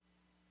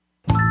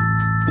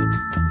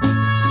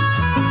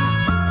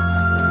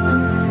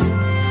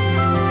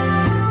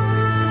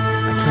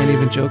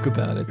even joke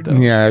about it, though.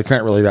 Yeah, it's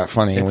not really that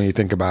funny when you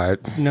think about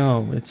it.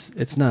 No,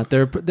 it's not.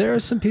 There are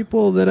some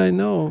people that I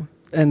know,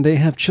 and they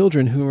have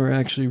children who are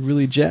actually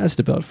really jazzed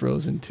about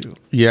Frozen 2.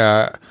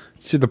 Yeah,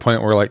 it's to the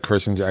point where like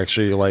Kristen's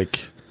actually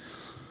like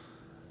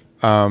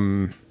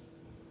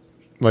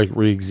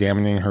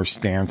re-examining her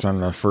stance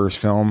on the first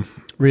film.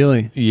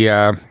 Really?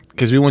 Yeah,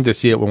 because we went to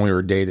see it when we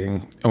were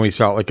dating, and we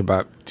saw it like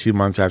about 2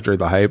 months after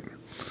the hype,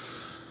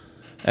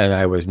 and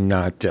I was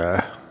not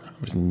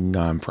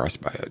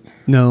impressed by it.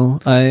 No,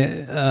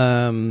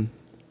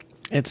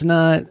 it's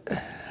not.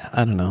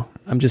 I don't know.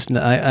 I'm just.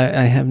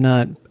 I have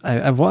not.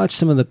 I've watched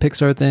some of the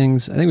Pixar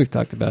things. I think we've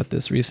talked about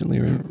this recently.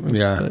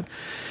 Yeah.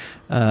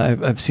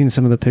 But, I've seen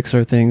some of the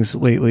Pixar things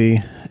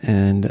lately,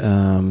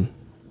 and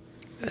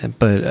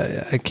but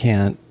I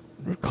can't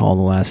recall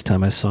the last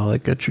time I saw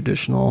like a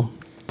traditional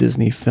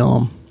Disney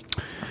film.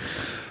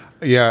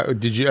 Yeah.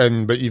 Did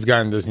you? But you've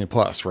gotten Disney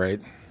Plus, right?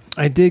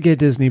 I did get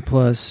Disney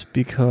Plus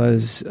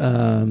because,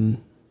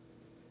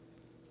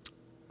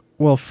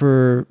 well,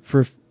 for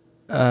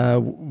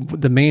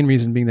the main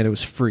reason being that it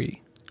was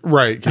free,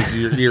 right? Because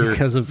you're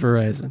because of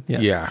Verizon.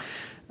 Yes. Yeah.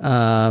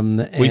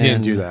 We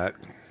didn't do that.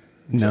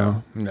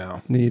 No,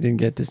 no. You didn't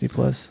get Disney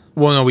Plus.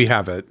 Well, no, we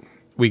have it.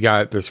 We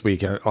got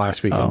it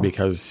last weekend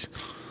because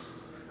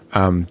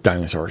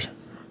dinosaurs.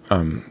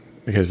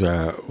 Because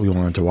we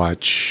wanted to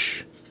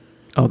watch.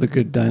 Oh, The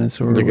Good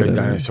Dinosaur. The Good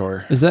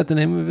Dinosaur. Is that the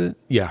name of it?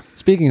 Yeah.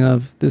 Speaking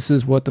of, this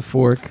is What the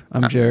Fork.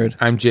 I'm Jared.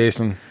 I'm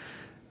Jason.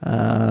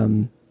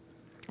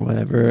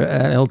 Whatever.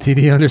 At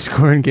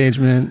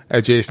LTD_engagement.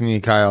 At Jason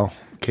E. Kyle.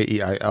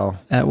 Keil.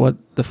 At What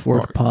the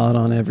Fork Pod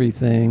on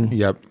everything.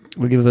 Yep.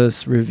 Will give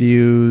us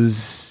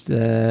reviews,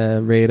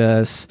 rate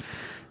us,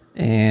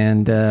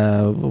 and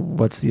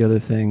what's the other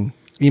thing?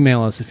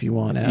 Email us if you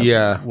want. At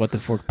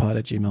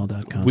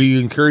whattheforkpod@gmail.com. We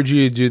encourage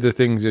you to do the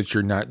things that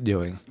you're not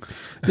doing.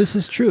 This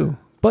is true,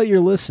 but you're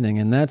listening,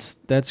 and that's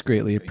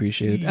greatly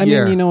appreciated. I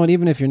mean, you know what?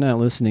 Even if you're not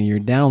listening, you're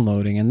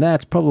downloading, and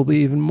that's probably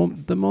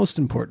even the most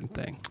important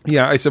thing.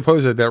 Yeah, I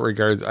suppose in that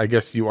regards, I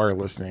guess you are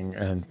listening,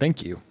 and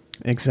thank you.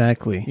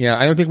 Exactly. Yeah,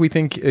 I don't think we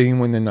thank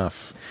anyone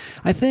enough.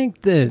 I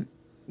think that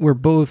we're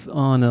both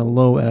on a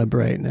low ebb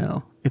right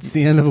now. It's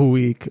the end of a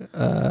week.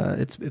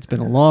 It's been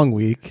a long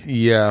week.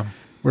 Yeah.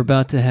 We're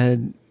about to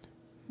head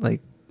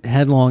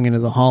headlong into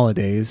the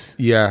holidays.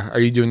 Yeah. Are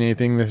you doing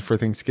anything for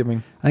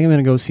Thanksgiving? I think I'm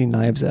going to go see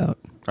Knives Out.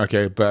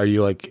 Okay, but are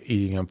you like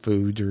eating up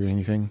food or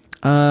anything?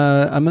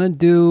 I'm going to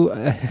do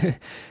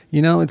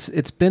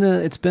it's been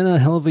a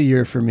hell of a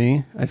year for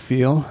me, I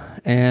feel,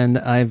 and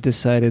I've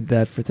decided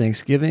that for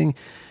Thanksgiving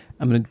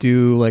I'm going to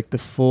do like the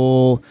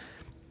full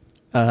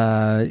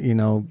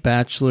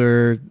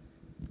bachelor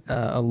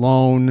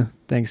alone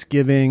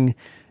Thanksgiving,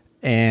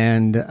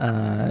 and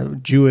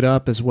Jew it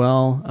up as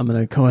well. I'm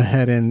going to go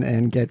ahead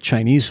and get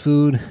Chinese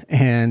food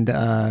and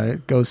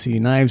go see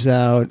Knives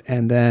Out,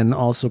 and then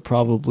also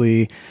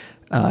probably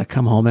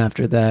come home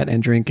after that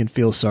and drink and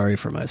feel sorry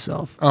for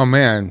myself. Oh,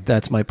 man.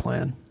 That's my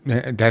plan.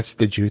 That's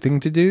the Jew thing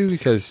to do?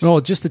 Because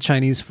just the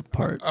Chinese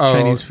part.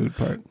 Chinese food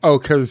part. Oh,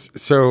 because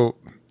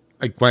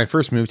like when I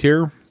first moved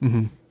here,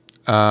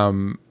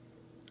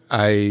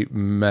 I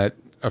met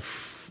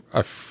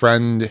a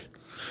friend.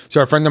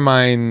 So a friend of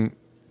mine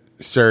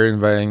started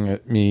inviting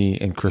me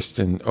and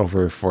Kristen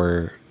over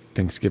for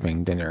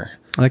Thanksgiving dinner.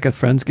 Like a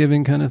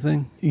Friendsgiving kind of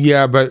thing?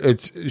 Yeah,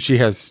 but she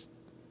has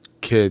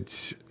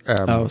kids.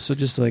 So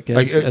just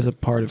as a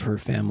part of her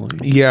family.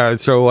 Yeah,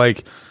 so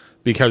like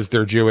because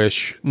they're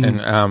Jewish,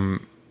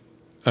 and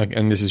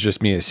this is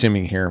just me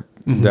assuming here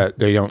that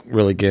they don't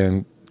really get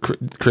in.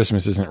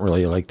 Christmas isn't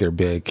really like their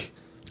big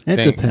thing.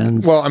 It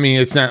depends. Well, I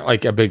mean, it's not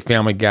like a big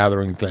family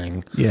gathering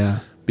thing. Yeah.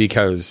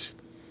 Because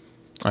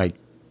like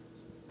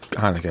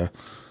Hanukkah.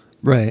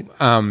 Right.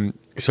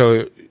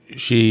 So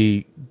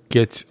she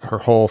gets her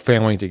whole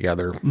family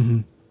together.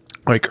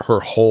 Like her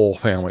whole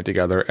family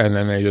together, and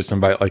then they just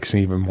invite like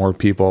some even more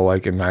people.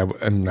 Like, and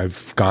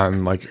I've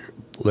gone like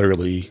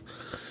literally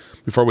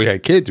before we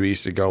had kids. We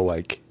used to go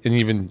like, and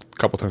even a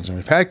couple times when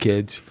we've had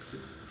kids,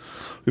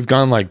 we've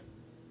gone like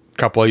a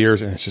couple of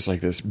years, and it's just like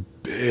this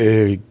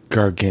big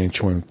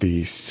gargantuan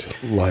feast.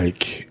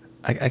 Like,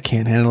 I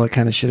can't handle that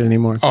kind of shit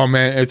anymore. Oh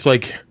man, it's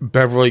like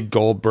Beverly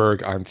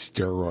Goldberg on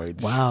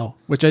steroids. Wow.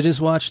 Which I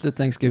just watched the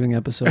Thanksgiving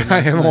episode.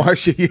 I haven't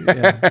watched it yet.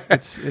 Yeah,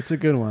 it's a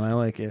good one. I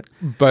like it.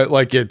 But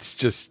like it's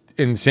just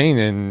insane,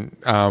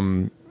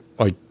 and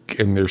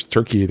and there's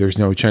turkey. There's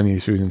no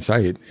Chinese food in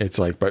sight. It's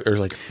like, but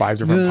there's like 5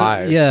 different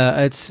pies.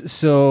 Yeah,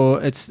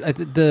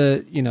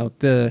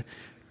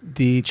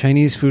 the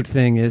Chinese food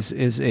thing is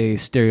a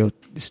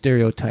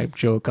stereotype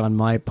joke on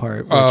my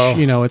part, which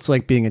it's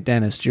like being a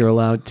dentist. You're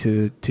allowed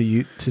to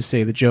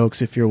say the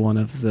jokes if you're one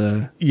of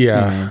the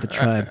the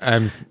tribe.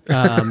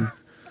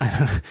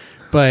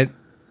 But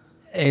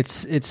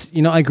it's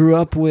I grew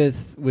up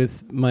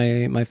with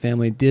my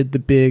family did the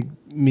big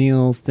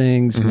meal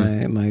things.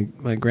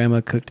 My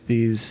grandma cooked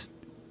these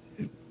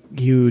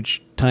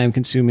huge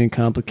time-consuming,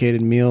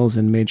 complicated meals,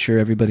 and made sure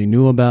everybody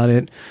knew about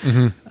it,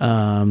 and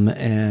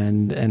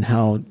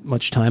how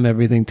much time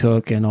everything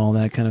took, and all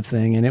that kind of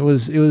thing. And it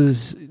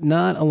was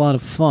not a lot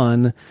of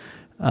fun.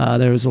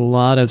 There was a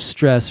lot of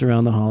stress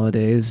around the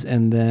holidays,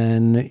 and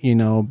then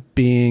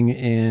being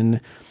in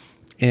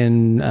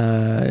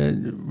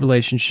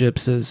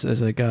relationships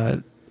as I got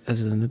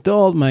as an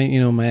adult.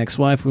 My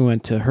ex-wife, we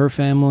went to her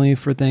family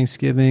for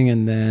Thanksgiving,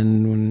 and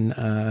then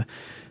when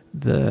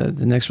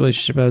the next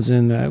relationship I was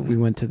in, we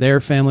went to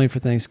their family for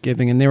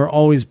Thanksgiving, and they were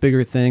always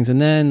bigger things.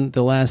 And then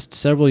the last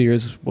several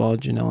years, while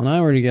Janelle and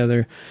I were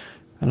together,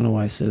 I don't know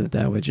why I said it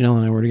that way. Janelle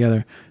and I were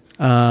together.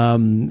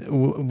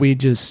 We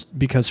just,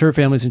 because her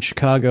family's in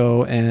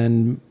Chicago,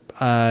 and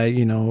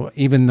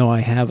even though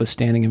I have a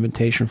standing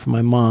invitation from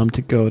my mom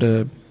to go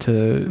to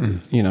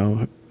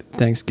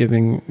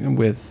Thanksgiving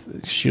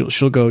with,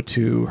 she'll go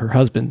to her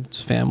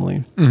husband's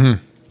family,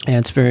 and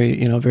it's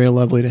very very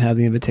lovely to have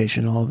the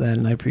invitation and all of that,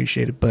 and I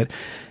appreciate it, but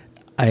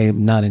I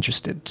am not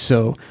interested.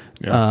 So,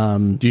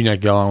 do you not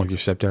get along with your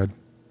stepdad?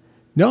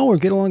 No, we're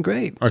getting along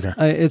great. Okay.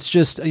 It's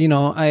just,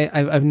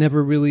 I've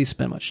never really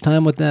spent much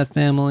time with that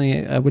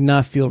family. I would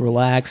not feel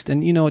relaxed.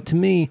 And, to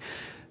me,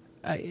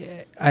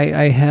 I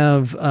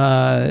have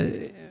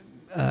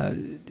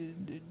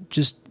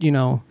just,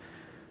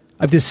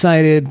 I've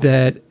decided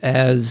that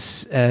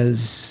as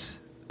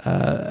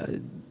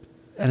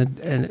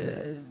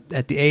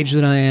at the age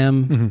that I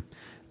am,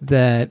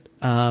 that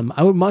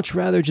I would much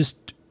rather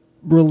just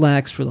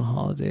relax for the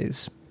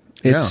holidays.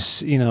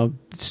 It's,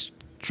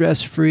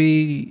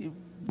 stress-free.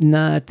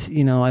 Not,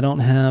 I don't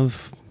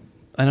have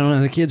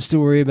the kids to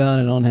worry about.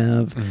 I don't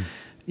have,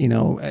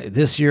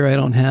 this year I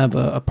don't have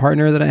a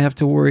partner that I have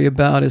to worry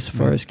about as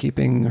far as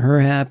keeping her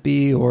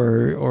happy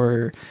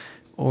or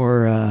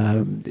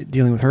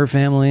dealing with her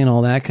family and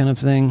all that kind of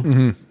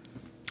thing.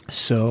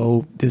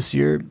 So this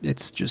year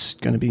it's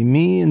just going to be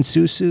me and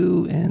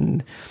Susu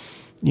and,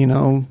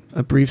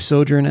 a brief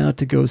sojourn out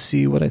to go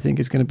see what I think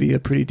is going to be a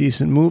pretty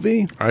decent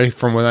movie.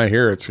 From what I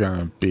hear, it's going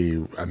to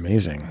be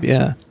amazing.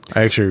 Yeah.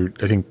 I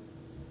think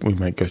we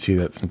might go see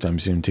that sometime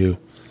soon too.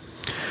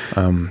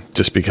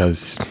 Just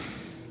because,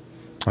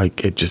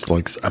 it just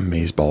looks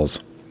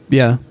amazeballs.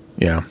 Yeah.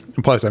 Yeah.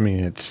 And plus,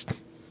 it's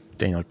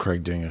Daniel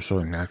Craig doing a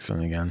Southern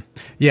accent again.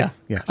 Yeah.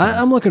 Yeah. So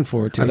I'm looking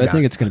forward to it. I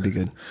think it's going to be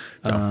good.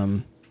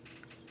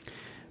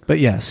 But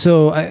yeah,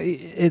 so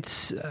I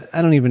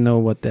don't even know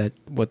what that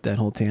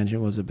whole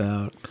tangent was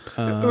about.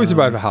 It was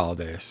about the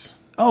holidays.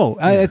 Oh,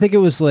 I think it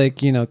was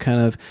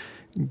kind of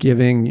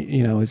giving,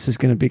 it's just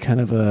going to be kind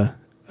of a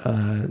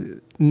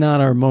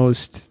not our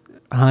most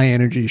high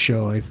energy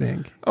show, I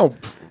think. Oh,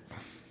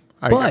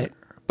 but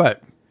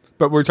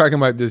we're talking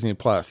about Disney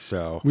Plus,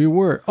 so we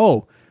were.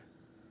 Oh,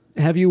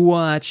 have you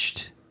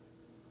watched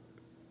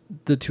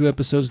the 2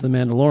 episodes of The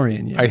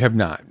Mandalorian yet? I have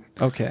not.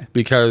 Okay,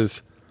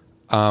 because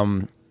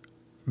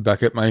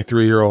Beckett, my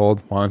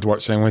 3-year-old, wanted to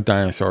watch something with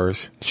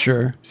dinosaurs.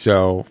 Sure.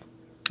 So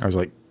I was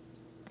like,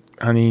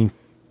 honey,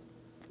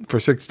 for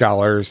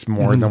 $6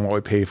 more than what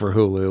we pay for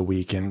Hulu,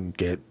 we can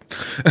get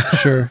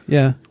sure,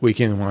 yeah, we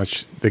can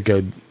watch the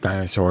good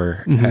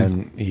dinosaur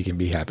and he can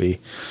be happy.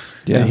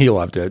 Yeah. And he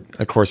loved it.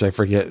 Of course, I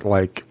forget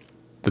the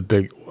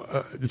big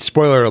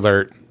spoiler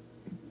alert,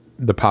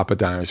 the Papa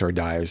dinosaur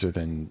dies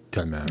within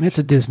 10 minutes. It's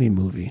a Disney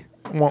movie.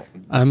 Well,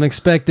 I'm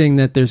expecting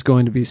that there's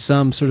going to be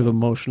some sort of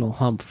emotional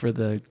hump for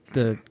the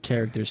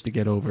characters to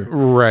get over.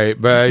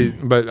 Right, but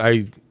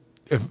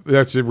if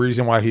that's the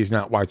reason why he's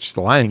not watched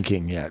The Lion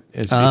King yet,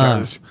 is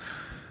because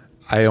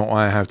I don't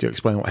want to have to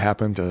explain what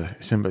happened to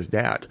Simba's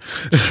dad.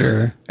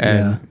 Sure.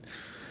 And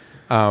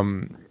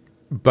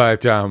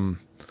but then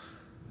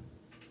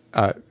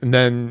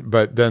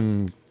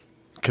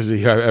because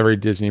he had every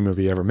Disney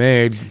movie ever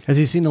made. Has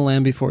he seen The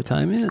Land Before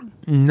Time yet?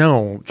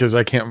 No, because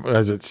I can't,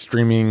 as it's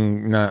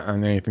streaming, not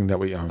on anything that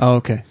we own. Oh,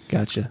 okay,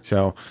 gotcha.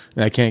 So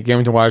and I can't get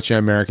him to watch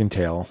American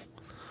Tail.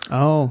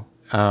 Oh,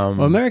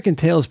 well, American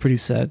Tail is pretty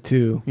sad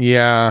too.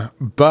 Yeah,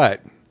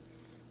 but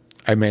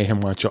I made him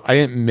watch. I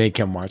didn't make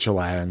him watch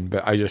Aladdin,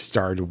 but I just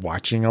started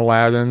watching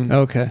Aladdin.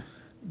 Okay,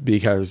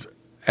 because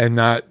and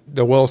not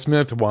the Will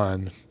Smith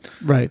one,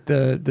 right?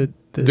 The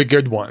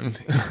good one.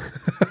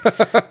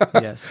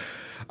 Yes.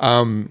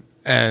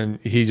 And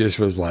he just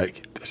was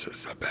like, "This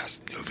is the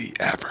best movie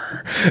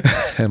ever."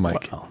 And I'm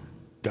like, wow.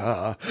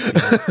 Duh,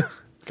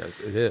 because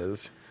it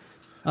is.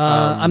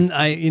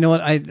 You know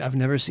what? I've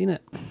never seen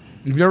it.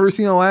 You've never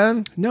seen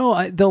Aladdin?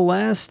 No, the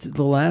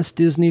last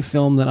Disney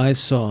film that I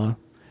saw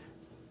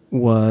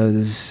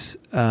was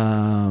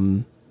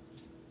The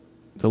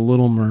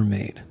Little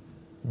Mermaid.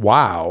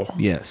 Wow.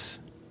 Yes,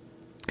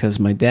 because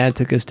my dad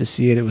took us to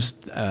see it. It was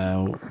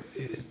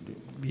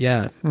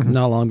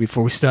not long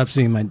before we stopped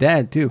seeing my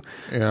dad too.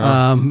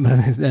 Yeah.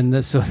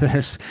 And so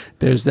there's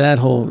that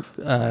whole.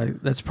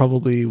 That's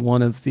probably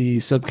one of the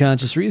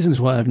subconscious reasons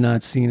why I've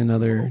not seen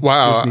another.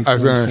 Wow, Disney I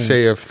was film going to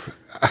since. say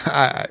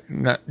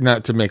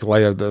not to make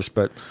light of this,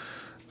 but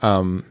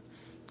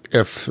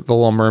if The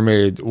Little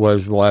Mermaid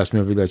was the last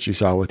movie that you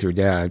saw with your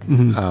dad,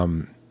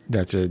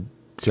 that's a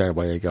sad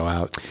way to go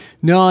out.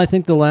 No, I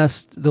think the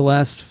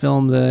last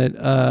film that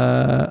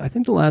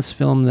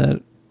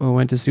I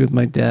went to see with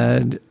my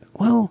dad.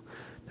 Well,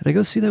 did I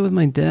go see that with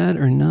my dad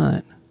or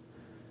not?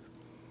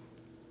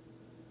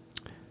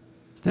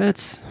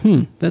 That's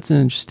an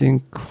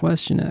interesting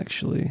question,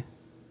 actually.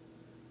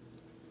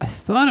 I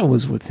thought it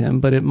was with him,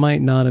 but it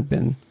might not have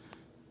been.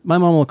 My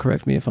mom will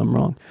correct me if I'm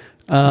wrong.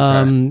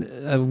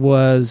 It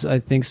was, I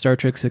think, Star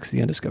Trek VI: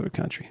 The Undiscovered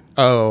Country.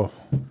 Oh,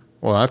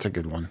 well, that's a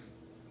good one.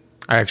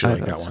 I actually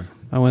like that one.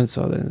 I went and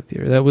saw that in the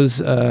theater. That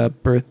was a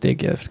birthday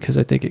gift because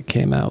I think it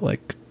came out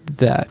like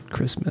that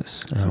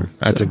Christmas. Oh,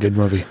 that's a good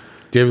movie.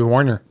 David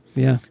Warner.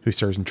 Yeah. Who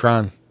stars in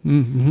Tron.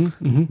 Mm-hmm.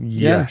 Mm-hmm. Yes.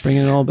 Yeah,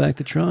 bringing it all back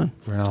to Tron.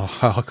 Well,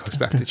 all goes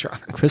back to Tron.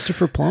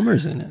 Christopher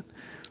Plummer's in it.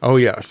 Oh,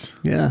 yes.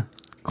 Yeah.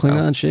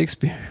 Klingon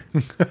Shakespeare.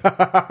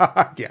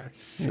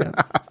 Yes. Yeah.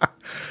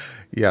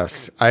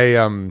 Yes.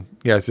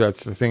 Yes,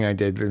 that's the thing I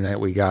did the night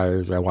we got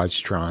is I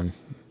watched Tron.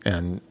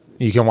 And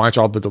you can watch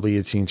all the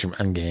deleted scenes from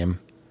Endgame.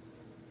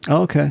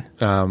 Oh, okay.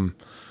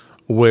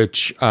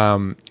 Which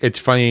it's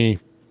funny.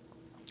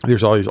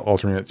 There's all these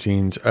alternate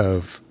scenes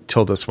of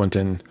Tilda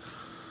Swinton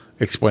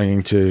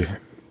explaining to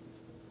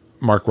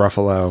Mark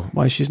Ruffalo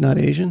why she's not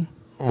Asian.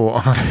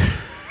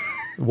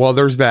 Well,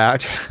 there's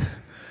that,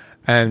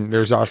 and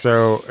there's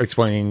also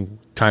explaining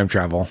time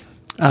travel.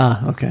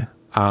 Ah, okay.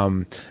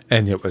 And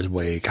it was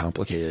way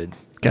complicated.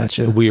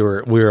 Gotcha. We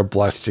were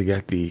blessed to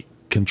get the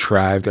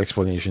contrived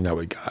explanation that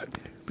we got.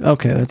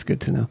 Okay, that's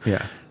good to know.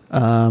 Yeah.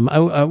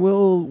 I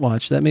will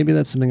watch that. Maybe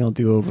that's something I'll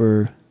do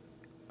over.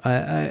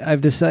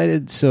 I've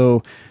decided.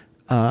 So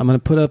I'm going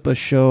to put up a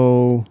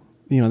show.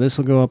 This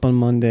will go up on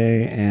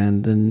Monday,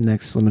 and the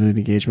next limited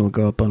engagement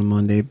will go up on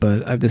Monday.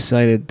 But I've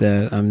decided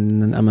that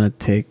I'm going to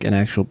take an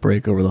actual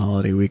break over the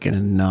holiday weekend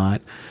and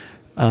not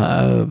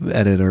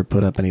edit or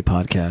put up any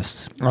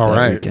podcasts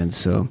that weekend.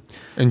 So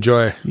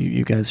enjoy.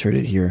 You guys heard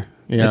it here.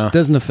 Yeah. It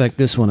doesn't affect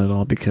this one at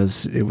all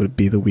because it would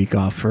be the week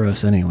off for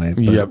us anyway.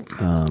 But, yep.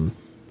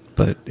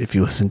 But if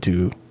you listen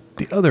to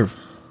the other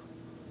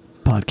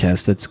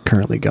podcast that's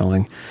currently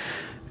going,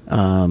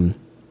 that'll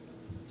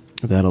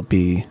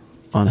be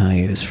on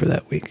hiatus for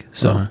that week.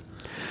 So,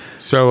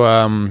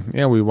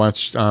 we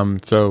watched.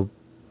 Watched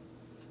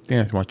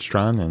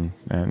Tron,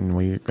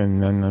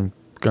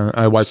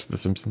 I watched The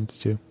Simpsons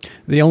too.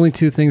 The only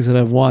two things that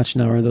I've watched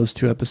now are those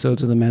 2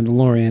 episodes of The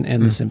Mandalorian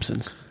and The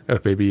Simpsons.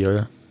 Baby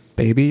Yoda.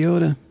 Baby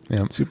Yoda.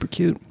 Yeah. Super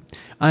cute.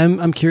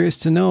 I'm curious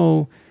to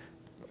know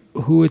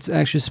who it's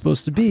actually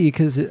supposed to be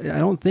because I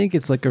don't think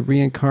it's like a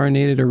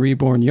reincarnated or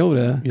reborn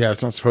Yoda. Yeah,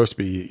 it's not supposed to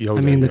be Yoda.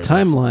 I mean, the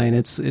timeline,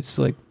 it's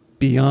like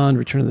beyond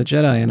Return of the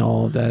Jedi and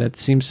all of that. It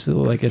seems to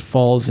like it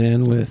falls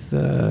in with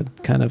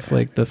kind of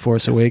like the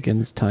Force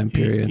Awakens time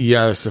period.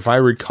 Yes, if I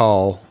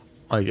recall,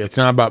 like it's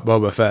not about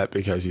Boba Fett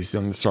because he's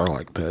in the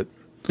Sarlacc pit.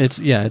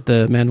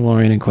 The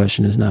Mandalorian in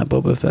question is not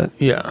Boba Fett.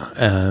 Yeah,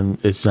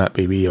 and it's not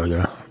Baby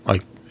Yoda,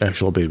 like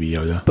actual Baby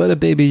Yoda, but a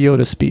Baby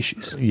Yoda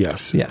species.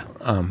 Yes. Yeah.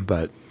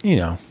 But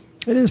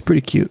it is pretty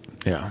cute.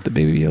 Yeah, the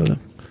Baby Yoda.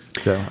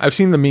 So I've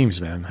seen the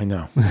memes, man. I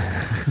know.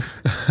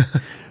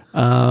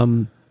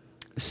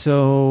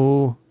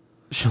 So,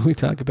 shall we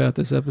talk about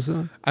this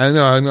episode? I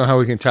don't know how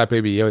we can top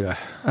Baby Yoda.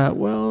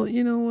 Well,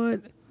 you know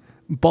what?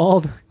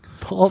 Bald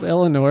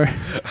Eleanor.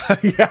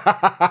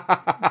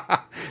 Yeah.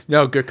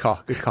 No, good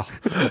call.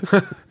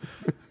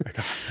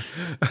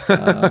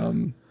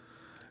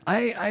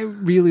 I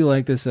really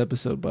like this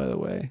episode, by the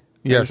way.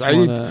 Yes, I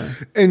did.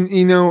 And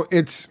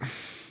it's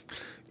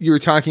you were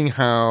talking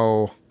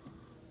how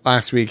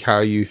last week how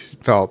you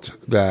felt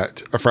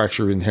that A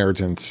Fractured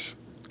Inheritance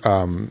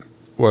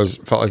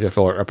felt like a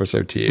filler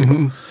episode to you.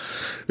 Mm-hmm.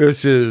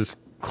 This is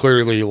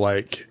clearly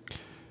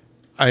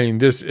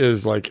this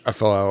is like a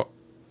filler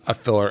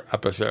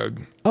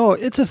episode. Oh,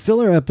 it's a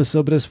filler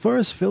episode, but as far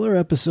as filler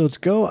episodes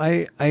go,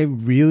 I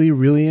really,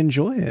 really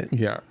enjoy it.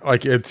 Yeah,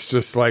 like it's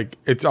just like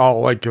it's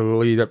all like a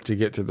lead up to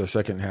get to the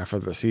second half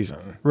of the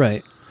season,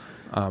 right?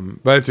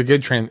 But it's a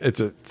good it's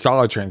a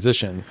solid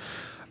transition.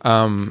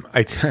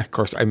 Of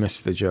course, I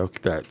missed the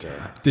joke that.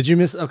 Did you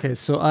miss? Okay,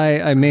 so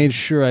I made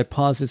sure I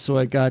paused it so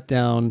I got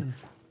down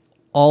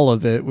all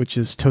of it, which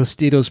is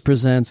Tostitos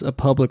presents a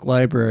public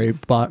library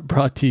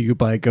brought to you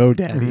by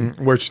GoDaddy,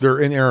 which they're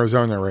in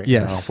Arizona right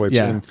now. Which,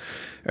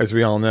 as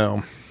we all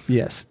know,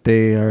 yes,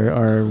 they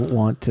are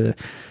want to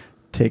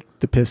take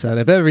the piss out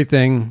of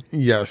everything.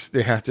 Yes,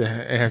 they have to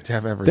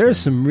have everything. There's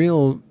some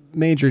real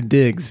major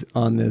digs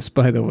on this,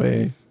 by the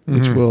way,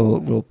 which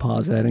we'll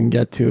pause at and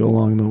get to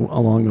along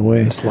the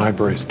way. This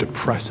library's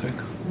depressing.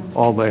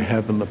 All they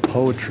have in the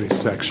poetry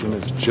section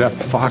is Jeff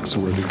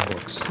Foxworthy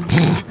books.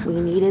 We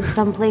needed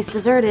someplace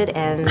deserted,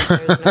 and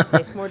there's no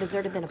place more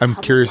deserted than a I'm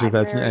public curious if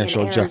that's an library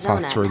actual in Jeff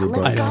Arizona. Foxworthy book.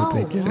 Let's I don't go,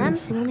 think it man.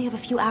 is. We only have a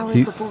few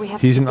hours before we have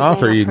he's to an take the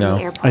author, plane you up from know.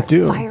 the airport. I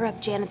do. Fire up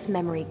Janet's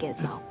memory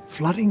gizmo.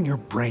 Flooding your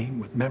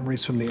brain with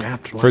memories from the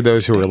afterlife. For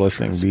those who are is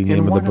listening, dangerous. the name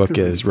In of one the book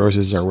the is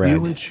Roses Are Red,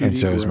 you and Judy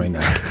so is were my in-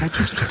 neck. Can't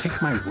you just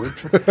take my word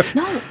for it?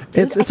 No,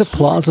 dude, It's a I can't.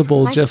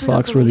 plausible My Jeff screwed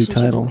up Foxworthy relationship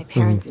with title. My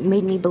parents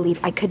made me believe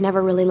I could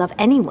never really love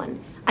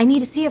anyone. I need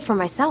to see it for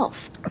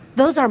myself.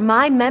 Those are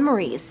my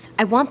memories.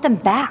 I want them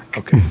back.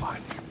 Okay,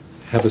 fine.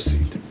 Have a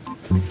seat.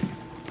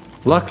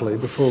 Luckily,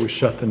 before we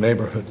shut the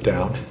neighborhood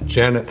down,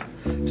 Janet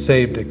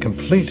saved a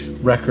complete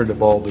record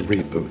of all the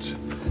reboots.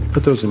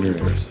 Put those in your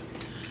ears.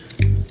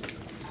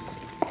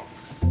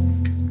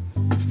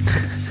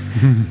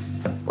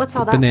 What's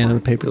all that Banana, for?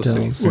 the paper You'll see.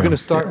 towels. We're going to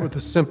start with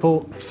a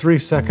simple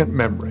 3-second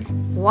memory.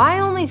 Why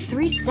only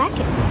 3 seconds?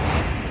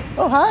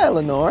 Oh, hi,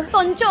 Eleanor.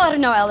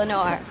 Buongiorno,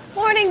 Eleanor.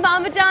 Morning,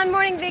 Mama John.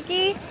 Morning,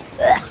 Vicky.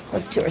 Ugh,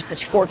 those two are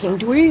such forking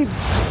dweebs.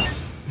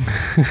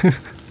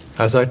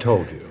 As I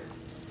told you,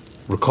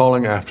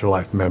 recalling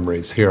afterlife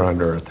memories here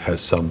on Earth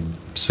has some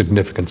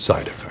significant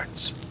side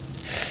effects.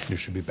 You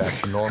should be back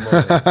to normal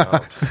in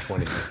about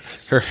 20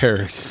 minutes. Her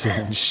hair is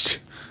singed.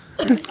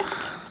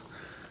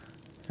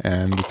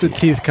 And The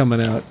teeth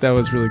coming out. That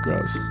was really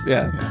gross.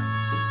 Yeah.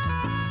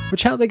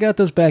 Which, how they got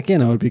those back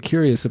in, I would be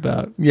curious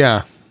about.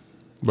 yeah,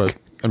 but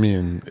I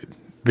mean,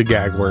 the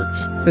gag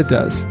works. It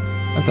does.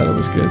 I thought it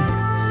was good.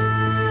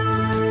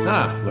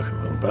 Ah, looking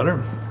a little better.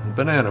 The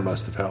banana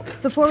must have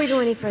helped. Before we go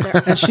any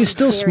further, And she's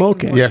still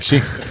smoking. Yeah,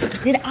 she.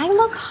 did I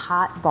look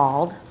hot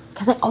bald?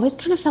 Because I always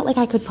kind of felt like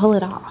I could pull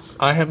it off.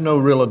 I have no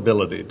real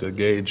ability to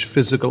gauge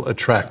physical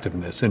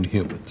attractiveness in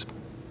humans.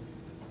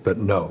 But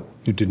no,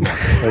 you did not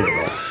pull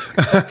it off.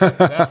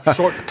 That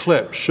short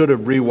clip should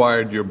have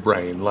rewired your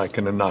brain like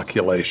an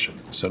inoculation.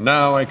 So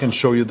now I can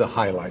show you the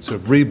highlights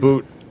of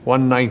Reboot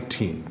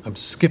 119. I'm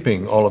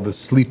skipping all of the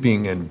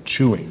sleeping and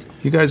chewing.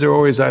 You guys are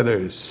always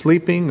either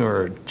sleeping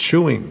or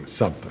chewing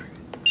something.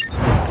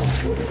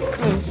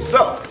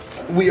 So,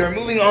 we are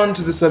moving on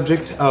to the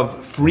subject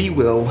of free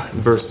will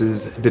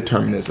versus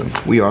determinism.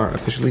 We are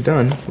officially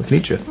done with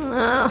Nietzsche.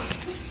 Oh,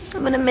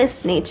 I'm gonna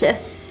miss Nietzsche.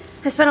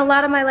 I spent a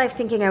lot of my life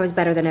thinking I was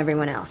better than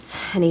everyone else,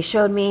 and he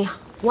showed me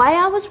why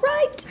I was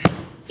right.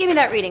 Give me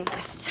that reading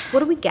list. What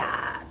do we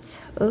got?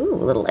 Ooh,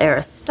 little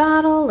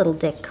Aristotle, little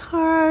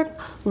Descartes,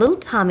 little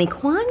Tommy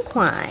Quine.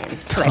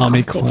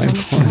 Tommy Quine.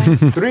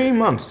 3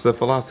 months of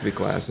philosophy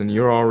class, and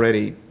you're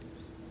already...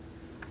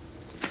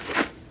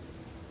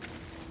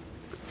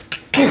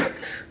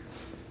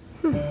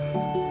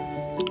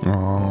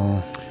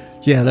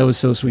 Yeah, that was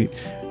so sweet.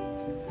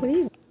 What do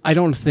you? I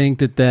don't think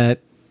that.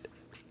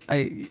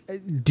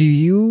 Do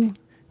you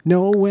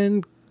know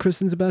when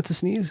Kristen's about to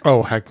sneeze?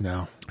 Oh heck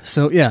no!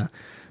 So yeah,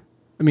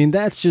 I mean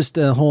that's just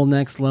a whole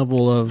next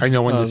level of. I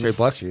know when to of- say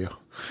bless you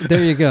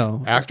There you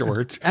go.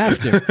 afterwards.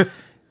 After,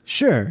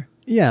 sure,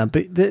 yeah,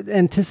 but the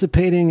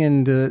anticipating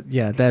and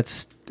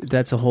that's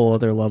a whole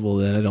other level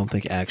that I don't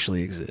think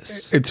actually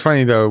exists. It's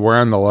funny though. We're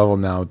on the level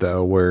now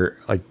though, where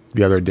like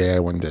the other day I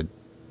went to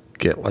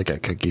get like a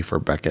cookie for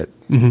Beckett,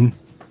 and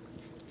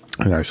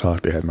I saw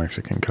that they had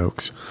Mexican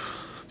Cokes,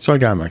 so I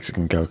got a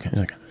Mexican Coke,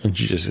 and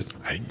she just said,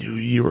 "I knew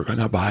you were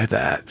gonna buy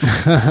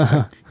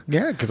that."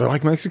 Yeah, because I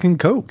like Mexican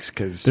Cokes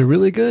because They're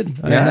really good.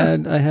 Yeah.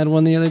 I had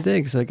one the other day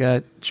because I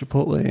got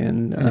Chipotle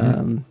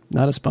and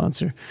not a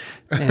sponsor,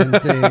 and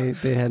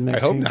they had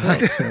Mexican not.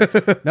 Coke. So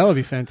that would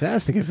be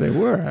fantastic if they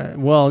were.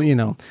 Well,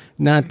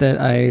 not that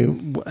I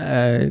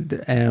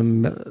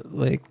am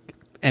like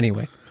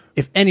anyway.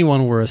 If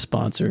anyone were a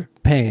sponsor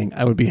paying,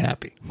 I would be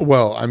happy.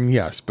 Well,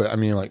 yes, but I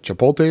mean like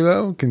Chipotle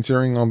though,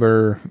 considering all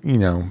their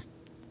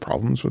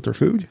problems with their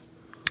food.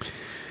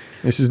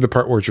 This is the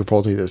part where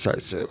Chipotle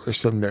decides to there's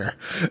some there.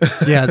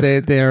 Yeah,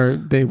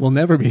 they will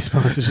never be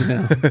sponsors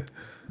now.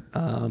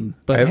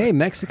 But hey,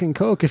 Mexican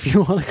Coke, if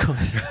you want to go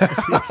ahead and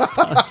be a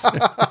sponsor.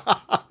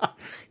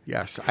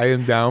 Yes, I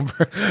am down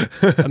for.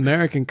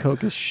 American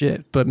Coke is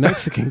shit, but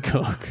Mexican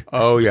Coke.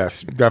 Oh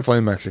yes,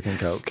 definitely Mexican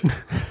Coke.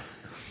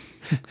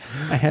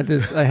 I had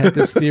this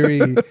theory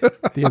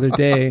the other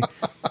day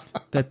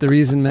that the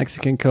reason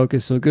Mexican Coke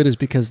is so good is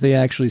because they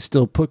actually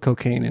still put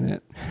cocaine in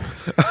it.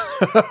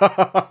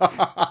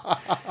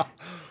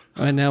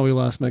 And now we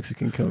lost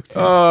Mexican Coke too.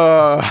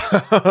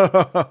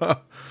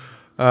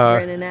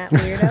 Grinning at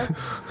weirdo.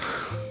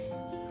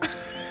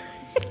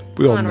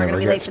 We'll Come on, we're never gonna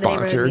be get late for the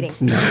neighborhood sponsored.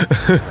 meeting.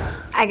 No.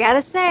 I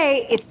gotta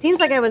say, it seems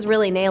like I was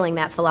really nailing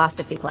that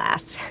philosophy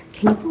class.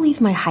 Can you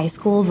believe my high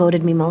school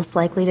voted me most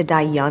likely to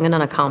die young and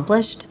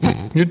unaccomplished?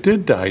 You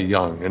did die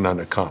young and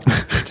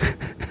unaccomplished.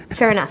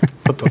 Fair enough.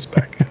 Put those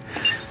back in.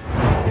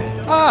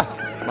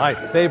 My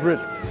favorite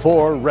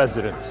 4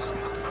 residents.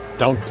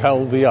 Don't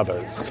tell the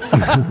others.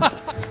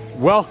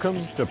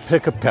 Welcome to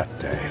Pick a Pet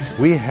Day.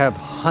 We have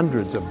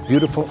hundreds of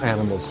beautiful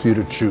animals for you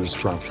to choose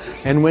from.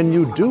 And when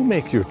you do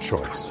make your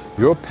choice,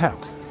 your pet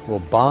will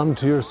bond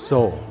to your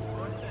soul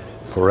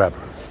forever.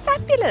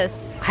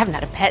 Fabulous. I haven't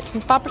had a pet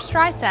since Barbara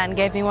Streisand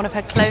gave me one of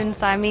her clone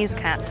Siamese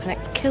cats and it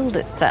killed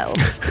itself.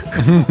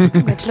 I'm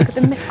going to look at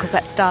the mythical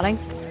pets, darling.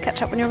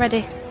 Catch up when you're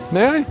ready.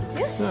 May I?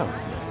 Yes. No.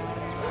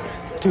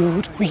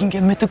 Dude, we can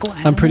get mythical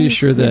animals. I'm pretty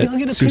sure that Maybe I'll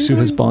get a Susu penguin.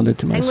 has bonded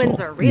to my Penguins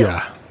soul. are real.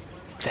 Yeah.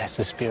 That's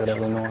the spirit,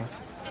 Eleanor.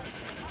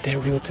 They're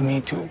real to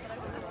me, too.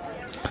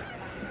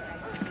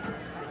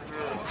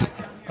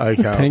 I like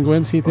how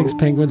Penguins. He thinks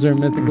penguins are a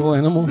mythical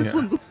animal. This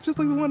one looks just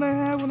like the one I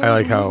had when I I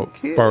like was a how little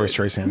kid. Barbra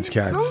Streisand's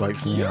cat's So like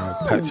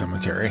Pet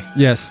Cemetery.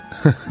 Yes.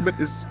 But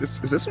is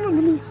this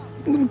one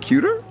a little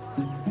cuter?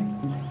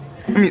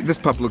 I mean, this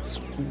pup looks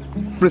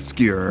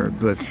friskier,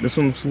 but this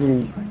one looks a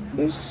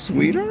little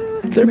sweeter.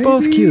 They're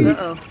both cute.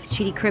 Uh-oh, it's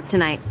cheaty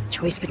kryptonite.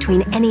 Choice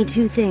between any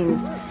two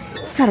things.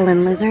 Settle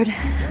in, lizard.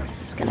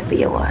 This is gonna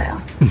be a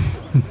while.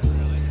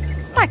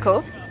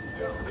 Michael,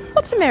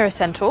 what's a mirror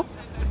centaur?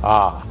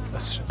 Ah, a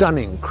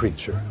stunning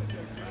creature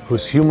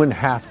whose human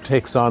half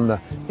takes on the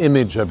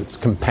image of its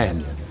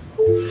companion.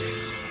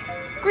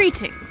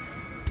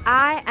 Greetings.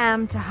 I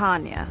am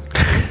Tihania,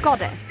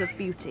 goddess of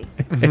beauty.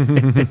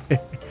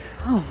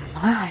 Oh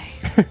my.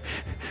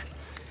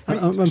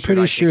 I'm Should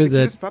pretty I sure take the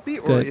that, cutest puppy,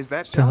 or is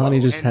that shallow?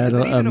 Tahani just And had is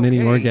it a even mini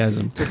okay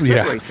orgasm. to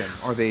separate them?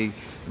 Are they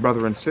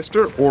brother and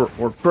sister, or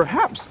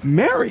perhaps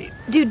married?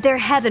 Dude, they're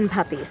heaven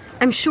puppies.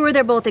 I'm sure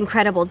they're both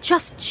incredible.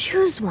 Just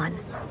choose one.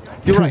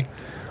 You're right.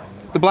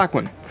 The black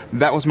one.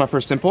 That was my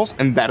first impulse,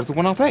 and that is the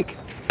one I'll take.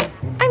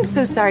 I'm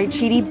so sorry,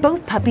 Cheaty.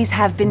 Both puppies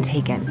have been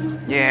taken.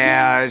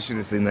 Yeah, I should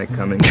have seen that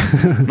coming.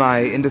 My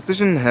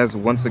indecision has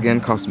once again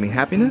cost me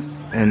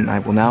happiness, and I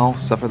will now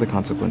suffer the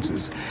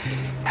consequences.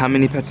 How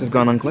many pets have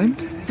gone unclaimed?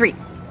 3.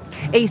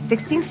 A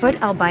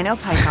 16-foot albino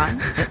python,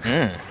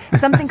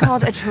 something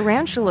called a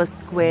tarantula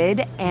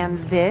squid, and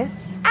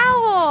this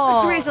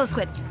owl. Tarantula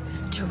squid.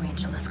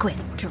 Tarantula squid.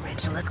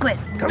 Tarantula squid.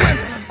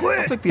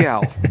 I'll take the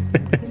owl.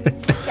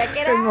 Check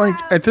it And out.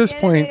 like at this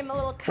Gonna point, name him a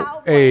little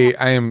cow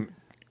I am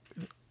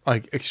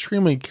like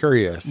extremely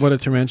curious What a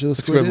tarantula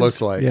squid squid is?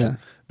 looks like. Yeah.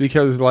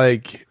 Because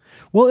like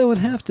Well, it would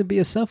have to be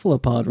a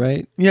cephalopod,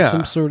 right? Yeah.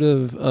 Some sort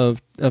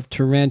of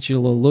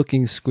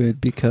tarantula-looking squid,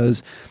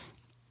 because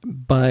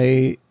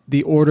by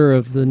the order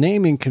of the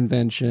naming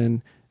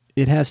convention,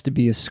 it has to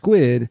be a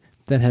squid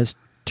that has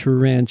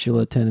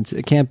tarantula tendencies.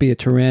 It can't be a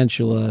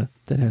tarantula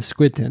that has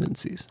squid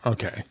tendencies,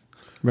 okay.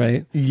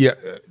 right? Yeah.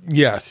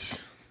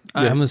 Yes.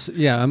 I'm putting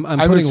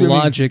assuming-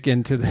 logic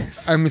into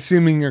this. I'm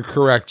assuming you're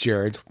correct,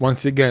 Jared.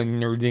 Once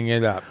again, nerding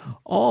it up.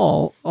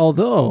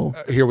 Although,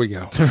 Here we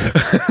go.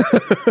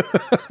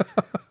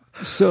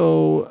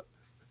 so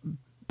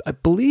I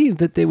believe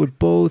that they would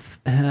both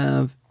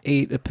have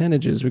 8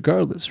 appendages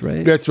regardless,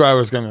 right? That's what I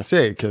was gonna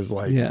say, because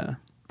like Yeah.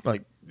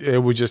 like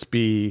it would just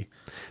be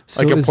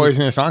So like a is it-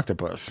 poisonous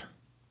octopus.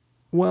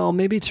 Well,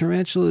 maybe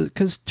tarantulas,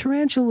 because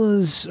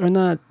tarantulas are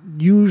not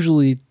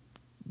usually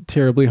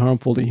terribly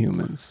harmful to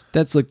humans.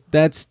 That's a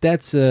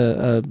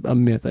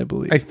myth, I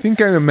believe. I think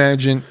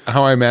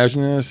how I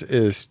imagine this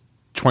is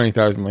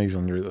 20,000 Leagues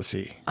Under the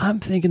Sea. I'm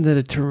thinking that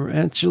a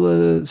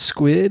tarantula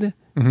squid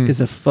is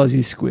a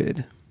fuzzy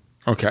squid.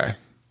 Okay,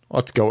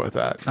 let's go with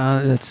that.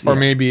 That's Or yeah.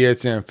 maybe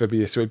it's an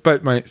amphibious squid.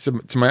 But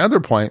to my other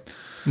point,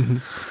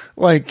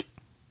 like,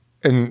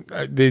 and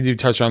they do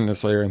touch on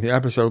this later in the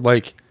episode,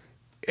 like,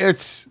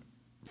 it's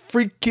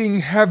freaking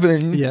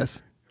heaven.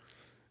 Yes,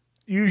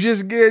 You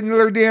just get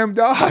another damn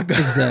dog.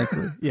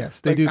 exactly. Yes,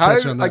 they Like, do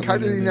touch how, on that. like, how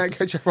later did he in the not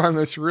episode. catch up on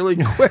this really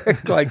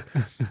quick? Like,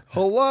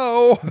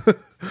 hello.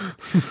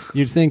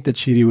 You'd think that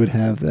Chidi would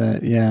have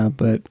that, yeah,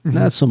 but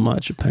not so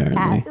much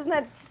apparently. Isn't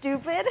that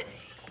stupid?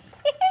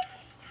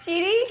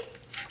 Cheaty?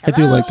 I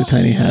do like the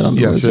tiny hat on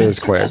the Yes, it lizard. is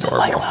quite Doesn't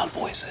like adorable. loud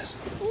voices.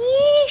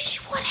 Yeesh,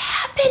 what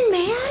happened,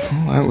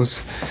 man? Well, I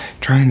was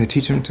trying to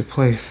teach him to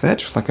play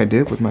fetch like I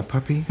did with my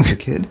puppy as a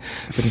kid,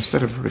 but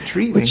instead of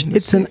retrieving, Which the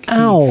it's an stick, he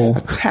owl.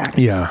 attacked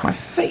Yeah. my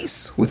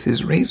face with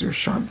his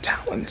razor-sharp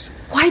talons.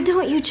 Why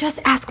don't you just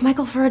ask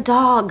Michael for a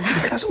dog?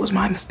 Because it was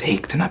my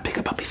mistake to not pick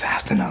a puppy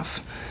fast enough.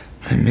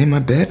 I made my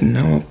bed and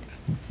now I'll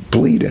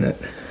bleed in it.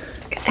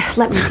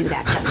 Let me do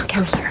that, then.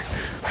 Come here.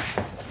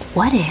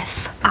 What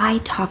if I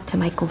talk to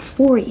Michael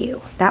for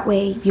you? That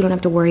way you don't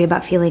have to worry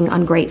about feeling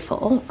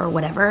ungrateful or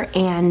whatever,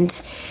 and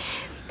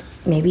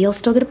maybe you'll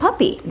still get a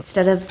puppy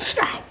instead of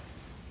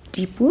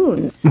deep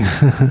wounds.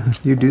 Of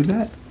You do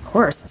that?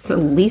 course, it's the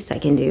least I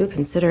can do,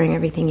 considering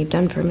everything you've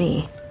done for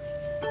me.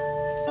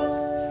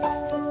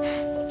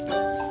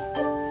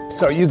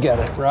 So you get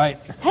it, right?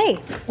 Hey,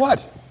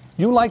 What?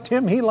 You liked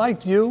him, he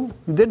liked you.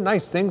 You did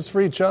nice things for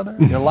each other.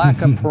 Your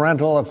lack of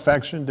parental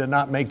affection did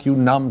not make you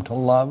numb to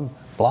love.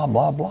 Blah,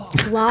 blah, blah.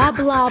 blah,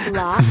 blah,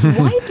 blah.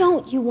 Why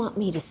don't you want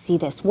me to see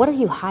this? What are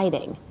you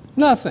hiding?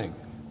 Nothing.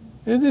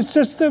 It's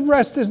just the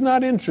rest is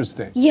not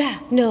interesting. Yeah,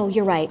 no,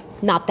 you're right.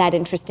 Not that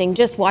interesting.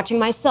 Just watching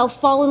myself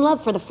fall in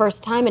love for the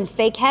first time in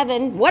fake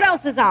heaven. What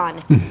else is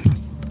on?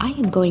 I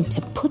am going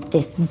to put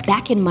this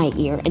back in my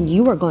ear, and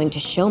you are going to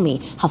show me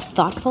how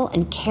thoughtful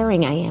and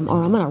caring I am,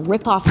 or I'm going to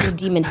rip off your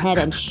demon head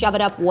and shove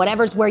it up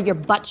whatever's where your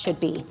butt should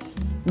be.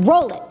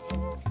 Roll it.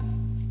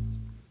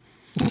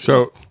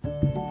 So,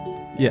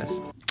 Yes.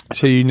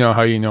 so you know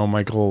how you know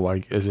Michael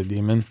like is a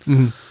demon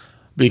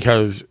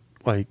because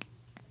like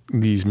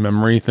these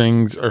memory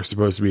things are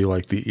supposed to be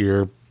like the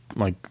ear,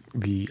 like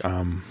the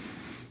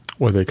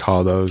what do they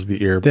call those?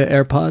 The ear, The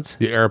AirPods?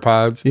 the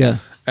AirPods. Yeah.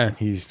 And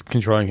he's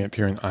controlling it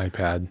through an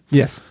iPad.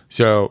 Yes.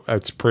 So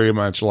it's pretty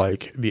much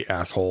like the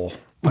asshole.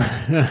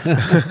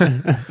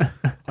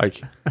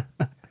 like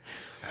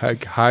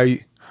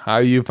How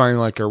you find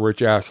like a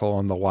rich asshole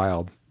in the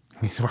wild?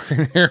 He's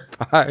wearing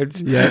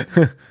AirPods. Yeah.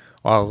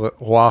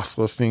 whilst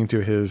listening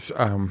to his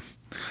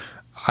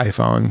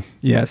iPhone.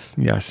 Yes.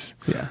 Yes.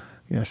 Yeah.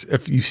 Yes.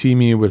 If you see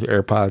me with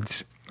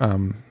AirPods,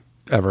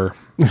 ever,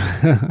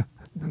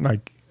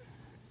 like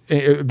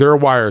there are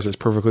wires, it's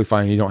perfectly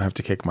fine. You don't have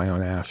to kick my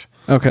own ass.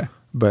 Okay.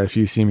 But if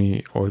you see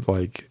me with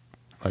like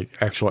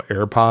actual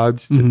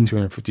AirPods, the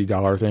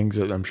 $250 things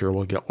that I'm sure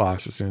will get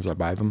lost as soon as I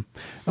buy them.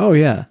 Oh,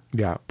 yeah.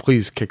 Yeah,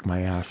 please kick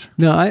my ass.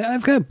 No,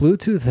 I've got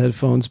Bluetooth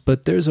headphones,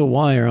 but there's a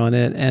wire on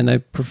it, and I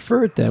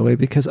prefer it that way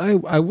because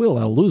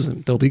I'll lose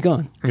them. They'll be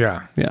gone.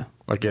 Yeah. Yeah.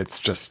 Like it's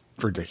just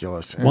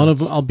ridiculous. One of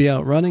them, I'll be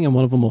out running, and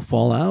one of them will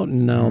fall out,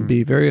 and I'll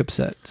be very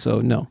upset.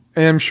 So, no.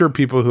 And I'm sure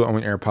people who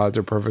own AirPods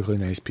are perfectly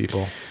nice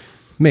people.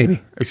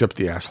 Maybe. Except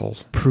the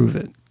assholes. Prove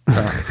it.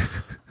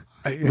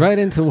 Right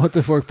into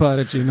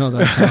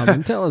whattheforkpod@gmail.com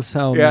and tell us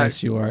how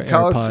nice you are,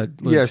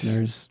 AirPod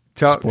listeners,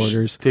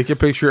 supporters. Take a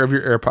picture of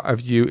your AirPod,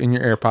 of you in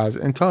your AirPods,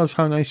 and tell us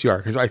how nice you are,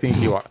 because I think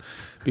you are.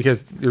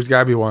 Because there's got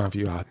to be one of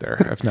you out there,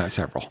 if not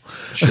several.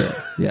 Sure.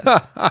 Yes.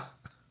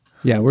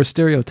 Yeah, we're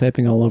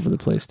stereotyping all over the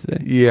place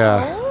today.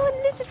 Yeah.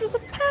 Oh, lizard was a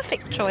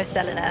perfect choice,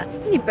 Eleanor.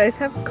 You both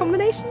have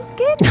combination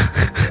skin.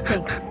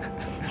 Thanks.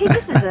 Hey,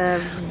 this is a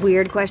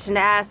weird question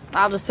to ask.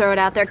 I'll just throw it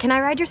out there. Can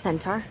I ride your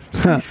centaur?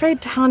 I'm afraid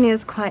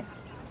Tanya's quite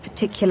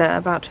particular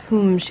about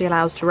whom she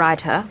allows to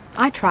ride her.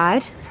 I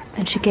tried,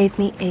 and she gave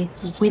me a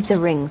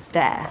withering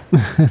stare.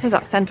 Turns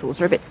out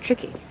centaurs are a bit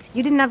tricky.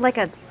 You didn't have like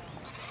a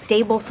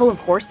stable full of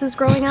horses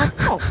growing up?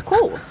 Oh, of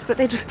course, but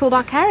they just pulled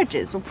our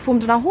carriages or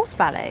performed in our horse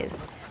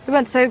ballets. We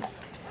weren't so...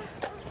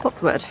 what's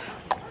the word?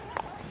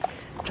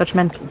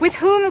 Judgmental. With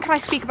whom can I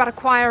speak about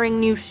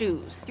acquiring new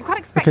shoes? You can't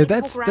expect me to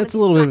walk around that's a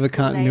with little bit of a these tracks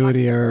all day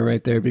continuity error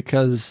right there,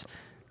 because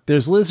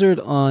there's lizard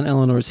on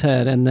Eleanor's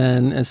head, and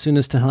then as soon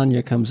as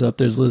Tanya comes up,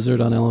 there's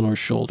lizard on Eleanor's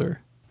shoulder.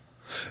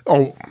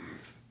 Oh,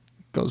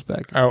 goes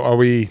back. Are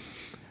we?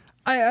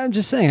 I'm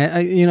just saying.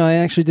 I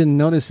actually didn't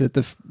notice it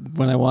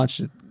when I watched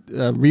it,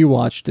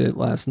 rewatched it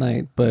last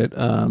night, but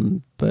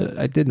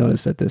I did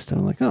notice that this time.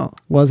 I'm like, oh,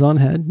 was on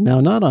head, now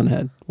not on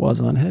head. Was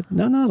on head,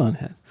 now not on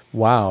head.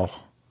 Wow,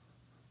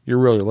 you're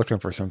really looking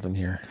for something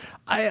here.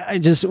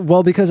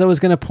 Because I was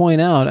going to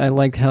point out, I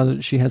liked how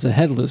she has a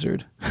head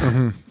lizard.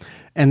 Mm-hmm.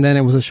 And then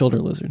it was a shoulder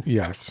lizard.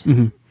 Yes.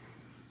 Mm-hmm.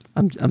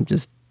 I'm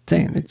just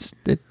saying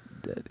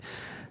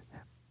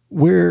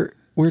we're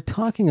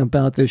talking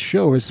about this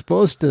show. We're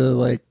supposed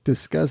to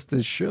discuss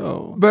this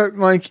show. But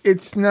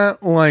it's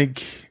not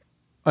like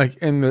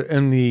in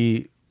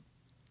the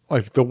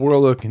the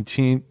world of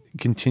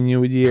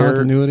continuity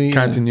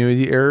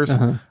errors.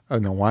 Uh-huh. I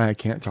don't know why I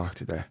can't talk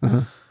today.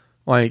 Uh-huh.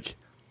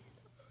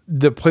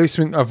 The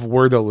placement of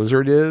where the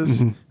lizard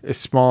is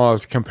small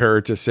as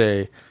compared to,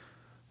 say,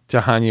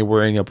 Tahani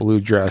wearing a blue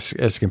dress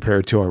as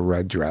compared to a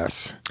red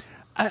dress.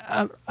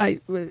 All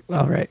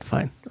right,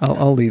 fine.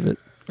 I'll leave it.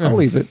 I'll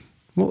leave it.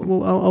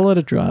 I'll let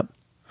it drop.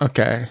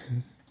 Okay.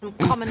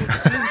 Common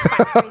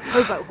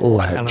hobo.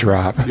 Let it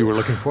drop. You were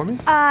looking for me?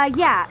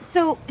 Yeah.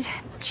 So,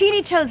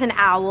 Chidi chose an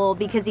owl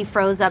because he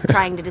froze up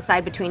trying to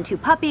decide between two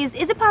puppies.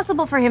 Is it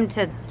possible for him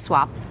to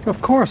swap?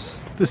 Of course.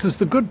 This is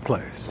the good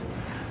place.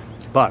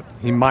 But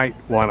he might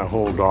want to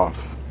hold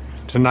off.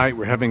 Tonight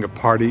we're having a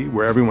party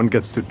where everyone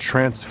gets to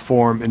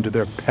transform into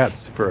their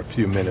pets for a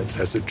few minutes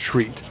as a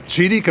treat.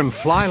 Chidi can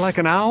fly like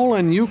an owl,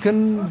 and you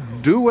can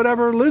do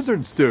whatever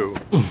lizards do.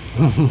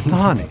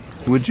 Honey,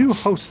 would you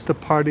host the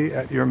party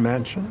at your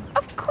mansion?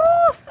 Of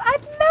course,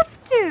 I'd love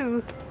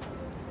to.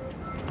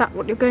 Is that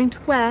what you're going to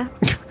wear?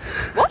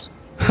 What?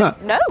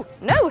 No,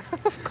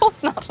 of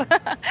course not.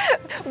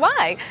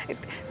 Why?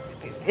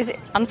 Is it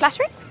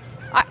unflattering?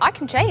 I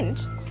can change.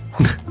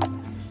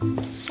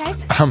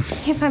 Guys, I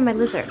can't find my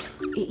lizard.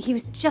 He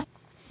was just...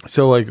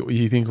 So,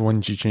 you think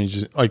when she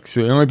changes...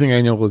 so the only thing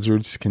I know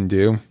lizards can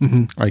do,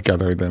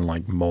 other than,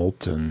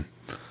 molt and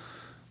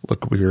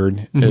look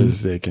weird,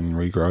 is they can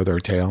regrow their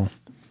tail.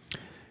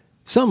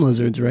 Some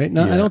lizards, right?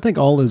 No, Yeah. I don't think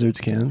all lizards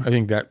can. I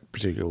think that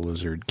particular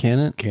lizard Can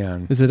it?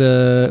 can. Is it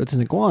it's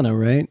an iguana,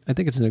 right? I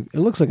think it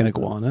looks like an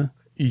iguana.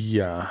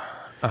 Yeah.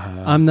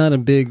 I'm not a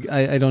big...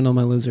 I don't know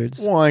my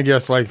lizards. Well, I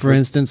guess, For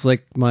instance,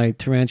 my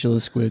tarantula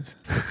squids.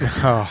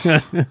 So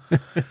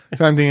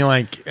I'm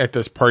thinking, at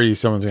this party,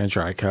 someone's going to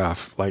try to cut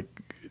off,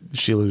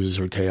 she loses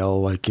her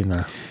tail, in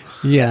a...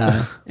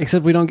 Yeah,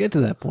 except we don't get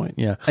to that point.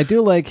 Yeah. I do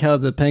like how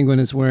the penguin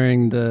is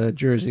wearing the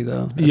jersey,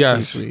 though. That's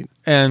yes. pretty sweet.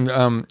 And,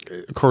 of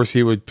course,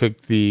 he would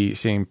pick the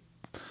same...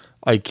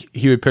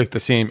 he would pick the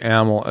same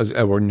animal as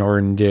Edward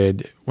Norton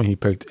did when he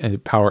picked a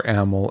power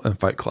animal in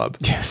Fight Club.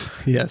 Yes,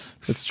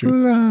 that's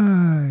true.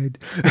 Slide.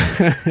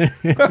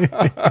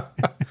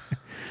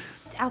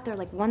 It's out there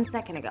 1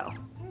 second ago.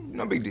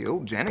 No big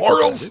deal. Janet.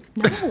 Orioles!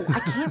 No, I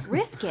can't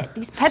risk it.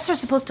 These pets are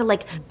supposed to,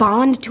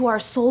 bond to our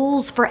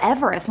souls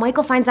forever. If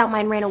Michael finds out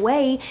mine ran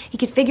away, he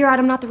could figure out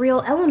I'm not the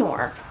real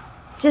Eleanor.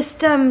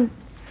 Just,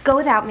 go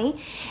without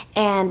me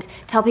and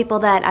tell people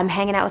that I'm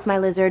hanging out with my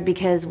lizard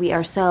because we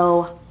are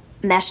so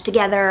meshed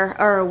together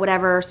or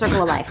whatever,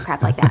 circle of life,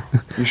 crap like that.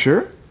 You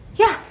sure?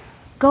 Yeah,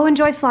 go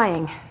enjoy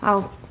flying.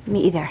 I'll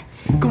Me either.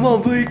 Come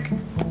on, Bleak.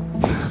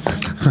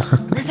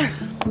 Lizard!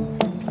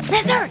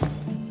 Lizard!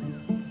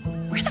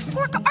 Where the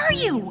fork are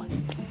you?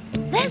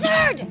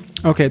 Lizard!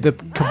 Okay, the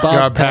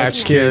Kebab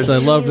Patch Kids. I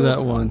loved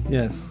that one.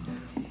 Yes.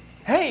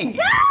 Hey!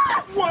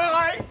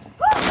 Why?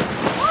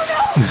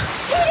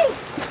 Oh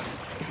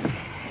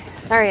no!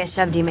 Sorry I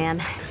shoved you,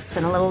 man. Just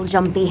been a little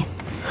jumpy.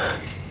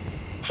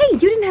 Hey, you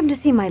didn't happen to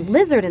see my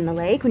lizard in the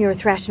lake when you were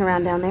thrashing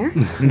around down there?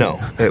 No,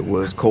 it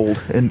was cold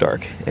and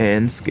dark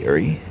and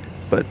scary.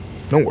 But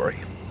don't worry.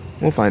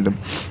 We'll find him.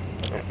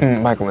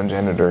 Michael and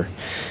Janet are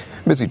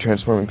busy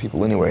transforming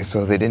people anyway,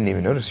 so they didn't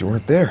even notice you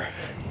weren't there.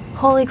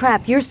 Holy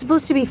crap, you're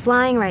supposed to be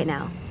flying right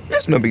now.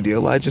 It's no big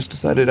deal. I just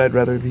decided I'd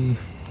rather be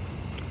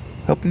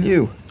helping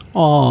you.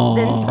 Aww.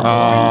 Then soaring through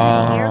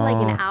the air like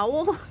an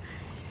owl?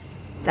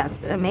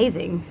 That's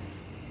amazing.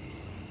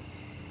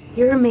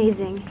 You're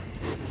amazing.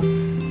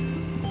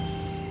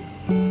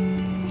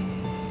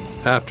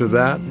 After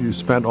that, you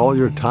spent all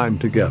your time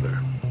together.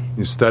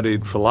 You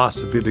studied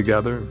philosophy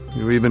together.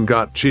 You even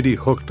got Chidi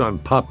hooked on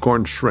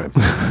popcorn shrimp.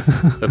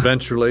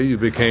 Eventually, you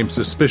became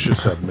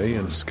suspicious of me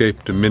and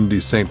escaped to Mindy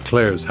St.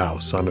 Clair's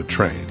house on a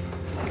train.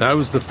 That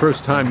was the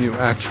first time you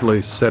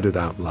actually said it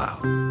out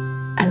loud.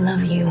 I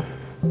love you.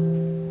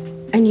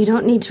 And you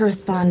don't need to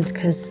respond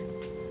because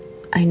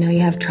I know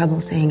you have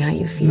trouble saying how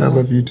you feel. I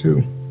love you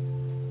too.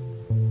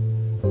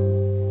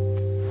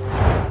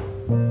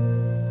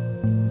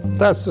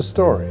 That's the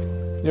story.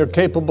 You're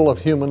capable of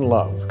human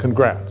love.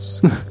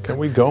 Congrats. Can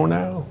we go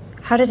now?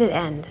 How did it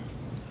end?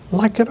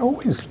 Like it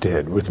always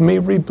did, with me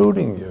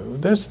rebooting you.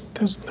 There's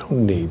no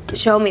need to...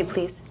 Show me,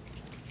 please.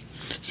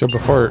 So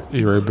before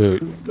you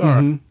reboot,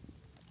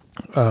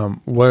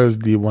 what is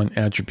the one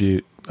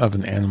attribute of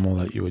an animal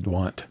that you would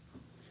want?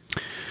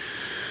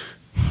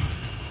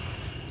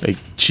 Like,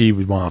 she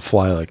would want to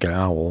fly like an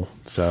owl.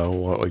 So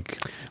what, like...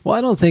 Well,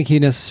 I don't think he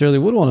necessarily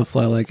would want to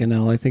fly like an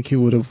owl. I think he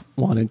would have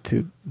wanted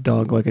to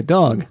dog like a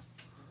dog.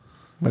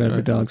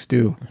 Whatever dogs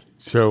do.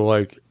 So,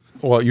 like,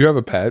 well, you have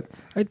a pet.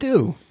 I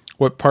do.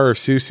 What part of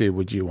Susie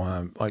would you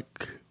want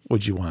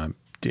to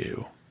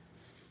do?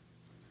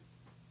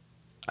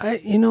 I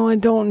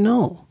don't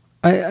know.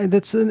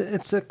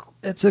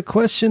 It's a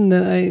question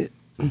that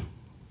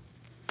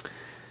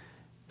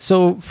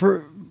so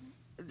for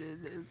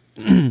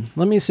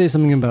let me say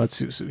something about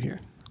Susu here.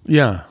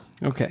 Yeah.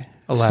 Okay.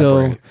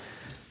 Elaborate.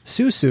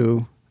 So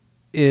Susu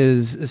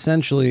is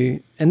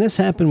essentially, and this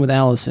happened with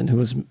Allison, who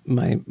was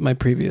my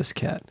previous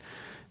cat.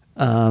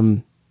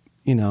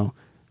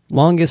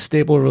 Longest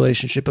stable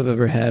relationship I've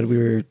ever had. We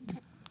were,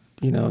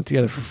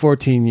 together for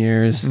 14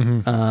 years.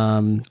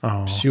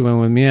 Mm-hmm. She went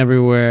with me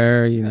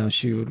everywhere.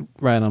 She would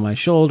ride on my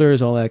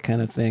shoulders, all that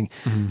kind of thing.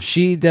 Mm-hmm.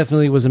 She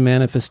definitely was a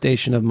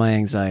manifestation of my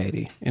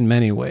anxiety in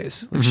many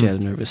ways. Like, she had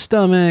a nervous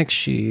stomach.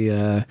 She,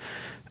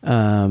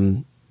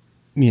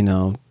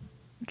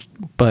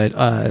 but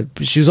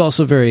she was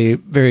also very,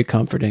 very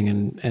comforting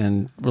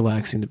and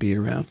relaxing to be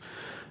around.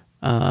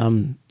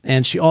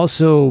 And she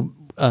also,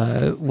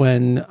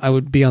 when I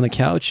would be on the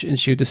couch and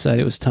she would decide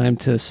it was time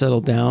to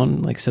settle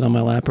down, like sit on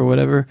my lap or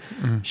whatever,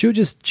 she would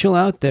just chill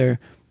out there.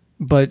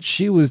 But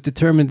she was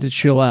determined to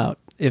chill out.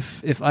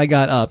 If I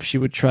got up, she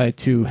would try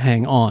to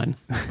hang on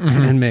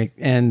and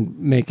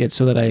make it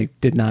so that I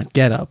did not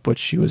get up. Which,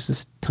 she was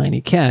this tiny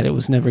cat, it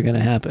was never going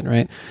to happen,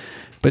 right?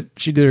 But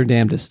she did her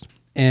damnedest.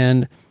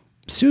 And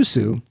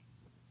Susu,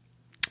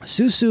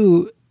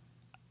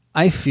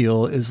 I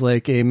feel, is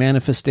like a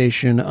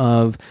manifestation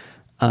of,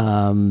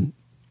 a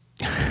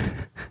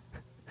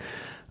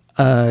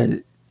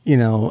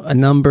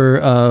number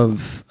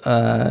of,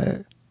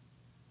 I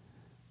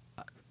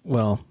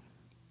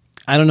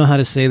don't know how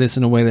to say this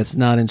in a way that's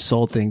not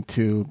insulting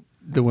to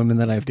the women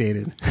that I've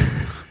dated.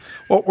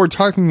 Well, we're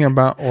talking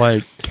about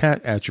like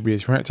cat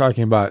attributes. We're not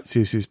talking about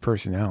Susu's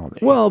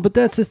personality. Well, but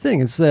that's the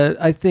thing. It's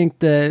that I think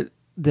that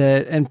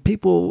and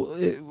people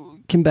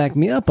can back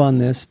me up on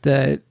this,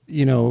 that,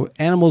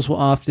 animals will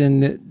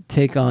often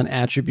take on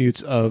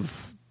attributes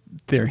of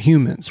their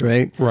humans,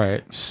 right?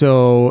 Right.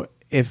 So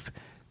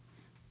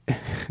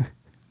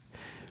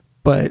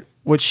but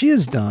what she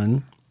has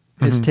done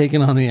is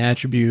taken on the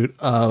attribute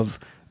of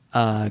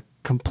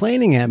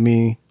complaining at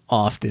me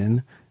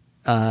often,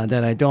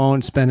 that I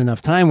don't spend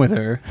enough time with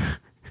her.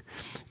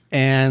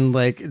 And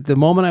like the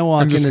moment I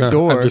walk in the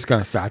door, I'm just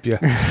going to stop you.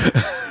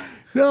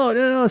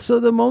 No. So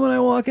the moment I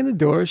walk in the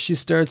door, she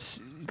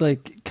starts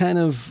like kind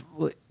of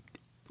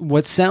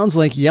what sounds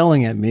like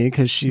yelling at me,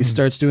 because she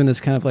starts doing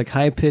this kind of like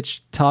high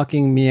pitched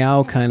talking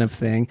meow kind of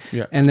thing.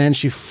 Yeah. And then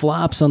she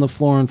flops on the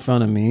floor in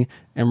front of me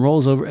and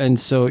rolls over. And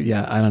so,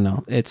 yeah, I don't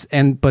know.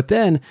 But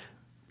then,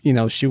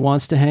 she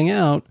wants to hang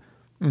out,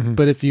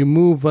 but if you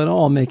move at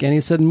all, make any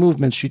sudden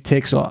movements, she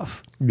takes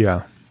off.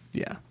 Yeah.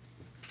 Yeah.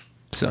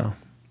 So,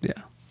 yeah.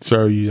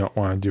 So you don't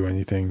want to do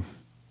anything.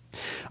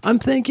 I'm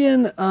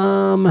thinking,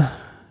 the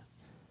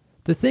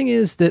thing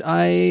is that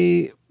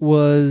I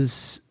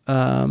was,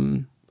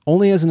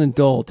 only as an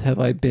adult have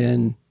I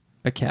been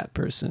a cat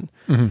person.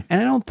 And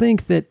I don't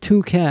think that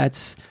two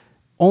cats,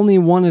 only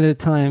one at a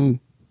time,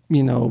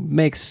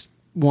 makes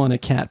one a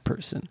cat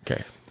person.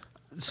 Okay.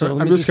 So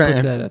let I'm me just put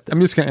gonna that at the-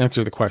 I'm just gonna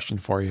answer the question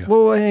for you.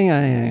 Well, hang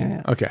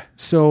on. Okay.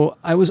 So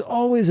I was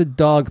always a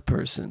dog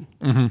person.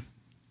 Mm-hmm.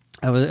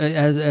 I was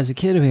as a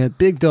kid who had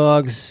big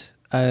dogs.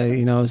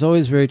 I was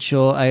always very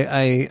chill.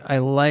 I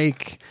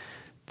like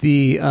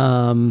the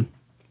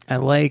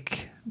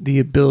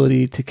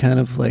ability to kind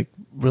of like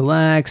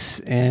relax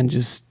and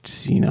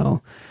just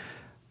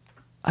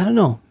I don't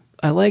know.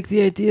 I like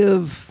the idea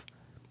of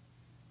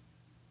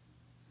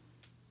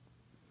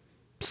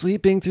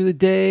sleeping through the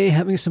day,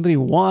 having somebody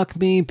walk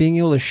me, being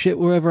able to shit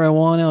wherever I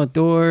want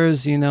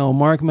outdoors,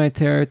 mark my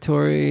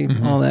territory,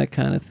 all that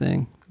kind of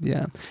thing.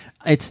 Yeah.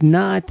 It's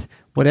not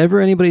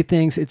whatever anybody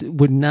thinks, it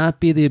would not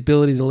be the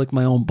ability to lick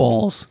my own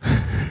balls.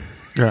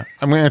 Yeah.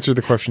 I'm going to answer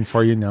the question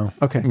for you now.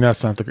 Okay. And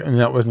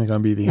that wasn't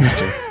going to be the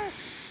answer.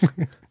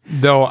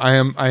 Though I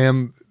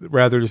am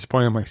rather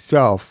disappointed in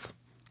myself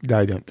that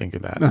I didn't think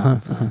of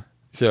that.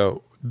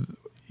 So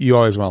you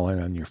always want to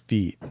land on your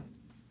feet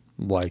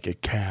like a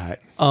cat.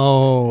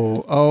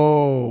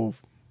 Oh,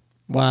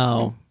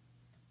 wow.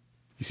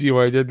 You see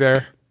what I did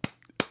there?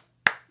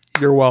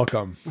 You're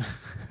welcome. I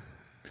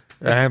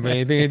didn't have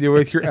anything to do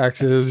with your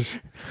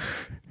exes.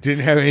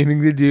 Didn't have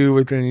anything to do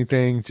with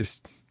anything.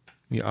 Just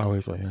you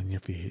always lay on your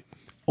feet.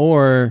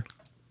 Or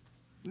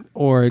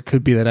it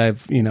could be that I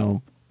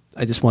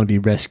just want to be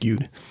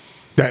rescued.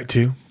 That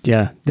too.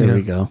 Yeah, there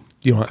we go.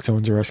 You want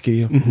someone to rescue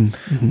you? Mm-hmm,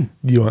 mm-hmm.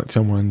 You want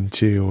someone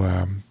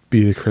to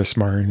be the Chris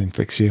Martin and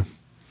fix you?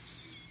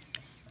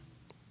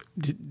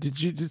 Did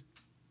you just?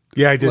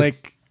 Yeah, I did.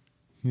 Like,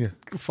 yeah,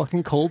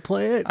 fucking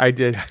Coldplay it. I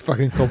did. I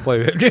fucking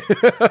Coldplay it.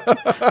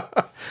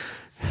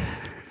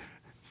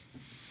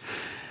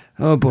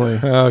 Oh boy.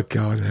 Oh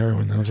god.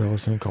 Everyone knows I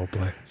listen to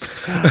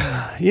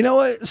Coldplay. You know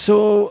what?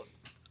 So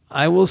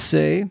I will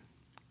say,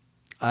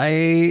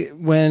 I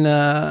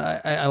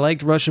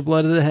liked Rush of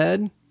Blood to the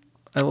Head.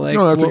 I liked.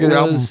 No, that's a good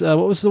album.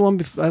 What was the one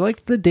before? I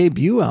liked the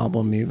debut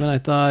album. Even I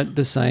thought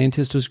The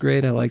Scientist was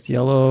great. I liked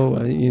Yellow.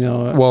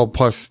 Well,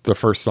 plus the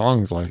first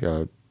song is like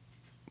a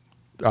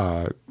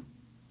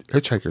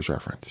Hitchhiker's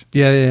reference.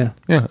 Yeah.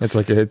 It's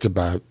like it's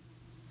about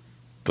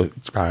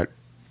it's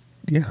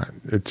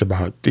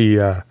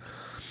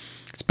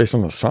based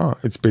on the song.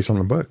 It's based on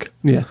the book.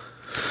 Yeah.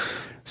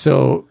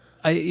 So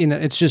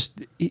it's just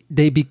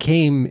they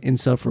became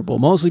insufferable,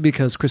 mostly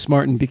because Chris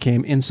Martin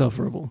became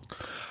insufferable.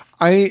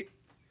 I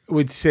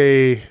would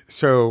say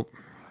so.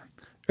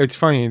 It's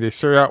funny. They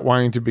started out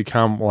wanting to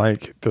become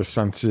like the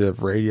sensitive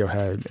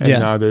Radiohead, and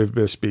now they've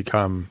just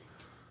become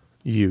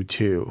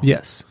U2.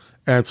 Yes.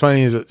 And it's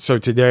funny is that so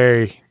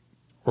today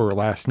or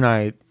last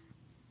night,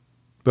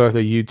 both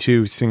a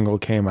U2 single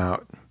came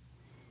out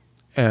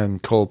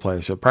and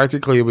Coldplay. So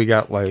practically we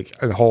got like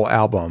a whole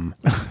album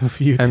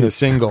and a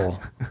single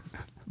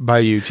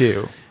by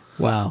U2.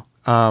 Wow.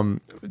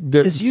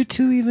 Is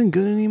U2 even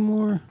good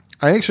anymore?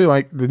 I actually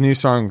like the new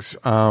songs.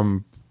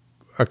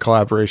 A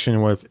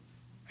collaboration with,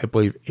 I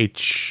believe,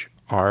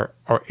 A.R.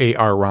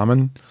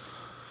 Rahman,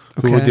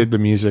 who did the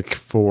music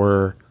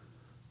for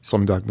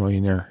Slumdog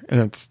Millionaire, and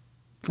it's.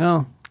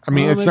 Oh, I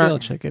mean, it's maybe not. I'll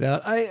check it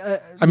out.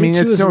 I mean,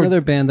 U2 it's is another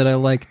band that I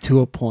like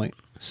to a point.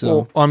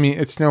 So, well, I mean,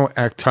 it's no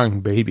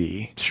Achtung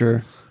Baby,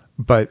 sure,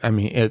 but I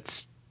mean,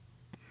 as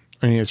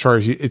far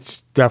as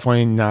it's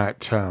definitely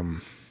not.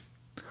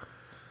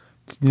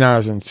 It's not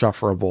as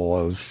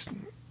insufferable as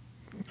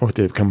what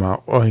they've come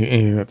out. Well,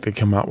 anything that they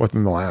come out with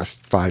in the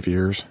last 5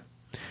 years.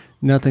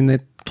 Nothing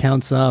that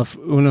counts off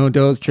uno,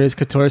 dos, tres,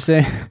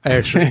 catorce.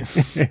 Actually,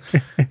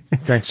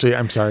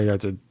 I'm sorry.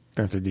 That's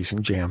a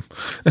decent jam.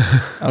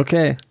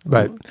 Okay,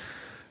 but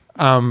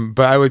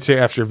I would say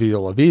after Vida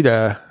La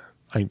Vida,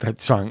 like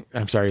that song.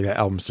 I'm sorry, that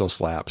album still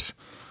slaps.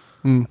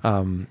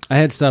 I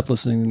had stopped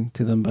listening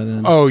to them by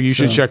then. Oh, you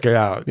should check it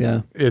out.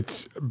 Yeah,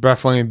 it's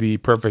definitely the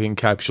perfect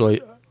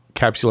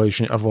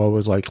encapsulation of what it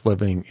was like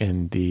living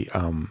in the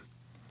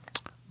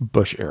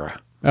Bush era.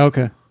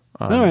 Okay,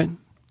 all right.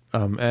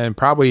 And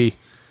probably,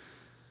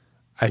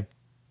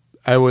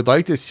 I would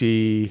like to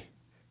see.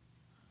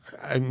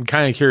 I'm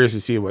kind of curious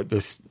to see what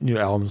this new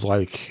album's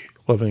like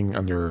living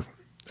under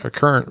a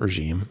current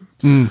regime,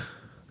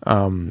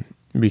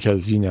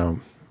 because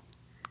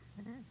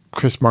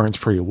Chris Martin's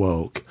pretty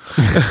woke,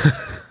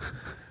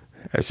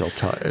 as he'll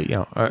tell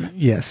you.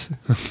 Yes,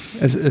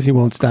 as he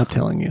won't stop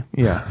telling you.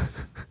 Yeah.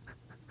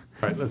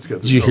 All right, let's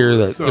get. Did you hear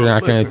that they're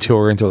not going to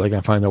tour until they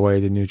can find a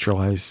way to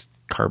neutralize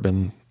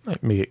carbon?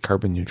 Like make it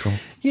carbon neutral.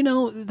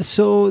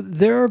 So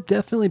there are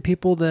definitely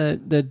people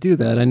that do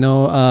that. I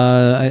know.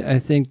 I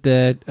think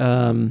that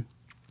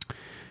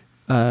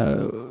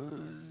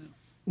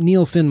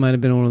Neil Finn might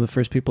have been one of the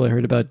first people I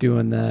heard about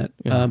doing that.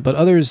 Yeah. But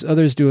others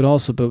do it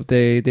also. But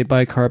they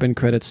buy carbon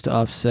credits to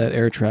offset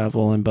air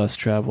travel and bus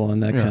travel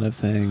and that kind of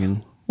thing.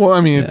 And well,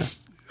 I mean,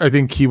 it's. I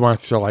think he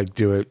wants to like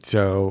do it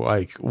so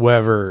like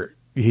whatever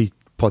he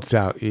puts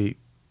out, he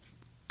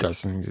does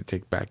something to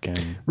take back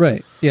in.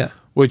 Right. Yeah.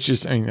 Which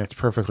is, I mean, that's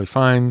perfectly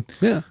fine.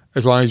 Yeah.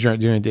 As long as you're not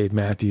doing Dave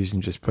Matthews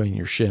and just putting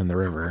your shit in the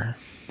river.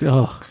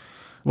 Oh.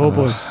 Oh,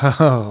 boy.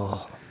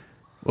 Oh.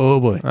 Oh,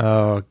 boy.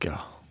 Oh,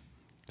 God.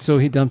 So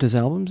he dumped his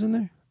albums in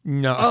there?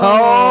 No.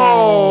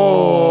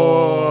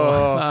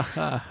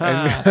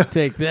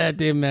 Take that,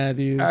 Dave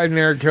Matthews. And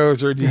there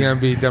goes our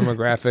DMB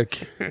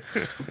demographic.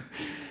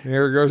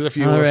 There goes a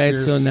few All right,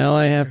 listeners. so now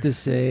I have to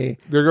say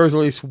there goes at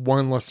least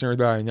one listener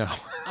that I know.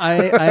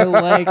 I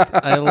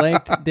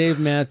liked Dave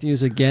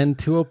Matthews again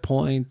to a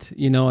point.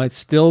 You know, I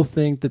still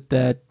think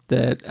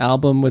that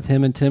album with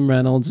him and Tim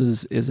Reynolds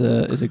is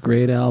a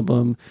great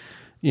album.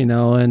 You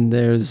know, and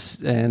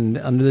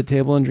Under the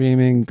Table and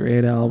Dreaming,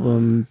 great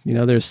album. You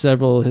know, there's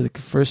several, his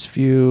first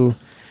few,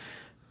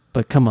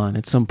 but come on,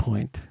 at some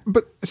point.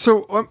 But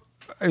so,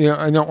 you know,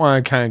 I don't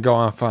want to kind of go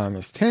off on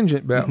this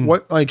tangent, but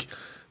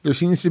there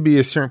seems to be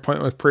a certain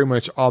point with pretty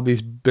much all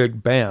these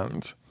big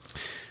bands,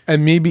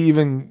 and maybe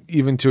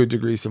even to a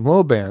degree some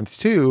little bands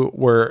too,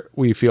 where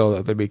we feel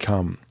that they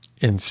become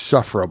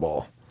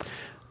insufferable.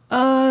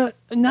 Not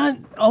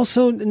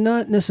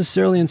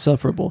necessarily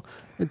insufferable.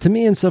 To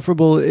me,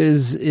 insufferable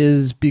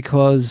is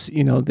because,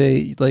 you know,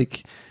 they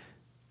like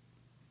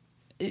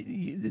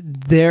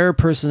their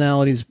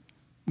personalities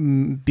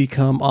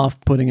become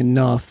off-putting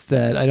enough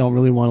that I don't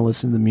really want to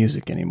listen to the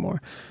music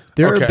anymore.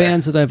 There are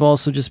bands that I've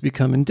also just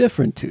become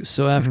indifferent to.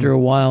 So after a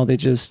while,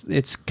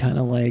 it's kind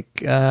of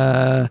like,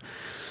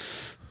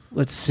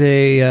 let's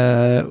say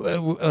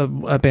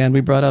a band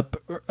we brought up,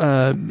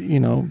 you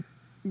know,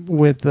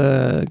 with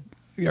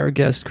our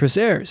guest Chris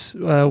Ayres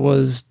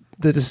was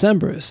the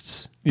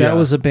Decemberists. That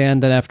was a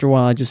band that after a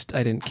while I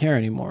didn't care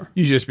anymore.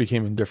 You just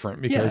became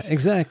indifferent because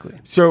exactly.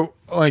 So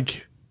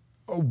like,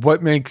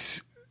 what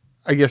makes?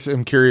 I guess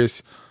I'm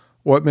curious.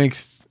 What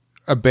makes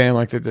a band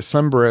like the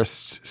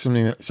Decemberists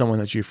someone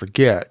that you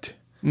forget,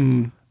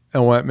 and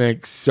what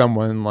makes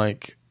someone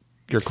like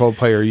your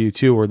Coldplay or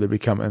U2 where they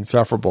become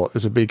insufferable?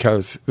 Is it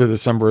because the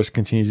Decemberists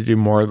continue to do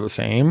more of the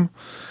same,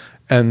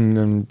 and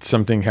then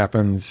something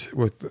happens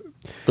with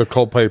the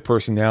Coldplay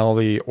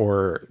personality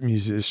or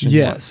musician?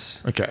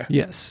 Yes. Okay.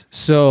 Yes.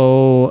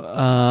 So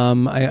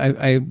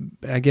I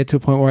get to a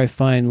point where I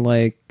find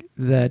like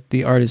that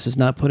the artist is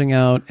not putting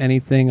out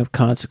anything of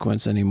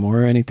consequence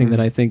anymore, anything that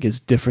I think is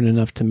different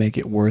enough to make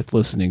it worth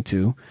listening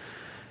to.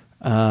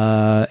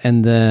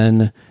 And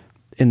then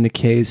in the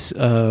case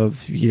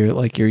of your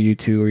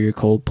U2 or your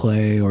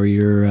Coldplay or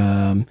your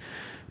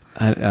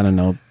I don't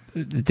know,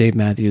 Dave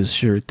Matthews,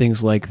 sure,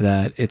 things like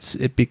that,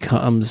 it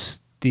becomes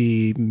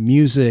the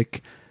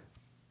music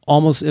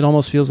it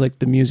almost feels like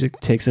the music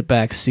takes a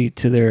back seat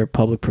to their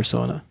public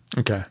persona.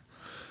 Okay.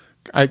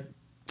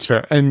 It's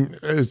fair. And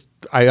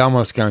I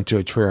almost got into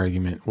a true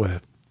argument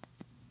with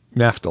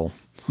Naftal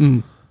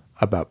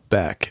about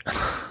Beck,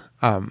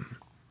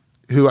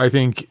 who I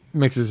think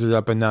mixes it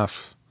up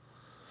enough.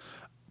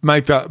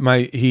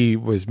 He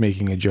was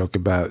making a joke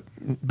about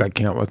Beck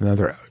came out with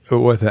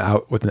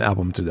an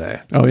album today.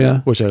 Oh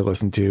yeah, which I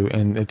listened to,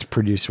 and it's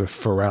produced with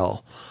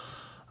Pharrell.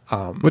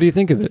 What do you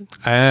think of it?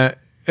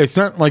 It's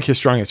not like his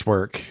strongest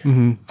work.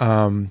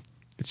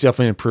 It's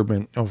definitely an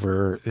improvement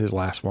over his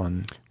last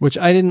one. Which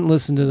I didn't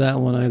listen to that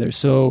one either.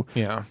 So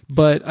yeah,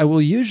 but I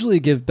will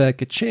usually give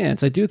Beck a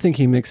chance. I do think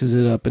he mixes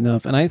it up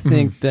enough, and I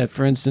think that,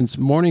 for instance,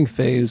 Morning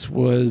Phase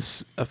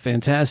was a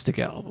fantastic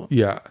album.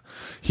 Yeah,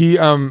 he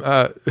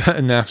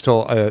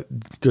Naftal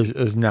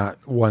is not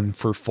one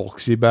for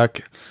folksy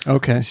Beck.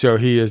 Okay, so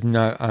he is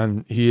not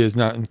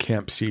in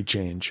Camp Sea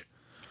Change.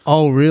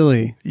 Oh,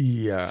 really?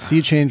 Yeah.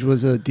 Sea Change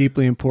was a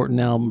deeply important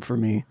album for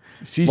me.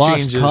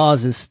 Lost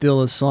Cause is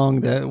still a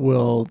song that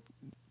will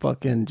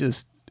fucking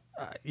just,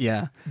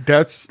 yeah.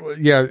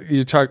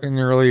 You're talking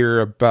earlier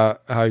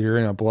about how you're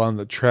in a Blood on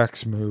the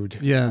Tracks mood.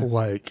 Yeah.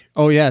 Like.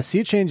 Oh, yeah.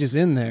 Sea Change is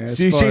in there.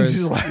 Sea Change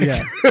is like.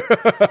 Yeah.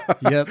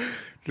 Yep.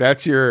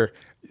 That's your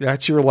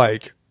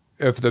like,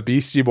 if the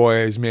Beastie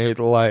Boys made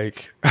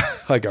like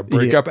a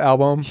breakup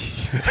album,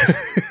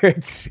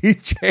 it's Sea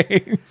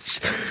Change.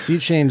 Sea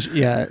Change,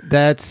 yeah,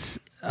 that's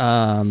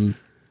that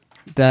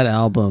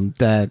album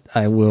that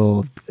I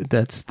will.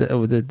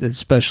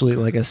 Especially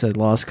like I said,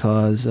 Lost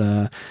Cause.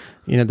 You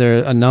know, there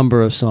are a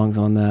number of songs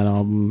on that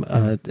album.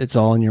 It's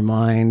All in Your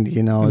Mind.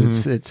 You know,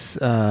 it's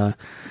yeah.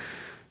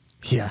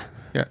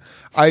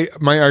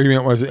 My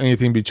argument was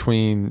anything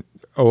between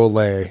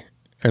Olé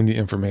and The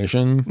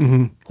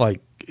Information,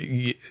 like.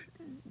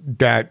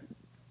 That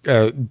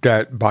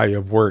body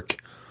of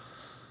work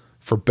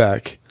for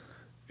Beck,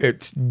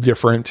 it's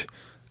different,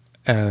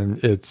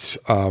 and it's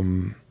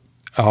all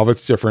of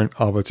it's different,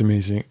 all of it's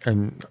amazing.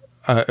 And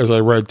as I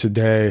read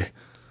today,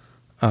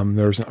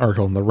 there was an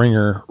article in The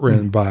Ringer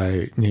written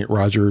by Nate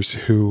Rogers,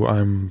 who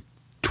I'm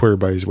Twitter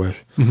buddies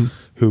with,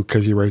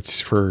 because he writes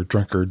for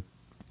Drunkard,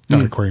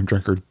 Aquarium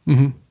Drunkard.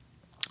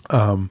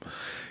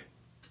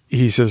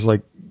 He says,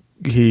 like,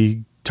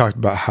 he talked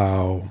about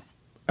how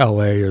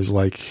LA has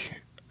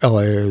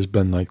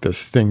been like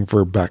this thing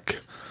for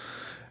Beck,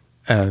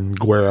 and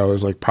Guero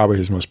is like probably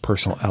his most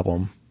personal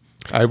album.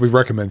 I would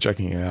recommend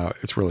checking it out.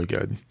 It's really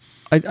good.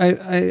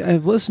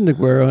 I've listened to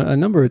Guero a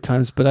number of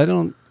times, but I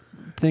don't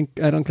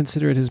don't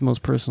consider it his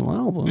most personal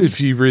album.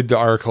 If you read the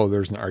article,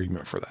 there's an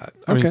argument for that.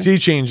 I mean, Sea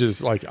Change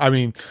is like, I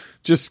mean,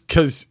 just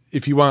because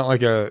if you want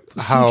like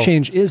Sea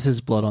Change is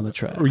his blood on the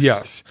tracks.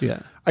 Yes. Yeah.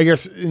 I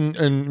guess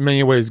in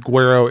many ways,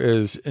 Guero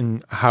is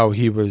in how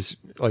he was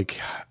like,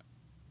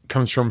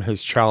 comes from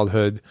his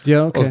childhood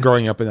of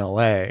growing up in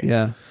LA.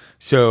 Yeah.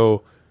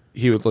 So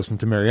he would listen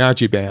to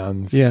mariachi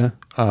bands. Yeah.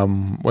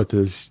 With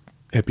his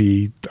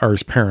hippie or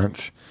his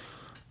parents.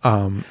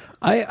 I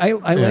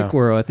like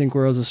Guero. I think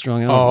Guero's a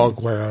strong album. Oh,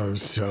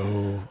 Guero's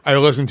so... I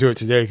listened to it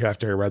today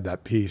after I read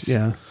that piece.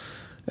 Yeah.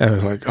 And I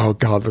was like, oh,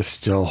 God, this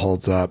still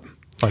holds up.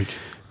 Like,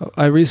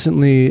 I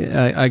recently...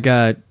 I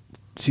got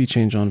Sea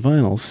Change on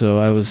vinyl, so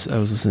I was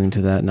listening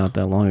to that not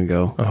that long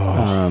ago.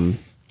 Oh.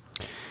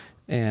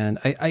 And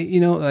I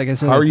like I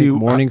said, I think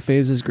Morning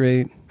Phase is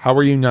great. How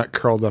are you not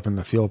curled up in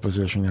the fetal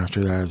position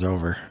after that is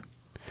over?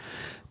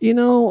 You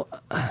know...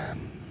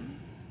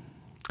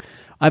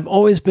 I've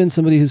always been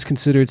somebody who's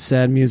considered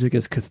sad music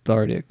as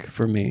cathartic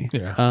for me.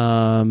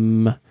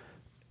 Yeah.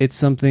 It's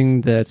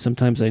something that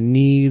sometimes I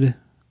need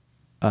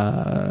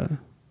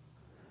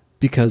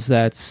because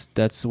that's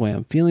the way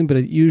I'm feeling, but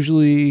it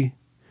usually,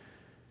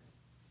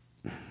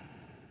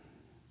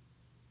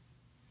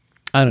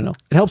 I don't know.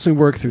 It helps me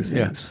work through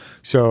things. Yeah.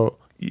 So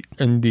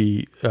in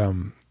the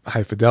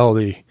High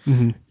Fidelity,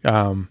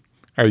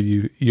 are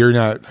you're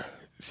not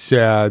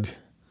sad?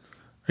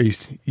 Are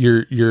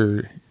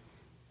you're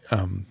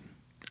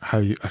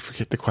I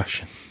forget the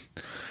question.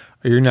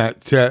 You're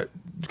not sad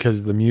because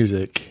of the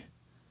music.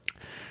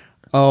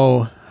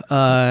 Oh,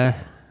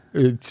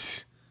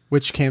 it's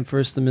which came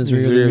first, the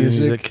misery or the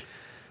music?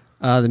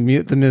 The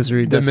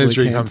misery. The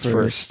misery came comes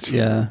first.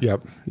 Yeah.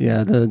 Yep.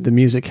 Yeah. The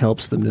music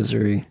helps the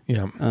misery.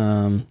 Yeah.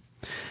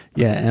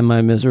 Yeah. Am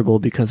I miserable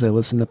because I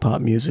listen to pop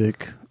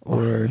music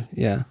or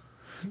yeah?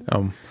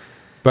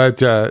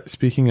 But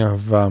speaking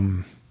of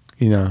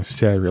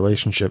sad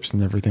relationships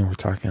and everything, we're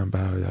talking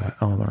about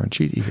Eleanor and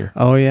Chidi here.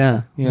 Oh,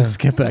 yeah. Let's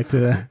get back to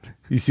that.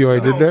 You see what I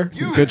did there?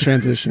 Good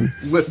transition.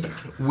 Listen,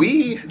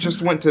 we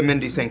just went to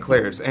Mindy St.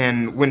 Clair's,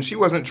 and when she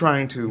wasn't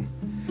trying to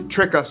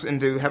trick us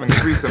into having a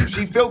threesome,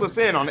 she filled us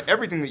in on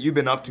everything that you've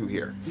been up to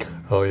here.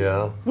 Oh,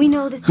 yeah? We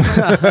know this is the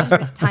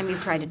 100th time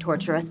you've tried to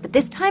torture us, but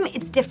this time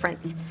it's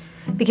different.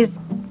 Because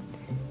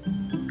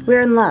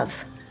we're in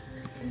love.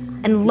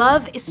 And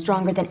love is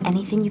stronger than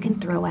anything you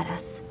can throw at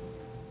us.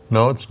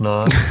 No, it's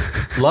not.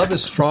 Love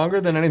is stronger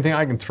than anything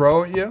I can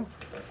throw at you?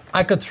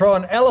 I could throw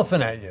an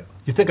elephant at you.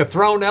 You think a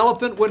thrown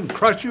elephant wouldn't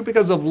crush you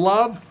because of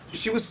love?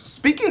 She was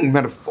speaking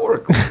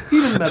metaphorically.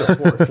 Even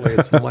metaphorically,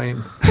 it's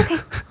lame. It's okay.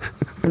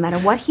 No matter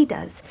what he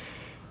does,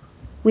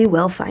 we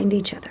will find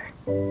each other.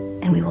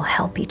 And we will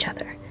help each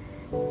other.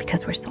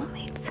 Because we're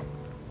soulmates.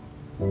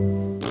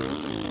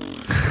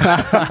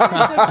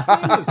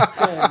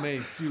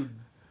 Soulmates, you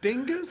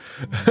dingus.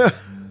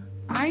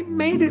 I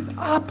made it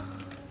up.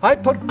 I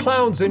put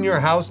clowns in your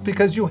house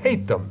because you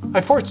hate them.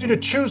 I forced you to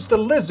choose the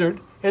lizard,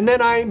 and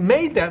then I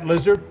made that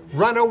lizard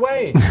run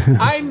away.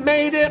 I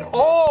made it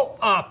all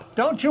up.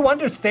 Don't you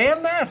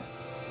understand that?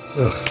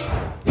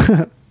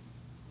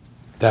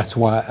 That's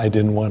why I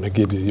didn't want to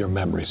give you your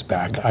memories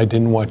back. I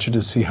didn't want you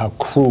to see how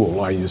cruel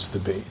I used to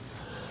be.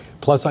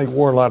 Plus, I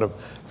wore a lot of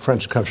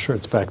French cuff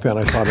shirts back then.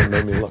 I thought it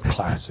made me look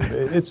classy.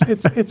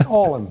 It's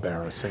all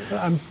embarrassing.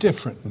 I'm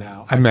different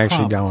now. I'm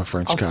actually down with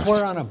French cuffs. I'll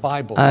swear on a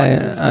Bible.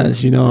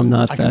 As you know, I'm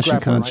not fashion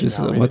conscious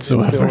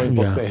whatsoever. It's the only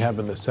book they have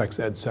in the sex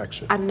ed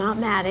section. I'm not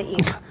mad at you.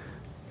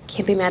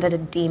 Can't be mad at a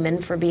demon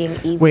for being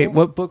evil. Wait,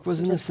 what book was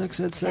in the sex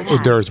ed section?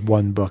 Oh, there's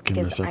one book in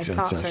the sex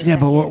ed section. Yeah,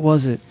 but what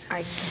was it?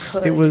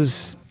 It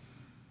was...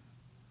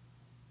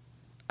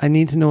 I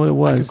need to know what it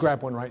was. I could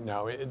grab one right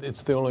now.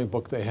 It's the only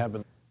book they have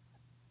in...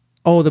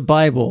 Oh, the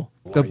Bible.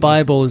 The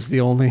Bible is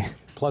the only...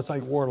 Plus,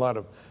 I wore a lot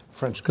of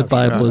French. The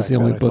Bible is the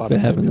only book they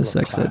have in the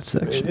sex ed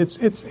section.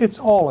 It's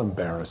all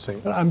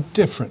embarrassing. I'm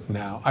different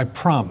now. I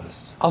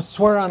promise. I'll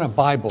swear on a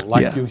Bible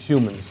like you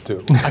humans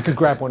do. I could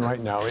grab one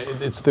right now.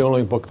 It's the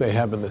only book they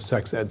have in the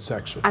sex ed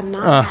section. I'm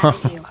not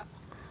mad at you.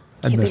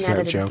 I missed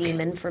that joke. A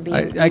demon for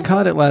being I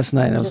caught it last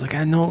night. And I was like,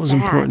 I know it was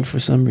important for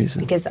some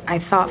reason. Because I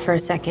thought for a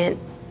second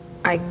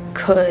I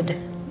could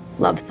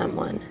love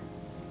someone.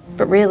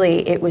 But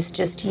really, it was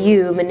just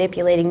you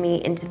manipulating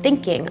me into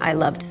thinking I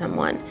loved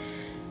someone.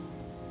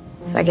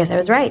 So I guess I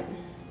was right.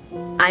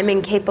 I'm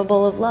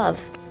incapable of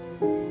love.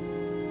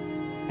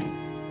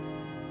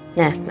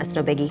 Nah, that's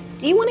no biggie.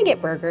 Do you want to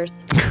get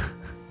burgers?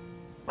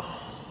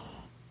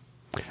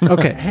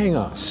 Okay. Hang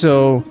on.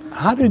 So...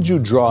 How did you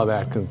draw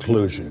that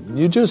conclusion?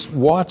 You just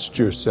watched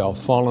yourself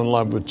fall in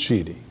love with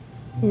Chidi.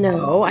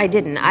 No, I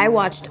didn't. I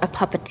watched a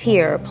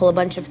puppeteer pull a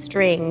bunch of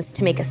strings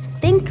to make us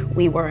think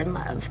we were in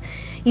love.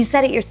 You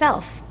said it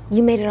yourself.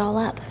 You made it all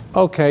up.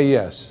 Okay,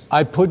 yes.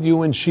 I put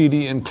you and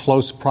Chidi in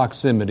close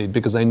proximity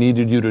because I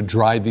needed you to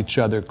drive each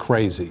other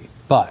crazy.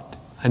 But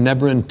I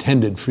never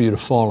intended for you to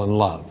fall in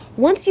love.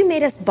 Once you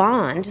made us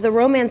bond, the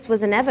romance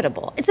was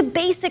inevitable. It's a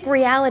basic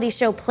reality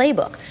show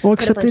playbook. Well,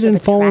 except they didn't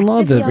fall in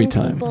love every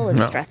time. People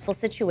in stressful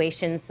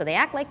situations, so they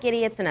act like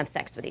idiots and have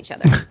sex with each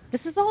other.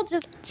 This is all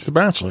just... It's The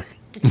Bachelor.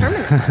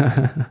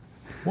 Determinism.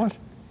 What?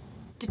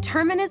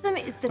 Determinism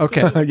is the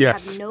Okay. thing.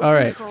 Yes. Have no All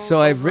right. control So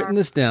I've over written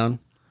this down.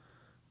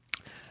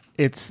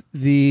 It's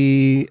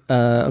the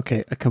A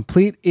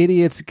Complete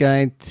Idiot's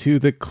Guide to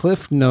the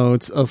Cliff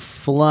Notes of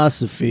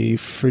Philosophy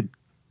for.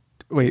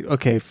 Wait.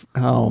 Okay.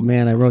 Oh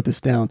man, I wrote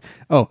this down.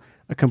 Oh,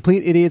 A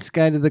Complete Idiot's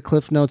Guide to the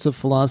Cliff Notes of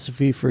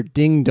Philosophy for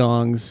Ding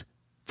Dongs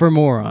for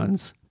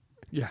Morons.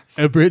 Yes.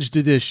 Abridged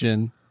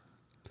edition.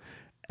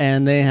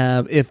 And they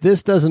have, if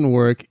this doesn't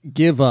work,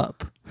 give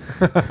up.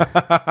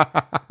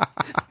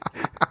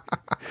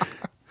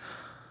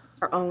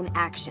 our own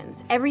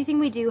actions. Everything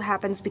we do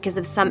happens because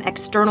of some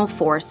external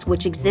force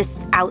which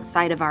exists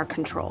outside of our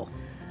control.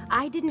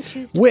 I didn't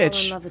choose to fall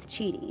in love with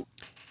Chidi.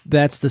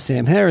 That's the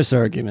Sam Harris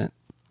argument.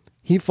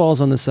 He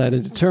falls on the side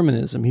of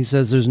determinism. He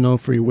says there's no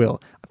free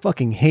will. I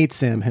fucking hate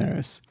Sam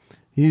Harris.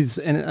 He's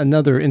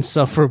another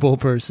insufferable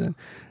person.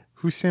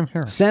 Who's Sam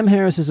Harris? Sam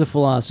Harris is a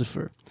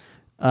philosopher.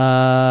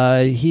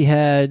 He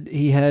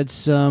had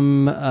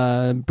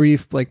some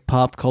brief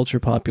pop culture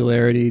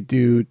popularity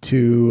due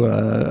to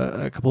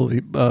a couple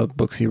of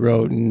books he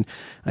wrote, and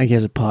I think he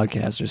has a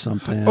podcast or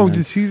something. Oh,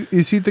 is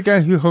he the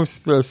guy who hosts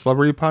the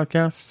celebrity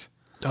podcast?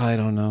 I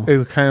don't know.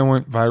 It kind of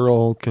went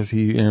viral because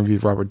he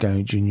interviewed Robert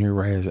Downey Jr.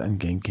 right as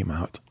Endgame came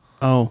out.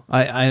 Oh,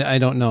 I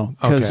don't know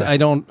because Okay.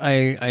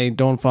 I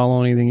don't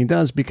follow anything he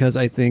does because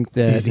I think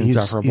that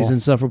he's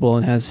insufferable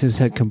and has his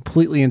head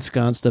completely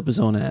ensconced up his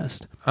own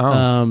ass.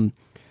 Oh.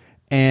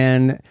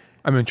 And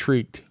I'm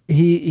intrigued.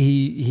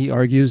 He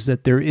argues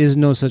that there is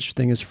no such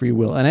thing as free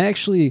will, and I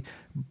actually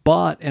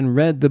bought and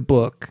read the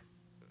book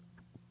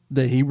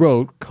that he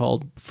wrote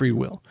called Free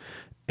Will,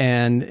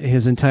 and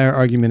his entire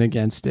argument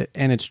against it,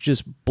 and it's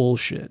just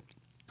bullshit.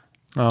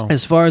 Oh.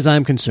 As far as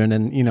I'm concerned,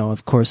 and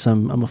of course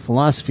I'm a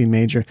philosophy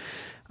major.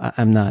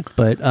 I'm not,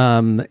 but I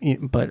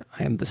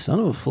am the son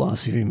of a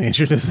philosophy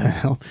major. Does that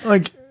help?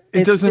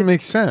 It doesn't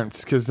make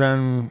sense because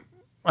then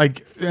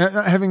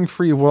having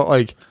free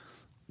will,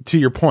 to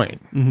your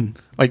point,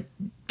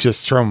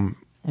 just from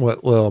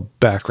what little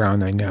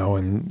background I know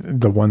and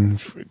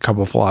the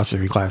couple of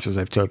philosophy classes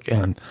I've took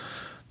and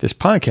this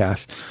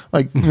podcast,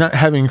 not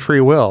having free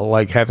will,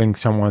 having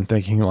someone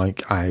thinking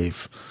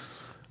I've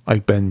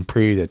been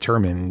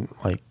predetermined,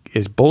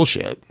 is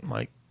bullshit.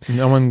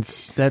 No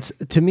one's. That's,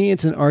 to me,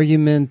 it's an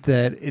argument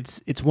that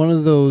it's one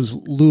of those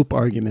loop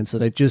arguments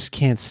that I just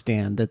can't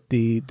stand.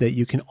 That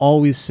you can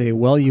always say,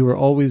 well, you were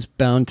always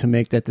bound to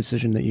make that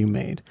decision that you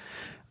made,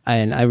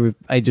 and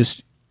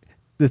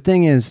the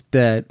thing is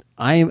that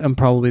I am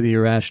probably the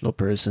irrational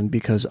person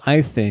because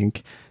I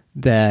think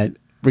that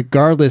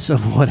regardless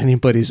of what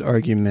anybody's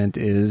argument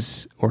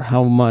is or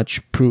how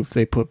much proof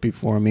they put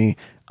before me,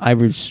 I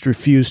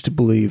refuse to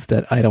believe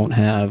that I don't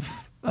have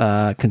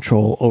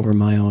control over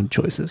my own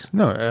choices.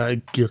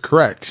 No, you're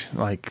correct.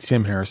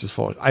 Sam Harris is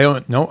full. I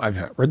don't know.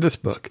 I've read this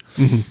book.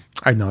 Mm-hmm.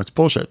 I know it's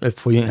bullshit.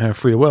 If we didn't have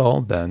free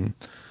will, then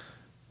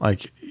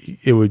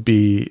it would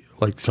be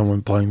like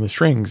someone playing the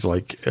strings,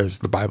 as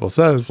the Bible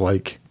says,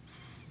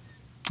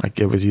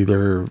 it was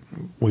either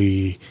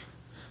we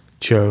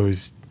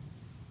chose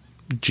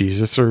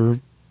Jesus or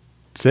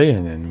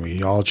Satan, and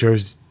we all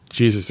chose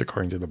Jesus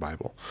according to the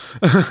Bible.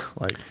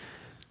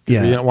 We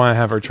didn't want to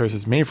have our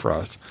choices made for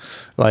us.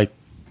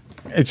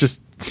 It's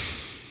just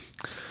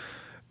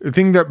the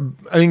thing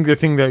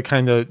that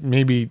kind of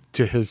maybe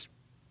to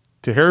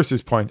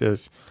Harris's point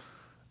is,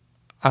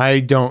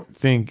 I don't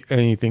think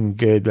anything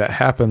good that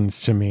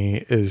happens to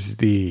me is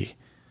the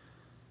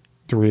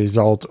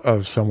result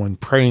of someone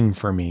praying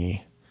for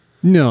me.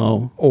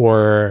 No.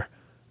 Or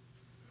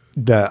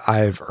that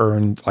I've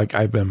earned,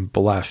 I've been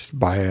blessed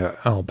by an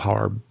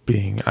all-power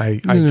being.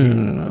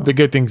 No. The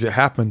good things that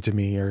happen to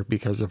me are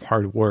because of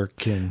hard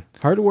work and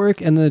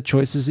the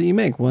choices that you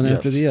make one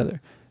after the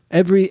other.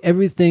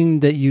 Everything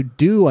that you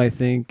do, I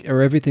think,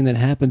 or everything that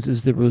happens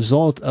is the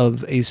result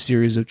of a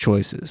series of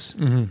choices.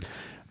 Mm-hmm.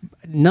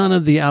 None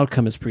of the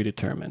outcome is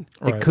predetermined.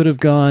 Right. It could have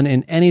gone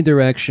in any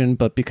direction,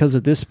 but because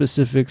of this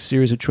specific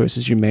series of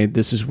choices you made,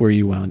 this is where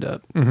you wound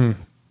up. Mm-hmm.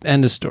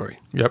 End of story.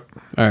 Yep.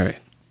 All right.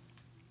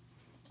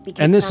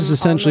 And this is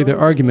essentially the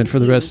argument for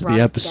the rest of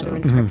the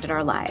episode.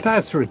 Our lives.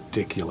 That's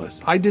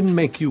ridiculous. I didn't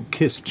make you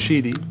kiss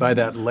Chidi by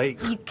that lake.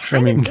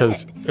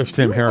 Because if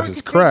Sam Harris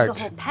is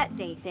correct,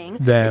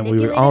 then we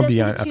would all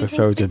be on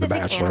episodes of The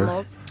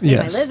Bachelor.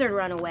 Yes. My lizard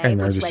run away,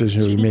 and our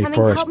decision would be made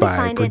for us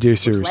by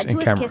producers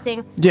and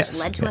camera. Yes.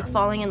 Led to us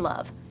falling in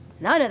love.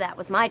 None of that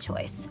was my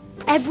choice.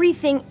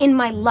 Everything in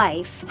my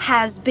life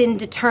has been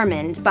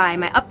determined by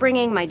my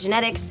upbringing, my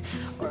genetics,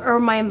 or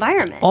my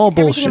environment. All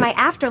bullshit. Everything in my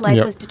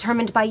afterlife was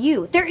determined by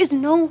you. There is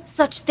no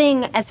such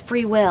thing as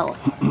free will.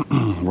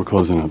 We're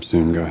closing up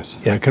soon, guys.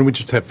 Yeah, can we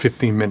just have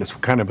 15 minutes?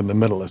 We're kind of in the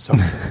middle of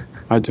something.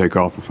 I'd take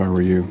off if I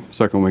were you.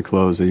 Second we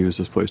close, they use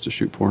this place to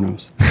shoot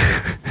pornos.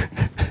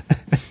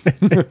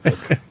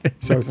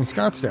 So it's in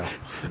Scottsdale.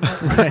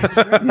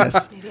 Right.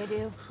 Yes. Maybe I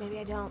do, maybe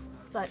I don't.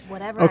 But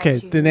whatever. Okay,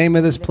 the name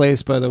of this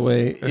place, by the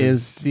way,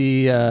 is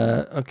the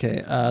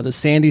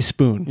Sandy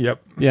Spoon.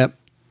 Yep.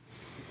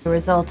 The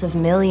result of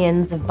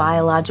millions of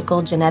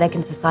biological, genetic,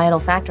 and societal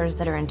factors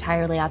that are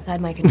entirely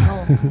outside my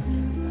control.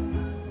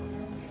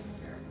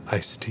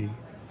 iced tea?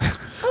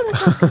 Oh, that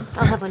sounds good.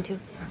 I'll have one too.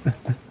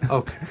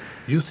 Okay.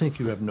 You think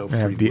you have no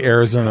Yeah, free the will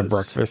Arizona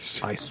because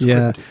breakfast. I Yeah.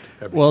 scripted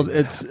everything Well, that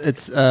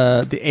it's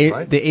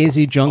happened, the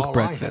AZ junk All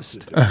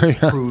breakfast. I have to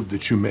do is prove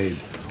that you made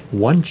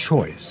one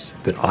choice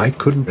that I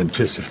couldn't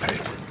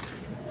anticipate.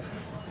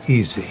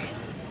 Easy.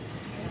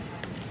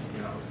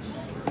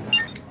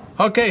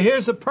 Okay,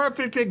 here's a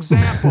perfect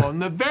example. In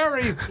the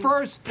very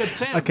first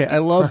attempt. Okay, I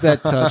love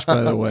that touch,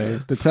 by the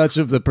way. The touch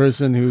of the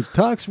person who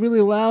talks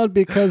really loud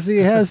because he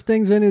has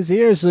things in his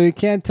ears so he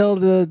can't tell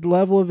the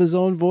level of his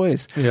own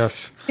voice.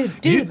 Yes.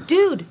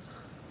 Dude.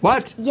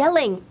 What?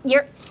 Yelling.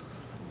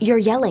 You're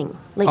yelling.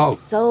 Like, Oh.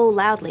 so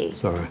loudly.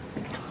 Sorry.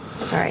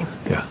 Sorry.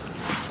 Yeah.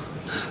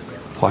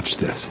 Watch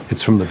this.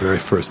 It's from the very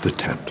first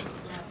attempt.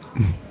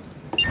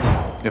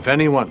 If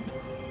anyone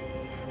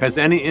has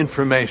any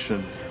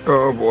information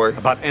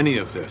about any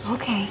of this,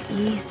 Okay,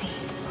 easy.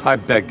 I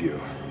beg you,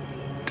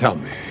 tell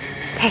me.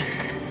 Hey,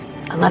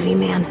 I love you,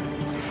 man.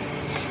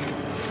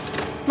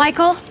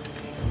 Michael,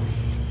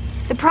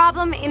 the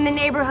problem in the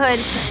neighborhood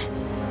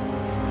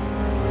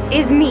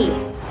is me.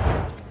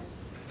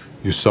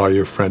 You saw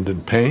your friend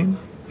in pain,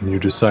 and you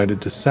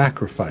decided to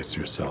sacrifice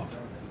yourself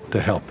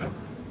to help him.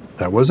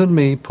 That wasn't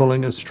me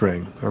pulling a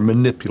string or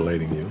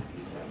manipulating you.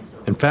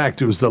 In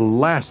fact, it was the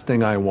last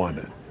thing I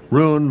wanted.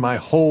 Ruined my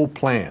whole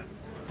plan.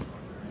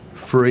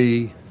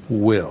 Free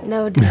will.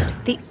 No, dude.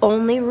 The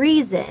only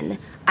reason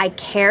I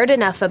cared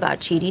enough about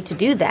Chidi to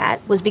do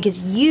that was because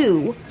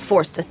you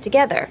forced us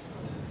together.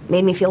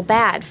 Made me feel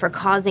bad for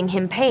causing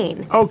him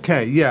pain.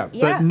 Okay, yeah,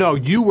 Yeah. but no,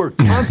 you were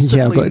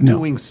constantly but no.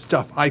 doing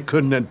stuff I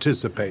couldn't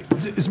anticipate.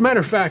 As a matter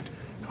of fact,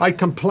 I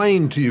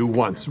complained to you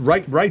once,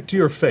 right to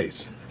your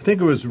face. I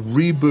think it was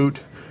Reboot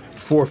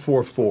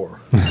 444.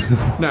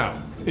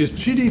 Now, is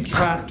Chidi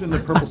trapped in the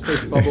purple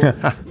space bubble?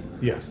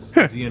 Yes.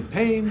 Is he in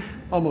pain?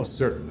 Almost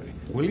certainly.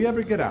 Will he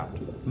ever get out?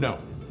 No.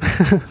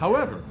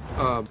 However,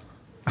 wrong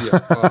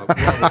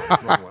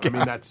one. I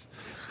mean, that's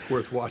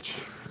worth watching.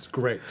 It's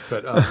great,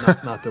 but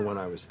not the one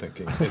I was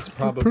thinking. It's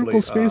probably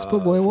Purple space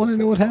bubble. I want to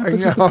know what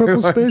happens with the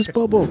purple space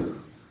bubble.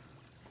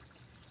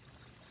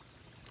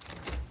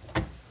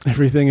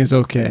 Everything is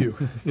okay. You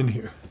in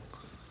here.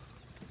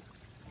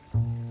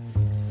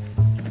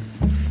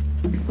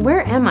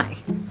 Where am I?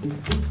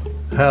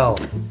 Hell.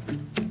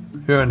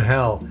 You're in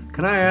hell.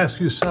 Can I ask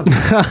you something?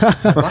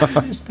 Have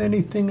I missed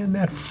anything in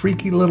that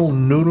freaky little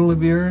noodle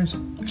of yours?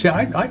 See,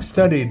 I've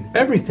studied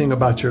everything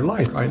about your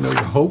life. I know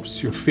your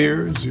hopes, your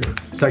fears, your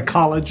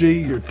psychology,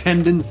 your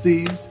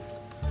tendencies.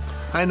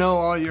 I know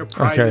all your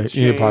private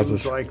you need to pause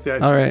shames this. like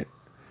that. All right.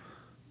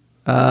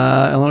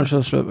 Eleanor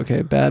Shellstrop.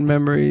 Okay. Bad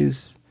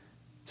memories.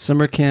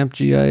 Summer camp,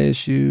 GI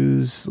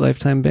issues,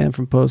 lifetime ban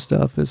from post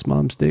office,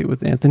 mom's date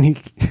with Anthony.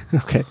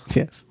 Okay.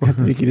 Yes.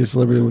 Anthony Kiedis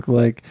celebrity look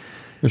like.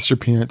 Mr.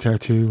 Peanut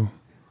tattoo.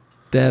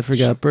 Dad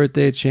forgot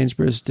birthday, changed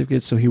birth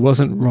certificate, so he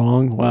wasn't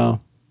wrong. Wow.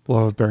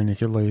 Love bare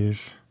naked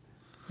ladies.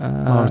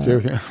 Mom's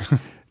everything.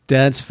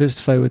 Dad's fist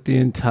fight with the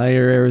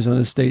entire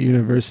Arizona State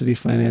University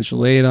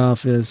financial aid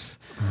office.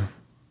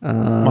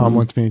 Mom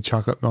wants me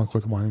chocolate milk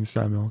with wine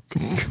style milk.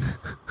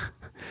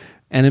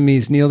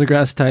 Enemies, Neil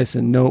deGrasse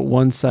Tyson, note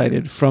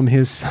one-sided from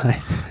his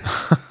side.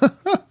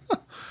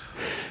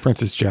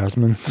 Princess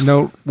Jasmine.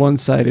 Note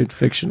one-sided,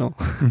 fictional.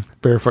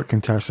 Barefoot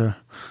Contessa.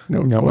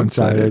 Note Note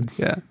one-sided.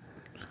 Yeah.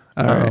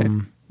 All right.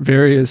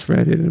 Various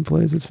Friday Night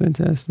Plays. It's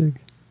fantastic.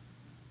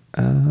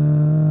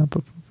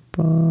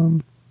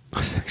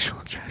 Sexual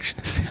attraction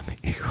to Sam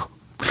the Eagle.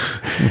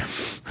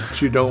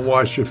 You don't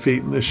wash your feet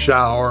in the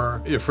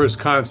shower. Your first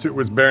concert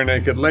was bare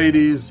naked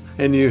ladies,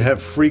 and you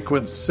have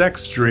frequent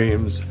sex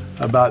dreams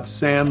about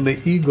Sam the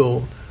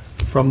Eagle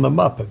from the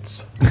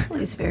Muppets. Well,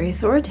 he's very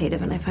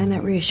authoritative, and I find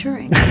that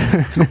reassuring.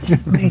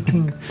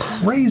 Making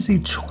crazy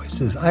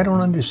choices I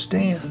don't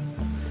understand.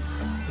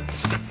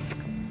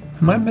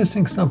 Am I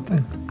missing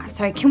something? I'm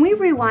sorry, can we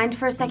rewind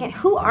for a second?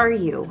 Who are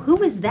you? Who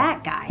was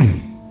that guy?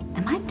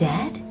 Am I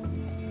dead?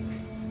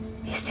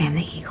 Is Sam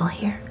the Eagle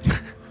here?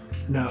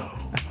 No.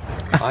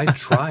 I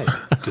tried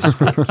to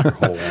script your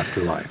whole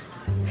afterlife,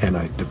 and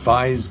I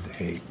devised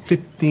a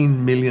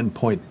 15 million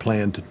point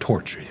plan to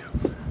torture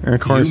you. And of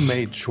course, you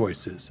made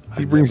choices.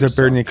 He brings up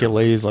bare naked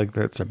ladies like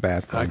that's a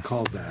bad thing. I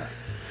called that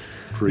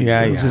free.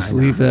 Yeah, will. yeah. Just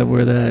leave that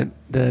where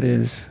that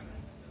is.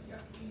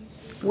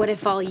 What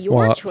if all your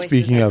Well, choices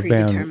speaking are of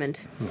band- predetermined?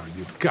 No,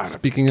 you've got to.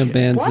 Speaking of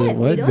bands What? that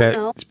what? We don't That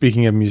know.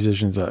 speaking of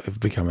musicians that have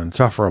become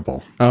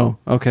insufferable. Oh,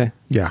 okay.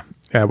 Yeah,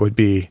 that would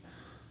be.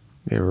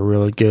 They were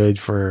really good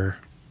for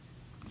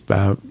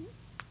about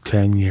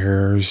 10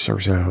 years or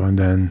so, and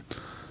then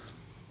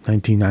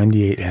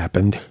 1998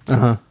 happened.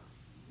 Uh-huh.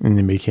 And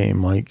then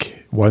became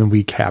like 1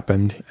 week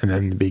happened, and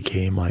then it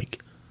became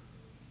like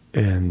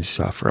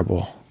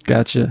insufferable.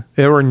 Gotcha.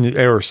 They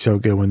were so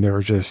good when they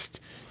were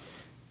just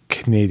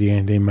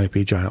Canadian. They might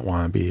be giant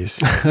wannabes.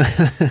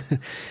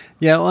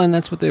 Yeah, well, and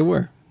that's what they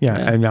were. Yeah,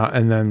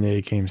 and then they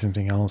became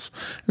something else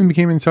and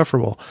became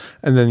insufferable.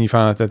 And then you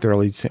found out that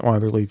one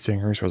of their lead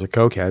singers was a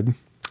cokehead.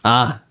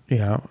 Ah.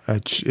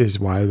 Which is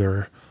why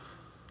they're,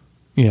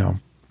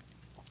 and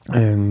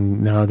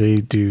now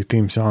they do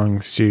theme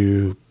songs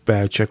to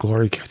bad Chuck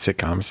Lorre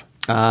sitcoms.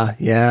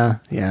 Yeah.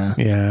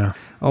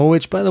 Oh,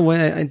 which, by the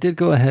way, I did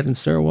go ahead and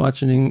start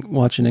watching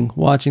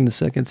the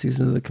second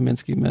season of the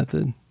Kaminsky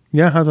Method.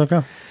 Yeah, how'd that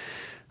go?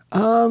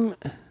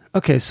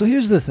 Okay, so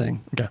here's the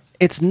thing. Okay.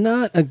 It's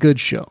not a good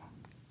show.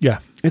 Yeah.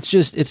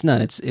 It's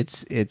not.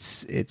 It's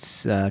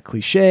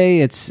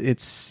cliche. It's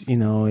kind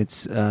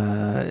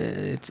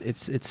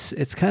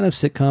of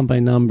sitcom by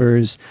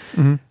numbers.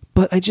 Mm-hmm.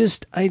 But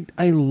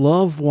I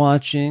love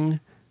watching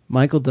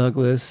Michael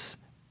Douglas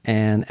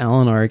and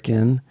Alan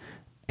Arkin,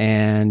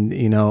 and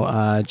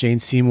Jane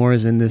Seymour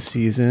is in this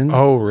season.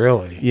 Oh,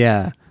 really?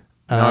 Yeah.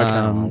 Now I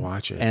kind of want to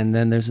watch it. And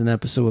then there's an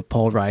episode with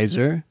Paul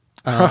Reiser.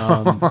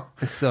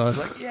 So I was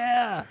like,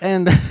 yeah,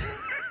 and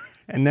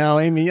now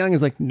Amy Young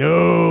is like,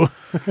 no.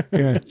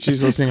 Yeah,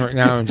 she's listening right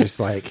now and just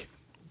like,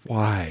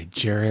 why,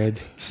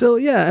 Jared? So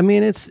yeah, I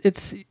mean, it's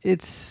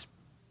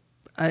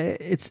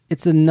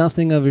a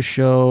nothing of a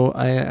show.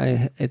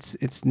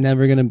 It's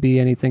never going to be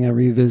anything I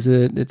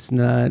revisit. It's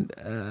not,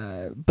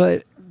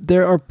 but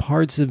there are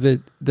parts of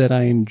it that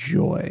I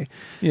enjoy.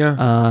 Yeah.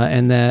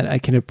 And that I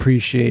can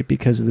appreciate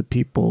because of the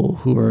people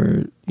who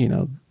are,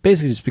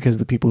 basically just because of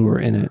the people who are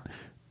in it.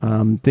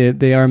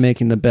 They are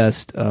making the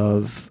best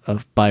of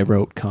by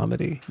rote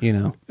comedy,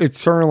 It's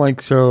sort of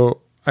like,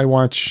 so I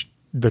watch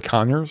The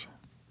Conners,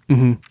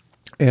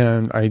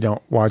 and I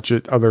don't watch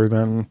it other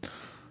than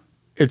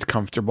it's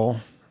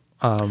comfortable.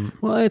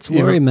 Well, it's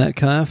Laurie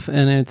Metcalf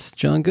and it's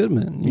John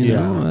Goodman, you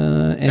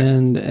know,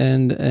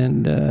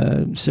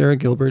 and Sarah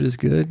Gilbert is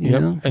good, you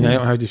know, and I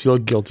don't have to feel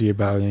guilty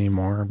about it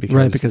anymore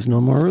because no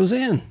more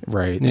Roseanne,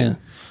 right? Yeah,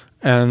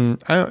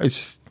 and it's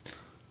just,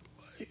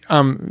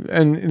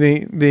 and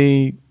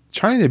they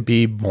trying to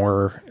be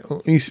more,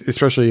 at least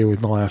especially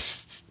with the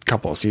last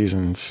couple of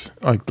seasons,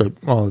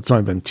 it's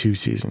only been 2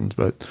 seasons,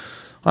 but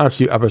last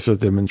few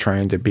episodes they've been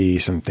trying to be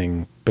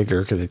something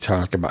bigger because they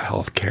talk about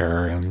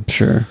healthcare and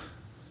sure.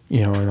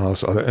 And all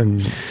this other,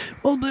 and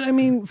but I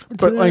mean, at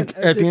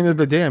the end of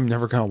the day, I'm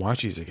never gonna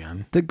watch these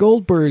again. The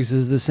Goldbergs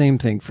is the same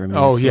thing for me.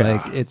 Oh, it's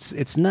yeah,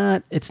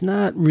 it's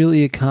not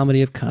really a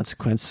comedy of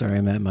consequence.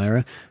 Sorry, Matt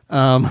Myra.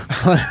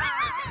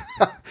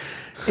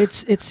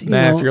 It's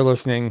Matt, if you're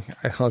listening,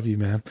 I love you,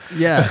 man.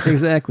 Yeah,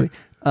 exactly.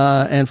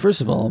 And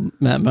first of all,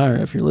 Matt Myra,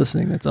 if you're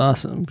listening, that's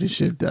awesome. You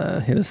should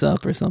hit us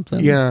up or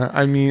something. Yeah,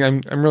 I mean,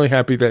 I'm really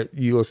happy that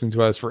you listen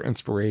to us for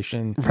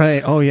inspiration.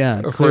 Right. Oh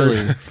yeah,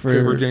 clearly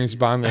for James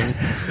Bonding.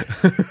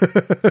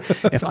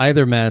 If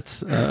either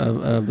Matts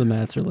of the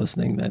Matts are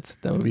listening, that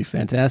would be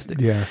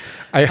fantastic. Yeah,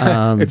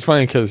 it's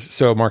funny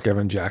because Mark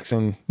Evan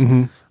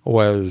Jackson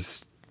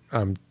was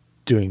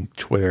doing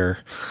Twitter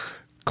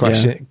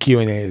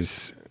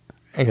Q&As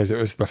because it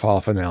was the fall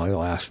finale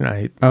last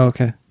night. Oh,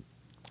 okay.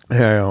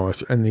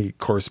 And he, of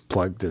course,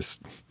 plugged this.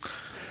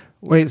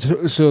 Wait,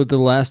 so the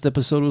last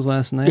episode was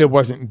last night? It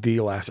wasn't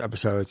the last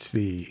episode. It's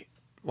the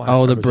last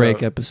episode. The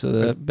break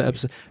episode.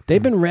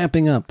 They've been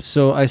ramping up.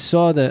 So I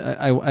saw that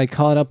I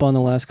caught up on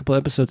the last couple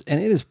episodes, and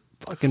it is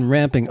fucking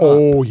ramping up.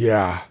 Oh,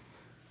 yeah.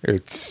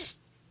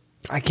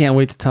 I can't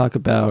wait to talk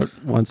about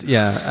once.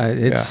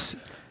 Yeah,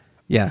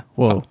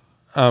 whoa.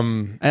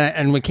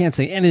 And we can't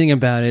say anything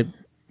about it.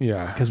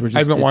 Yeah. Because I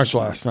haven't watched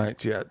last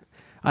night's yet.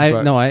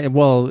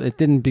 It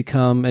didn't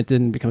become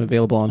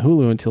available on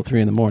Hulu until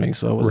 3 a.m,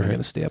 so I wasn't going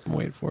to stay up and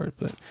wait for it.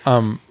 But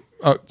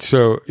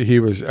so he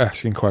was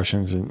asking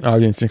questions, and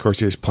audience, and of course,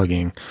 he was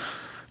plugging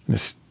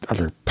this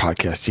other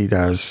podcast he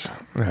does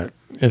that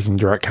is in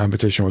direct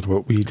competition with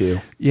what we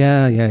do.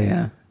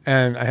 Yeah.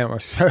 And I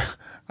said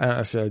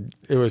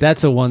it was.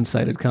 That's a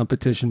one-sided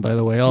competition, by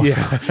the way. Also,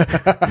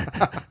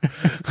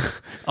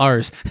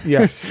 ours.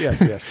 Yes.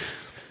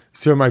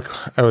 So I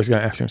was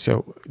going to ask him.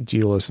 So, do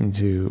you listen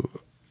to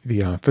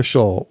the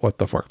official What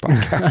the Fork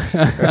podcast?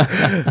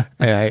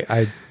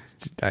 And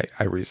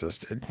I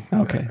resisted.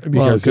 Okay,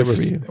 because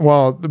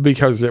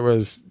because it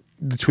was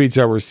the tweets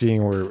I was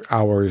seeing were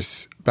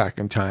hours back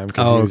in time.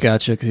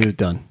 Gotcha. Because he was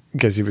done.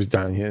 Because he was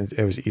done.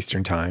 It was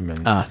Eastern time,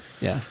 and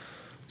yeah.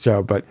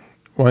 So, but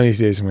one of these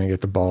days I'm going to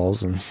get the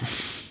balls and.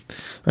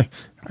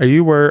 Are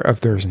you aware if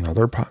there's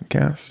another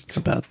podcast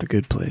about The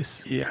Good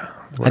Place? Yeah.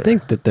 I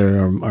think that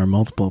there are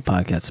multiple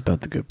podcasts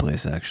about The Good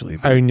Place, actually.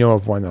 I know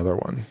of one other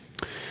one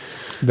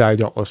that I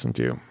don't listen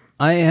to.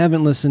 I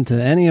haven't listened to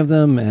any of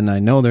them, and I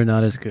know they're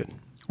not as good.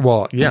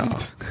 Well, yeah.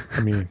 I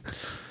mean,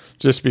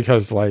 just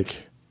because,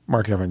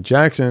 Mark Evan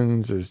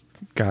Jackson's has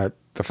got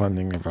the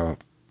funding of a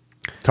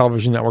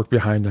television network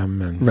behind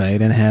them.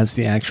 And has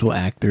the actual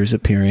actors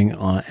appearing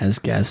as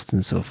guests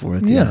and so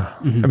forth. Yeah.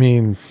 Mm-hmm. I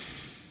mean...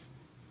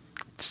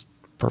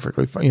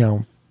 perfectly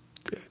fine,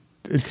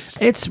 it's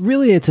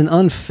an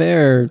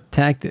unfair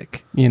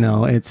tactic,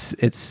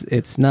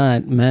 it's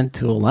not meant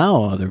to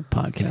allow other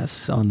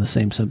podcasts on the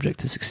same subject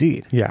to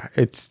succeed. Yeah,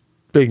 it's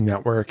big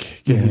network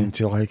getting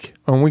into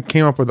when we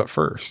came up with it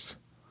first.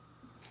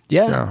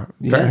 Yeah, so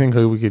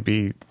technically we could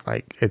be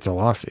it's a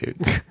lawsuit.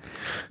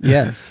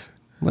 Yes.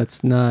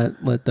 Let's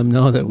not let them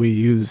know that we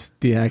use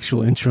the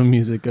actual intro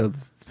music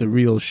of the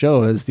real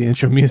show as the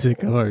intro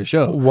music of our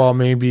show. Well,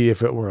 maybe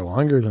if it were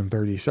longer than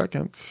 30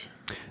 seconds.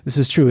 This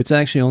is true. It's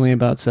actually only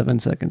about 7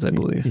 seconds, I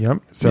believe.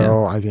 Yep.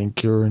 So I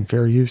think you're in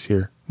fair use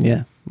here.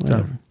 Yeah.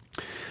 Whatever.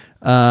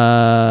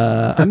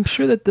 I'm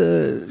sure that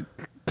the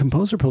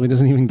composer probably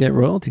doesn't even get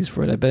royalties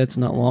for it. I bet it's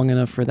not long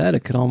enough for that.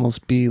 It could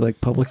almost be like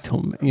public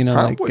domain,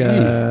 Probably.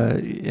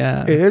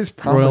 it is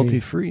probably royalty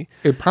free.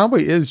 It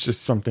probably is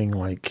just something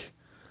like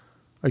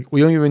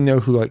we don't even know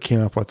who like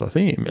came up with the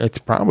theme. It's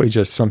probably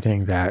just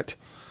something that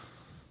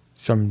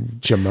some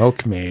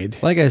jamoke made.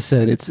 Like I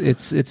said,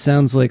 it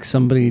sounds like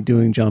somebody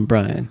doing John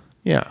Bryan.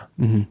 Yeah.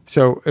 Mm-hmm.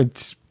 So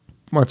it's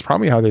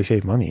probably how they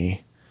save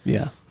money.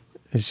 Yeah.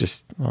 It's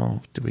just,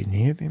 do we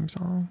need a theme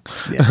song?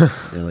 Yeah.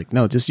 They're like,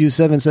 no, just use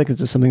 7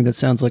 seconds of something that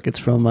sounds like it's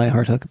from My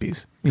Heart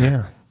Huckabees.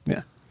 Yeah.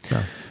 Yeah.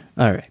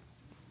 All right.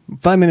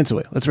 5 minutes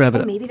away. Let's wrap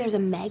it up. Maybe there's a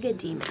mega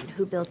demon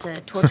who built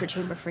a torture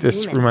chamber for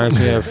This demons. reminds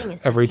me The of thing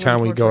is every just him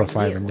time we go a torturing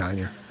Five and you.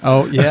 Diner.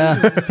 Oh,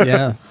 yeah.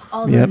 Yeah.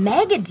 All the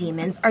mega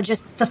demons are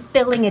just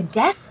fulfilling a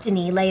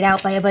destiny laid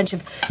out by a bunch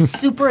of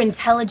super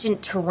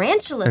intelligent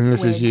tarantula And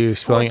this squids is you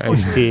spilling who are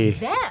iced tea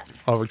torturing them.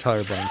 over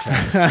Tyler Blank's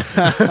head.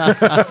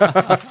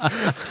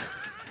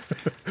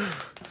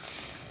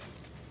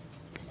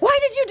 Why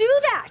did you do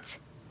that?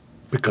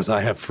 Because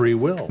I have free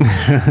will.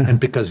 And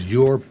because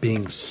you're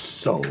being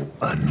so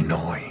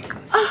annoying.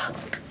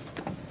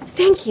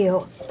 Thank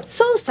you.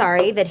 So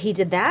sorry that he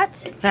did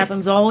that.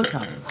 Happens all the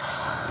time.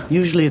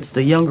 Usually it's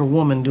the younger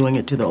woman doing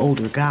it to the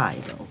older guy,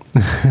 though.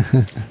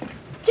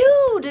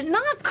 Dude,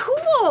 not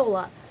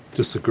cool.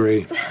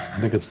 Disagree. I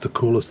think it's the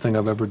coolest thing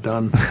I've ever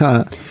done.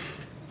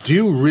 Do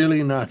you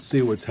really not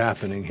see what's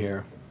happening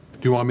here?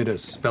 Do you want me to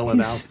spell it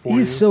out for you?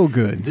 He's so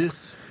good.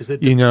 This is a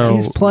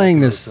he's playing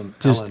this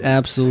just element.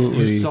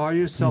 absolutely. You saw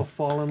yourself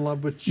fall in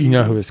love with You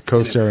know who his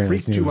co-star and it in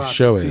his freaked you new out to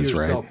show see is,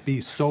 right? yourself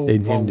be so They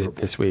named vulnerable. it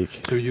this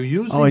week. So you're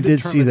using Oh, I did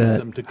see that.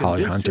 determinism to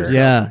Holly convince Hunter. yourself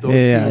Yeah, those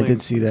yeah, I feelings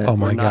did see that. Oh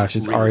my were not gosh,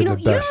 it's real. already the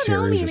best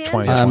series of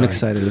 2020. I'm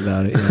excited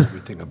about it. Yeah.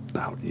 Everything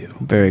about you.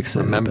 Very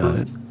excited Remember? about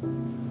it.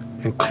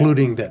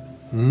 Including that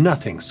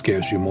nothing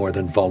scares you more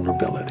than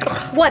vulnerability.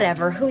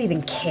 Whatever. Who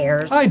even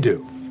cares? I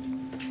do.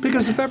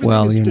 Because if everything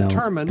Well, is you know,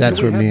 determined, that's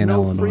and we where me have and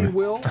no Eleanor- free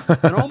will,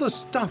 and all the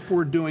stuff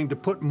we're doing to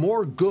put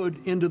more good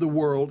into the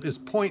world is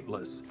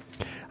pointless.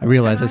 I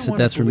realized I said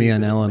that's for me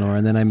and Eleanor,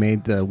 and then I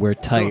made the "we're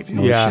tight"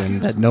 motion Yeah.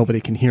 that nobody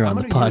can hear on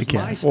the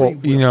podcast. Well,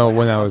 you know,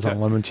 when I was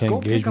on Limited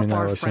Engagement,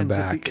 I listened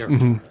back.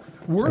 Mm-hmm.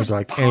 It was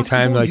like,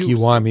 anytime like you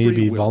want me to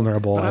be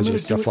vulnerable, I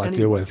just deflect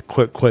it with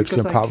quick clips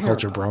and pop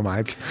culture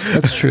bromides.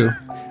 That's true.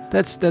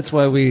 That's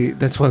why we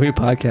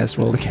podcast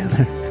well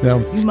together.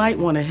 You might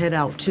want to head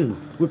out too.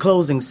 We're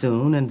closing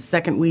soon, and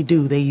second we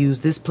do, they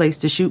use this place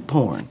to shoot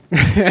porn.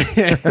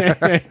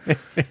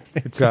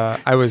 It's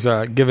I was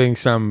giving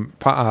some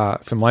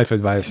life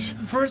advice.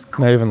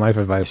 Not even life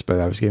advice, but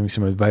I was giving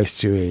some advice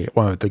to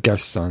one of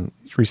the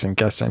recent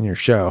guests on your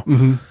show,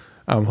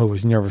 Mm-hmm. who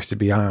was nervous to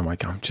be on. I'm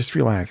like, just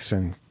relax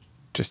and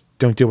just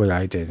don't do what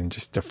I did and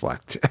just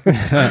deflect.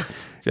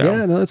 So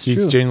Yeah, no, that's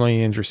he's true.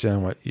 genuinely interested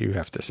in what you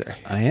have to say.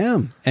 I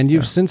am, and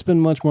you've since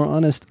been much more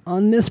honest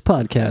on this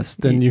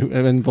podcast than you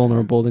have been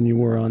vulnerable than you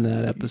were on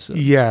that episode.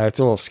 Yeah, it's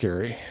a little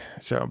scary.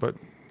 So, but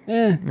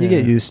you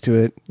get used to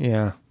it.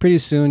 Yeah. Pretty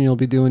soon you'll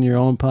be doing your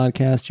own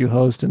podcast you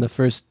host, and the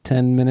first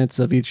 10 minutes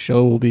of each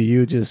show will be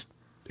you just,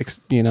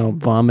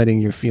 vomiting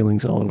your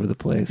feelings all over the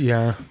place.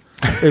 Yeah.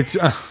 It's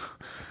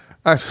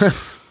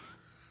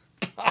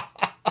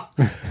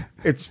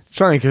it's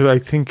funny because I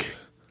think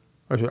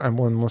I've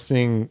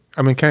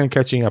been kind of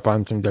catching up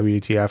on some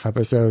WTF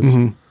episodes.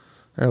 Mhm.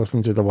 I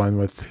listened to the one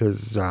with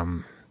his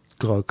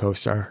Glow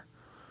co-star.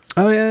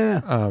 Oh, yeah.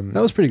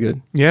 That was pretty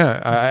good.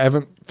 Yeah, I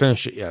haven't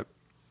finished it yet.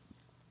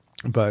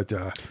 But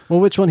Well,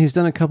 which one? He's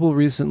done a couple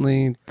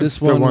recently. This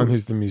it's one, the one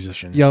who's the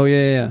musician. Oh,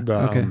 yeah. The,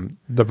 Okay.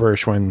 the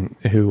British one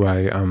who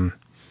I'm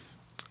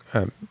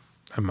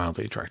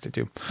mildly attracted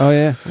to. Oh,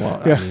 yeah.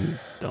 Well, Yeah. I mean,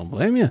 don't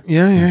blame you.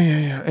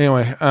 Yeah.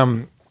 Anyway,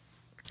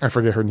 I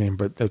forget her name,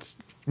 but that's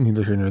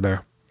neither here nor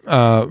there.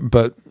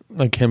 But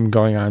like him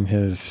going on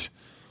his,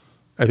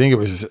 I think it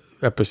was his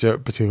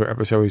particular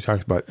episode, he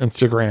talked about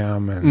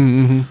Instagram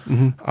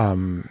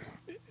and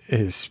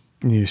his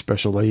new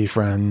special lady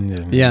friend.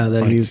 And Yeah,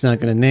 that like, he's not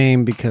going to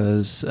name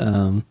because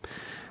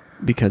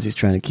he's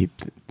trying to keep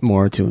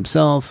more to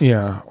himself.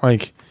 Yeah,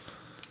 like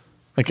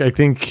I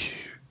think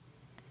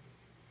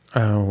I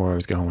don't know where I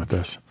was going with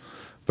this,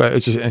 but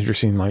it's just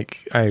interesting.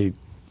 Like I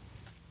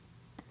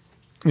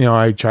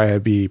try to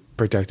be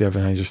protective,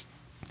 and I just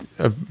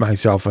of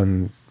myself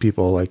and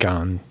people like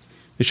on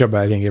the show,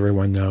 but I think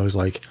everyone knows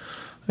like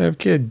I have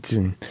kids,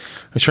 and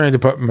I'm trying to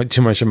put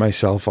too much of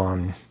myself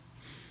on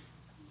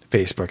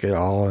Facebook at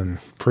all, and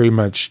pretty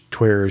much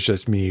Twitter is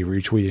just me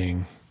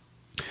retweeting.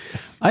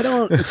 I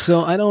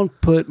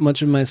don't put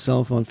much of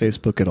myself on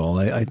Facebook at all.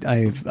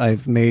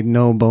 I've made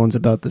no bones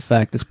about the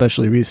fact,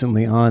 especially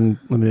recently on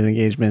Limited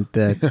Engagement,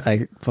 that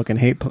I fucking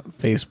hate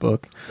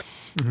Facebook.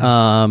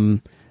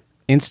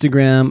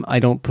 Instagram, I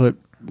don't put,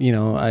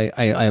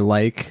 I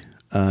like.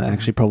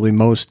 Actually, probably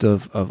most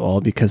of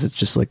all, because it's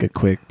just like a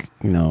quick,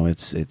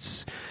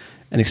 it's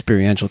an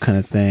experiential kind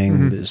of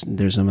thing.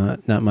 There's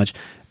not much.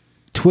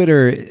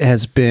 Twitter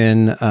has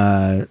been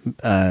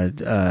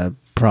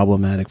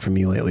problematic for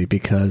me lately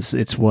because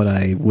it's what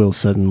I will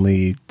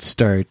suddenly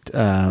start.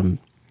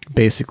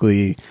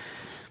 Basically,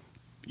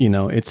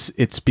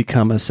 it's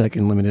become a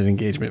second limited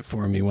engagement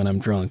for me when I'm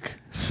drunk.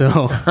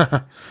 So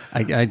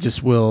I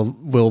just will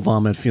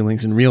vomit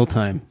feelings in real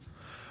time.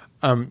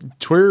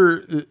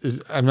 Twitter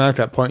is, I'm not at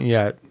that point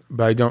yet,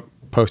 but I don't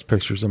post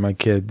pictures of my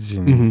kids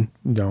and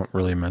don't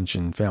really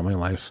mention family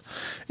life.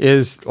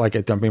 Is like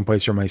a dumping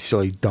place for my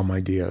silly, dumb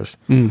ideas.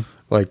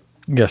 Like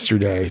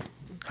yesterday,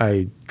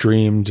 I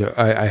dreamed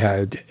I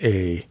had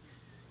a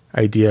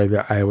idea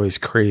that I was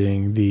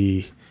creating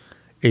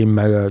a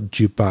meta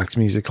jukebox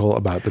musical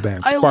about the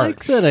band Sparks. I like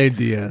that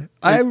idea.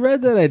 I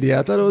read that idea.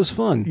 I thought it was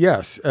fun.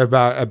 Yes,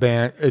 about a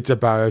band. It's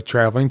about a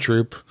traveling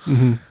troupe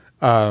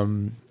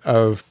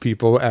of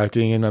people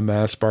acting in a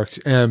meta Sparks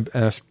and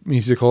a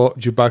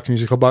jukebox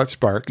musical about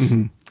Sparks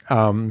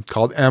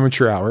called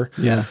Amateur Hour.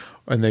 Yeah,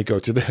 and they go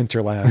to the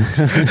hinterlands,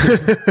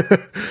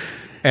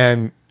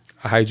 and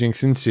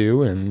hijinks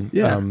ensue, and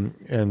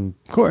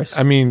of course,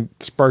 I mean,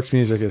 Sparks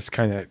music is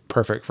kind of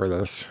perfect for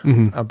this,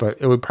 but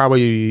it would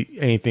probably be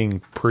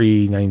anything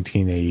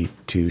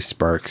pre-1982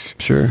 Sparks,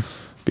 sure,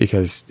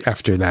 because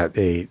after that,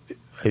 it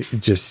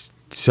just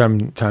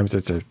sometimes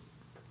it's a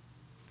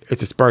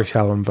Sparks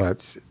album,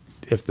 but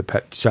if the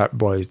Pet Shop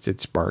Boys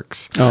did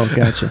Sparks,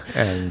 gotcha,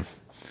 and.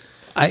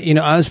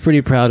 I was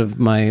pretty proud of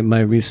my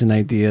recent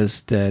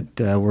ideas that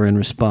were in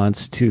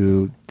response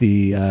to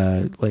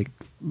the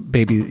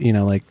baby,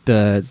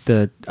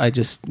 I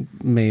just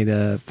made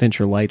a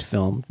Fincher Light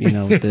film,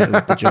 with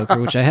the Joker,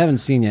 which I haven't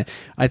seen yet.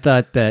 I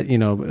thought that,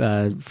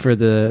 for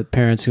the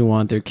parents who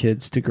want their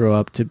kids to grow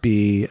up to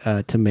be,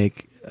 to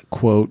make,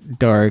 quote,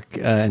 dark,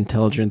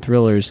 intelligent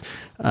thrillers,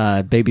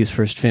 Baby's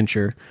First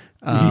Fincher.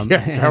 I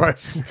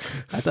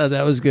thought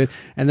that was good.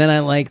 And then I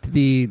liked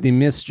the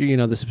mystery,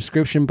 the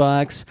subscription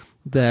box.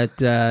 That's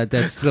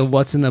the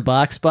what's in the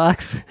box.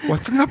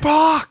 What's in the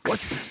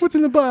box? What's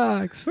in the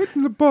box? What's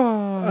in the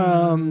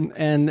box?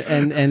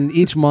 And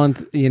each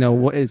month,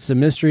 it's a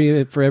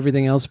mystery for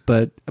everything else,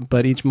 but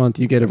each month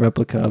you get a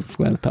replica of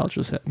Gwyneth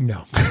Paltrow's head.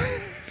 No.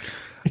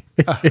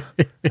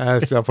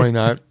 That's definitely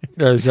not.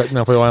 That's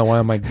definitely one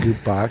of my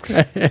goop box.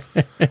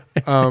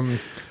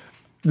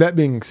 That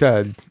being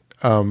said,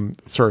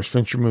 as far as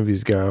Fincher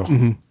movies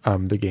go,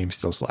 the game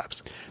still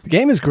slaps. The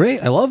game is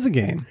great. I love the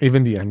game.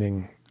 Even the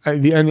ending. I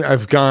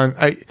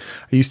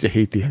used to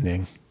hate the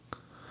ending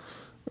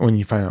when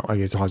you find out like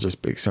it's all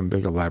just some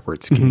big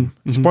elaborate scheme.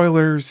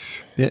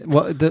 Spoilers. Yeah,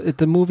 well,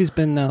 the movie's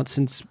been out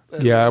since.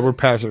 We're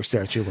past our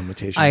statute of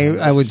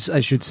limitations.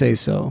 I should say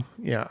so.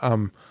 Yeah.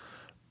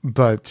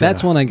 But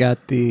that's when I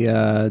got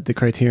the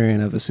Criterion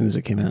of as soon as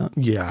it came out.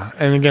 Yeah,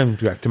 and again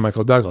back to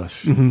Michael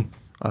Douglas.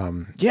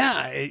 When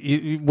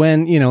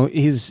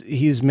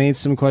he's made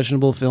some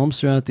questionable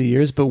films throughout the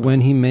years, but when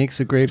he makes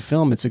a great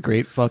film, it's a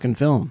great fucking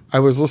film. I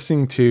was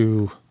listening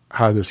to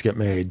How This Get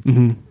Made,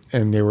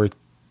 and they were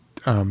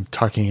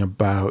talking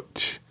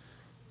about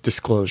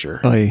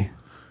Disclosure.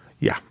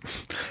 Yeah,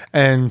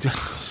 and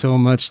so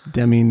much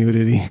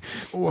demi-nudity.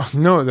 Well,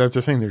 no, that's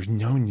the thing. There's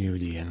no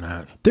nudity in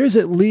that. There's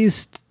at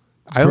least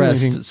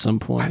breasts at some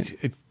point.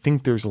 I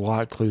think there's a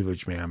lot of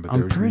cleavage, man. But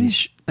I'm pretty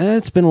sure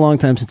it's been a long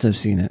time since I've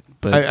seen it.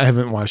 But I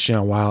haven't watched it in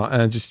a while,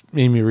 and it just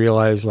made me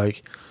realize,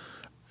 like,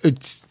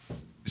 it's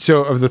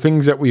so of the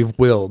things that we've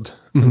willed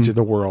into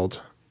the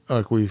world,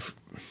 like we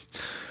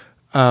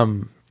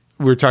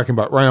were talking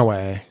about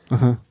Runaway,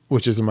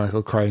 which is a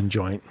Michael Crichton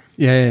joint.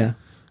 Yeah.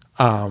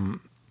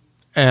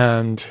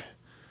 And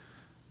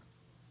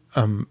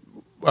I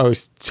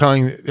was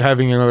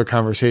having another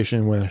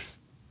conversation with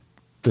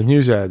the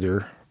news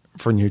editor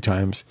for New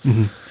Times,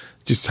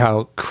 just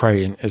how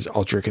Crichton is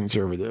ultra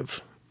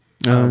conservative,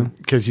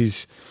 because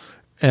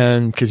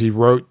he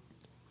wrote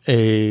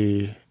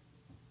a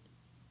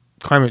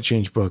climate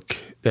change book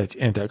that's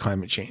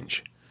anti-climate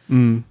change,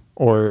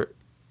 or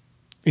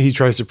he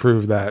tries to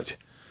prove that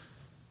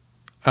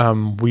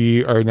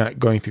we are not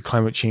going through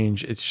climate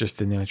change. It's just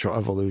the natural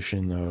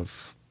evolution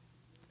of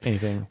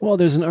anything. Well,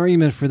 there's an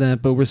argument for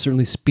that, but we're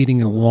certainly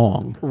speeding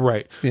along.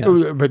 Right.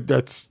 Yeah. But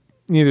that's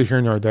neither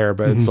here nor there,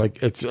 but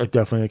it's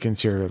definitely a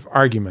conservative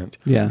argument.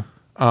 Yeah.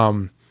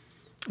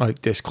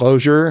 Like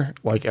Disclosure,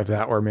 like if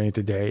that were made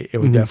today, it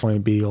would definitely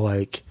be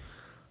like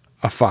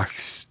a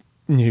Fox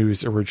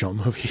News original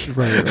movie.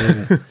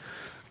 Right.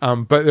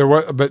 But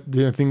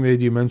the thing they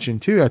do mention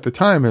too at the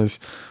time is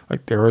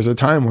like there was a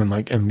time when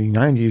like in the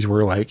 90s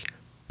where like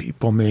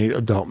people made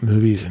adult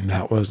movies and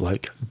that was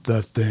like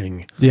the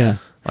thing. Yeah.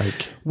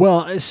 Like,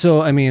 well, so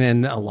I mean,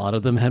 and a lot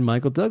of them had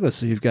Michael Douglas.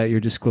 So you've got your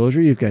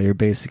Disclosure, you've got your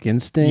Basic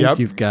Instinct,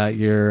 you've got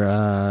your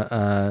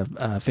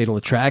Fatal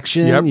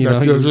Attraction. Yep,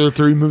 those are the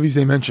three movies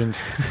they mentioned.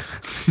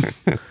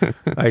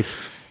 Like,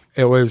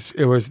 it was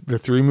the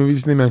three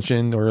movies they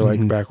mentioned, or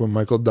like back when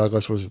Michael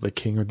Douglas was the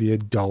king of the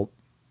adult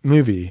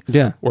movie.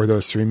 Yeah, or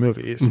those three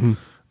movies.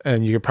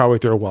 And you could probably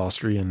throw Wall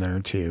Street in there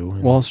too.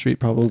 Wall Street,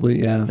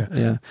 probably,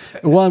 yeah.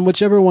 Well, and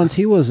whichever ones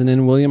he wasn't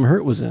in, William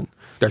Hurt was in.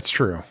 That's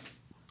true.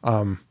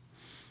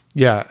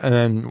 Yeah, and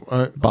then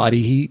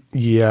Body Heat.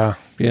 Yeah.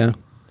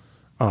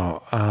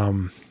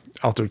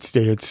 Altered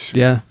States.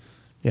 Yeah.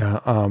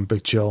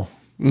 Big Chill.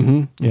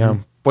 Mm-hmm. Yeah.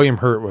 William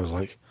Hurt was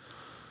like,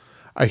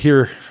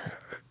 you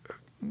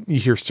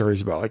hear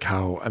stories about like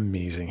how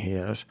amazing he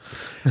is.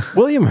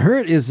 William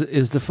Hurt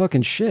is the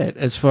fucking shit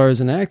as far as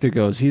an actor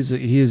goes. He's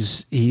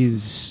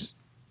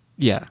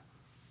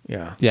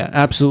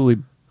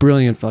absolutely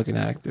brilliant fucking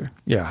actor.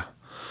 Yeah.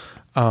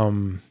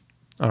 All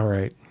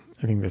right.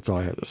 I think that's all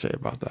I had to say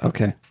about that.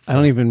 Okay. I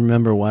don't even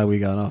remember why we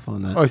got off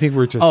on that. I think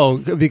we're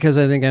just... because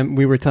I think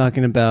we were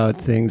talking about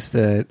things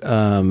that,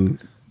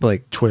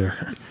 like...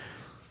 Twitter.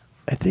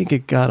 I think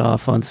it got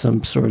off on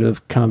some sort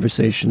of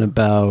conversation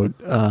about,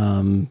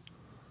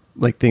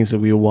 like, things that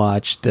we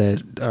watch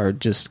that are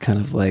just kind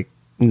of like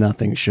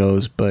nothing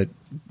shows, but,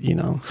 you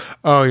know...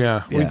 Oh,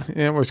 yeah.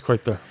 It was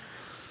quite the...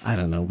 I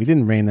don't know. We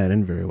didn't rein that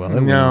in very well.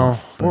 No.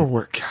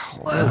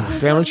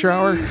 Sandwich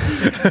hour?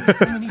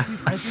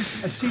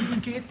 A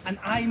shaving kit, an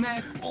eye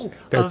mask,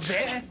 that's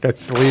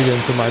the lead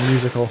into my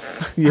musical.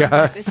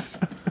 Yes.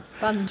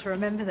 Fun to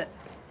remember that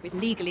we're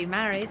legally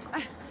married.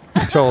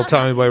 Total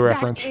Tommy Boy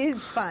reference. That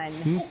is fun.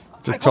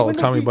 It's a total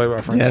Tommy Boy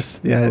reference.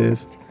 Yes. Yeah, it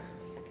is.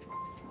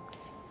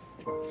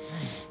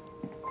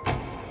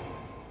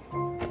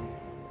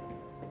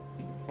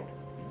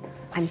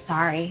 I'm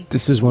sorry.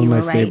 This is one of my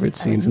right. favorite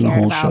scenes in the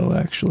whole show,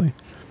 actually.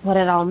 What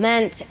it all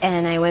meant,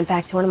 and I went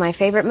back to one of my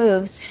favorite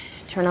moves.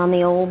 Turn on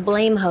the old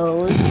blame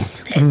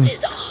hose. This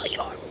is all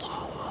your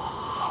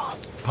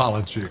fault.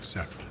 Apology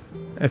accepted.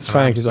 It's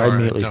funny because I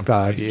immediately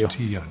thought of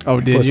you. Oh,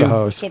 did with you? The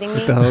hose. Kidding me?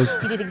 With the hose?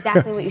 You did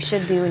exactly what you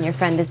should do when your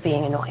friend is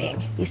being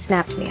annoying. You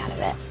snapped me out of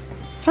it.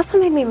 It also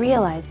made me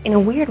realize, in a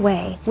weird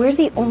way, we're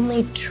the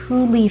only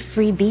truly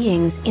free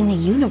beings in the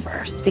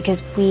universe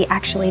because we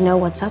actually know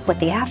what's up with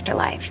the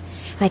afterlife.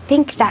 And I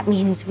think that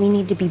means we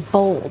need to be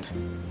bold.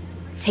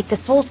 Take the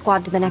Soul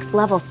Squad to the next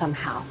level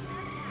somehow.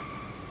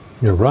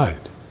 You're right.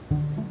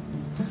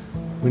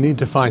 We need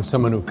to find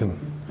someone who can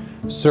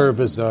serve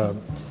as a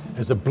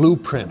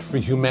blueprint for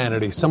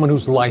humanity, someone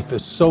whose life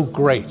is so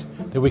great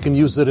that we can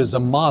use it as a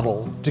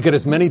model to get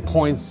as many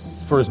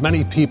points for as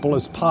many people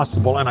as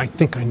possible, and I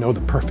think I know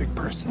the perfect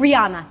person.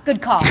 Rihanna,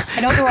 good call.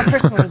 I don't know her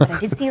personally, but I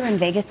did see her in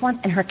Vegas once,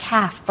 and her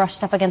calf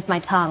brushed up against my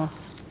tongue.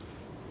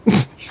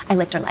 I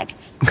licked her leg.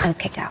 I was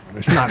kicked out.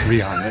 It's not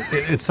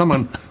Rihanna. It's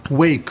someone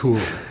way cooler.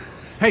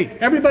 Hey,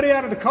 everybody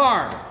out of the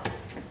car.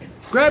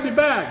 Grab your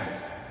bags.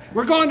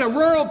 We're going to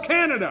rural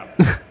Canada.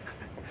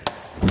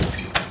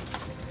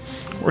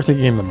 We're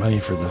thinking the money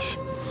for this.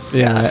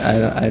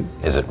 Yeah,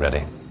 Is it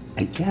ready?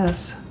 I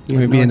guess.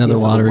 Maybe another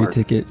lottery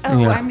ticket. Oh,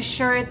 Yeah. I'm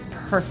sure it's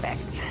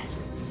perfect.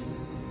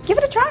 Give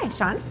it a try,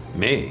 Sean.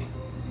 Me?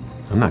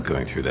 I'm not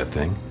going through that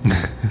thing.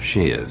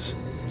 She is.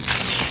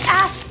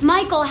 Ask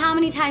Michael how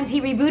many times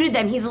he rebooted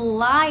them. He's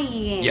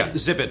lying. Yeah,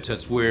 zip it,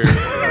 Toots. We're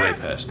way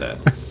past that.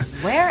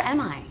 Where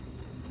am I?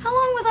 How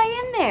long was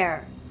I in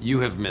there? You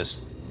have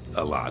missed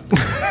a lot.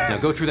 Now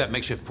go through that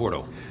makeshift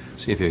portal.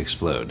 See if you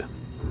explode.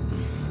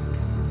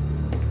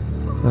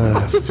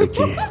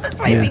 Vicky. This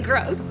might be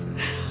gross.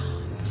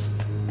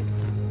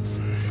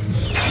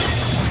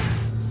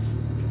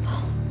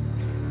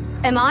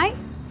 Am I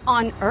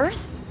on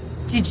Earth?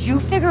 Did you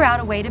figure out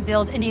a way to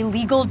build an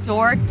illegal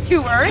door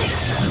to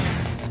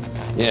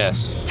Earth?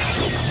 Yes.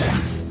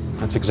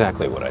 That's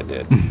exactly what I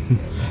did.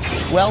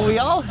 Well, we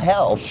all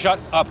helped. Shut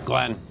up,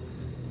 Glenn.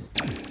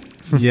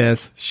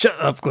 Yes. Shut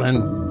up,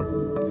 Glenn.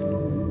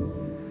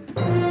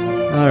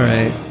 All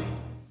right.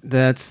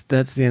 That's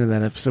the end of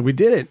that episode. We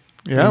did it.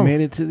 Yeah. We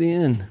made it to the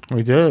end.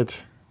 We did.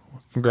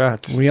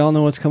 Congrats. We all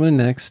know what's coming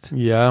next.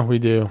 Yeah, we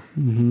do.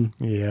 Mm-hmm.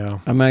 Yeah.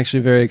 I'm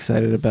actually very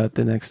excited about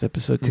the next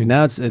episode too.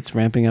 Now it's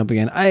ramping up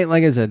again.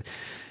 Like I said,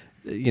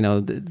 you know,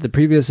 the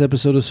previous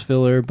episode was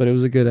filler, but it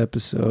was a good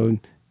episode.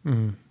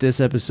 Mm. This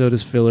episode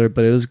is filler,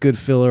 but it was good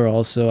filler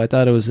also. I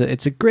thought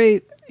it's a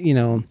great, you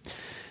know,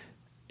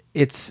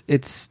 it's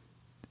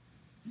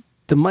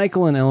the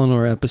Michael and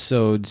Eleanor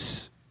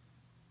episodes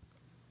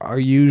are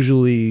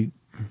usually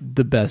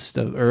the best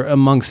of, or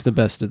amongst the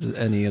best of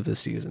any of the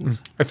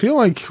seasons. I feel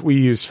like we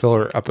use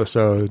filler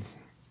episode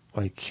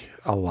like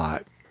a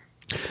lot.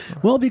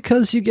 Well,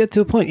 because you get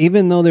to a point,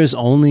 even though there's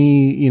only,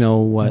 you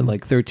know,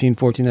 like 13,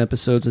 14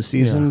 episodes a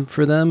season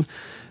for them,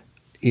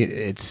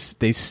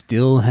 they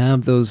still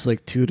have those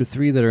like 2 to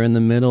 3 that are in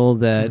the middle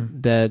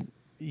that,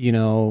 you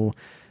know,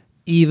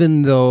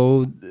 even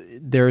though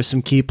there are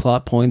some key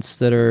plot points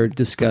that are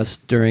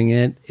discussed during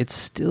it, it's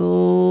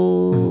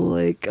still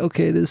like,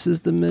 okay, this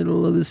is the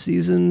middle of the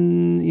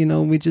season. You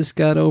know, we just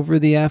got over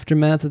the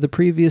aftermath of the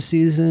previous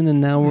season, and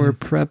now we're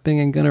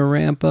prepping and going to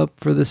ramp up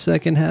for the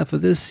second half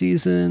of this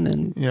season.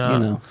 And, you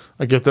know.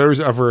 Like if there's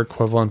ever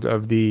equivalent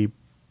of the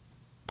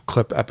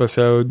clip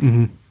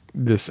episode,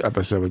 this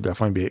episode would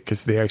definitely be it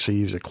because they actually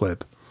use a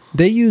clip.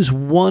 They use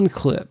one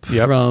clip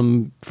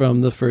from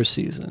the first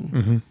season.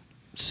 Mm-hmm.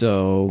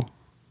 So...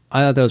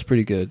 I thought that was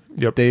pretty good.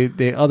 Yep.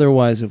 They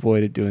otherwise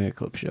avoided doing a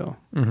clip show.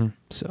 Mm-hmm.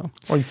 So,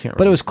 well, you can't.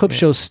 But it was clip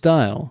show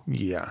style.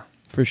 Yeah,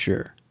 for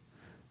sure.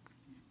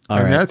 All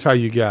and right. that's how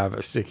you get out of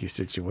a sticky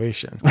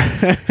situation.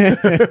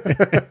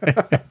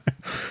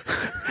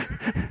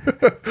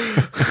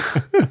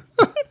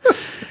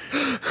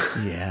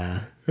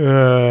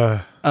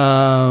 Yeah.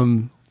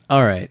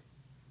 All right.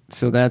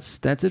 So that's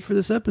it for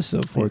this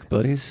episode, Fork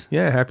Buddies.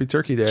 Yeah. Happy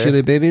Turkey Day.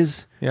 Chili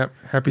babies. Yep.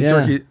 Happy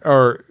Turkey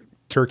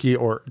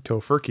or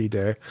Tofurkey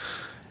Day,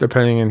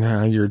 depending on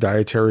how your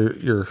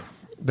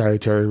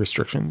dietary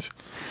restrictions.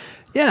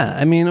 Yeah,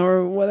 I mean,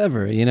 or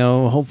whatever.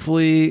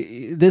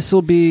 Hopefully this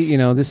will be.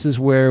 This is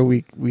where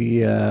we'll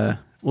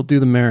do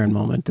the Marin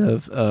moment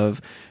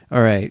of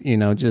all right.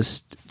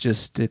 Just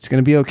it's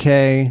going to be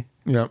okay.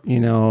 Yep.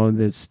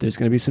 There's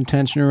going to be some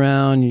tension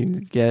around.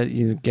 You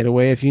get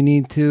away if you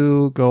need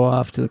to. Go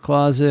off to the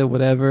closet,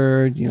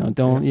 whatever.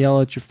 Don't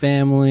yell at your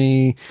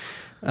family.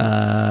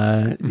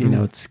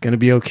 It's going to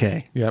be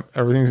okay. Yep.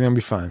 Everything's going to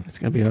be fine. It's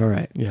going to be all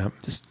right. Yeah.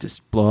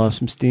 Just blow off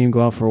some steam.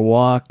 Go out for a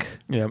walk.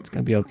 Yeah. It's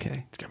going to be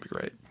okay. It's going to be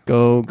great.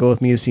 Go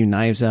with me to see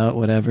Knives Out,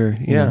 whatever.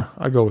 Yeah.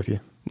 I'll go with you.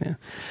 Yeah.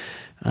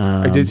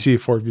 I did see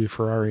Ford v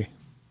Ferrari.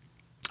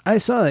 I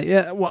saw it.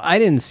 Yeah. Well, I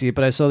didn't see it,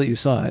 but I saw that you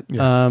saw it.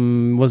 Yeah.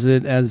 Was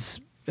it as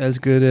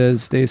good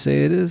as they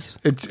say it is?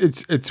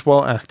 It's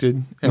well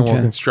acted and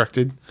well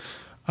constructed.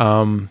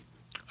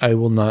 I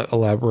will not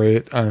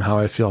elaborate on how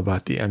I feel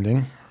about the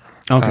ending.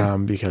 Okay.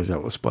 Because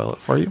that will spoil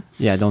it for you.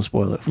 Yeah, don't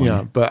spoil it for me.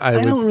 Yeah, but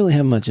I don't really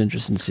have much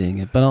interest in seeing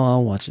it, but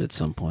I'll watch it at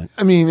some point.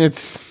 I mean,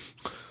 it's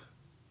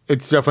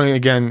definitely,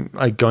 again,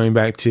 like going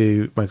back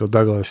to Michael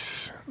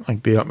Douglas,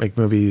 like they don't make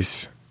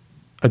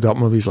adult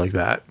movies like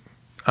that.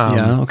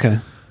 Yeah, okay.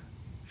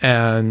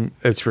 And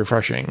it's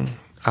refreshing.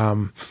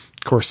 Of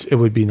course, it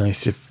would be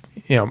nice if,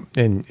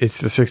 and it's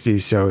the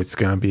 60s, so it's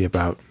going to be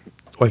about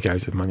white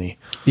guys with money.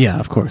 Yeah,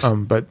 of course.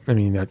 But I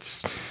mean,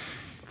 that's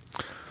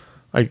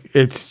like,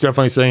 it's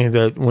definitely saying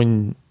that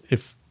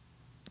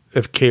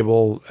if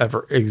cable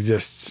ever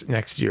exists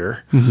next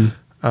year,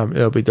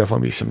 it'll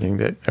definitely be something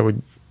that I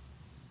would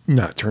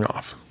not turn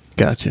off.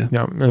 Gotcha.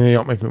 No, and they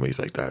don't make movies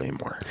like that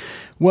anymore.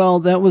 Well,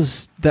 that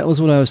was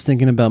what I was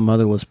thinking about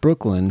Motherless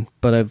Brooklyn,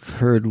 but I've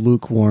heard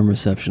lukewarm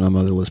reception on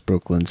Motherless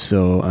Brooklyn,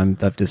 so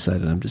I've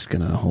decided I'm just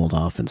gonna hold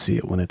off and see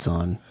it when it's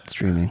on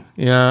streaming.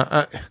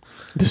 Yeah,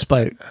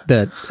 despite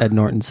that Ed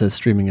Norton says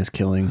streaming is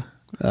killing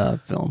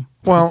film.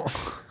 Well,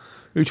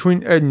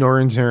 between Ed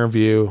Norton's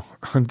interview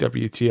on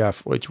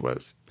WTF, which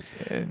was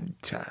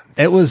intense,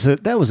 that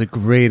was a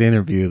great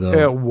interview, though.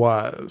 It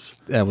was.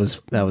 That was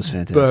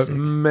fantastic. But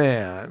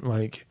man,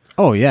 like.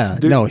 Oh yeah,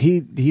 no,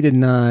 he did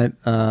not.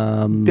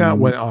 That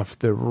went off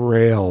the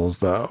rails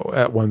though.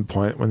 At one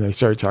point when they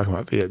started talking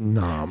about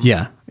Vietnam,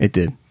 yeah, it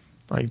did.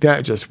 Like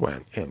that just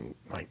went in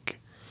like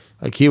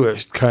he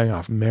was cutting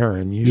off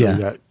Marin. Usually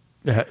that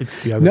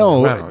it's the other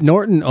way around.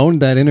 Norton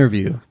owned that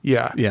interview.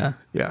 Yeah, yeah.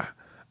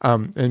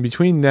 And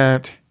between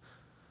that,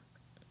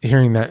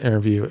 hearing that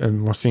interview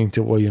and listening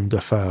to William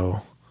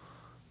Dafoe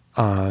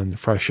on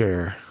Fresh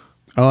Air.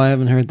 Oh, I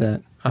haven't heard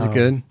that. Is it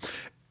good?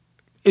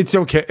 It's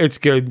okay. It's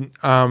good.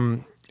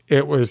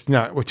 It was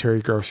not with Terry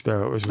Gross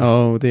though. It was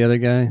with the other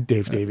guy,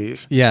 Dave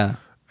Davies. Yeah,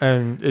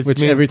 and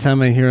it's every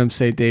time I hear him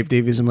say Dave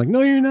Davies, I'm like, no,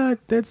 you're not.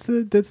 That's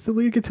the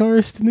lead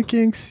guitarist in the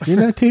Kinks.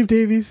 You're not Dave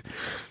Davies.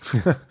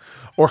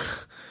 Or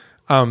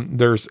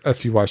there's,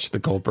 if you watch the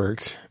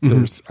Goldbergs,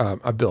 there's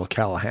a Bill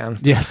Callahan.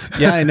 Yes,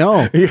 yeah, I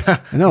know.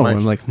 Yeah, I know.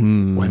 I'm like,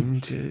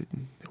 when did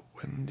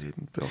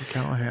Bill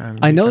Callahan?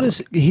 I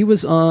noticed he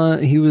was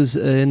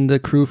in the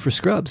crew for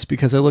Scrubs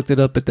because I looked it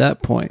up at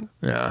that point.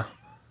 Yeah,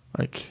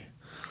 like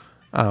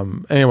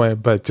anyway,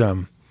 but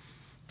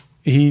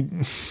they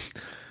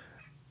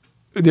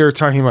were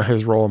talking about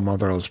his role in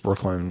Motherless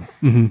Brooklyn,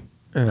 and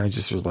I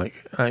just was like,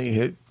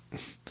 I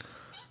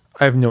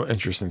have no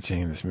interest in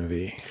seeing this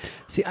movie.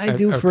 See, I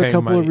do for a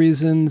couple of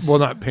reasons. Well,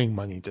 not paying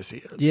money to see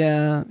it.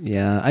 Yeah.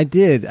 I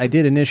did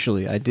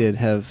initially. I did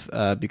have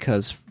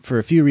because for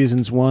a few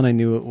reasons. One, I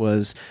knew it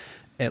was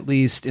at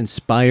least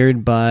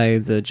inspired by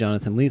the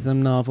Jonathan Lethem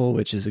novel,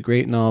 which is a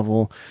great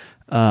novel,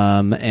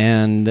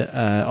 and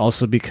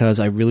also because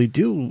I really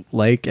do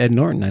like Ed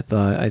Norton.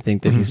 I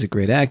think that he's a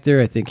great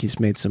actor. I think he's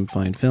made some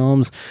fine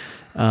films.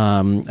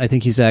 I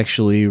think he's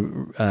actually.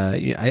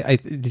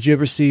 Did you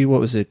ever see, what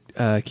was it?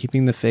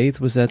 Keeping the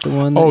Faith? Was that the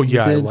one? Oh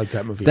yeah, I like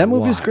that movie. That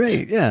movie's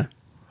great. Yeah,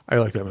 I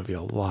like that movie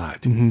a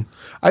lot.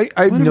 I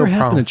have no happened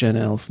problem. to Jenna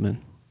Elfman?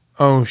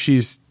 Oh,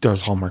 she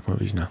does Hallmark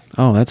movies now.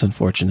 Oh, that's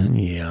unfortunate.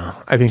 Yeah,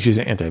 I think she's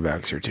an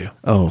anti-vaxxer too.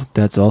 Oh,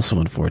 that's also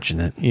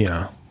unfortunate.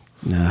 Yeah.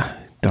 Nah,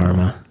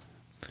 Dharma.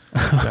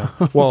 Yeah.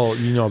 Well,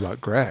 you know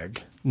about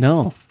Greg.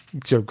 No.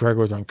 So Greg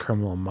was on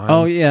Criminal Minds.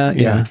 Oh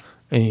yeah.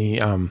 And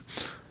he, I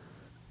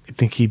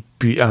think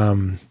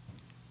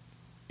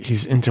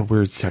he's into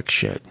weird sex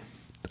shit.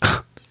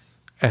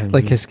 And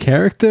like his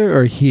character,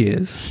 or he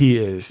is? He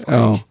is.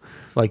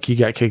 Like he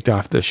got kicked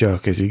off the show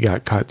because he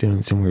got caught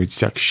doing some weird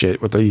sex shit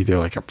with either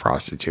like a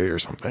prostitute or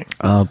something.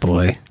 Oh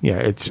boy. Yeah,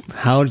 it's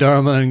how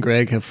Dharma and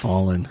Greg have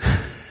fallen.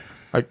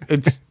 Like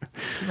it's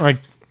like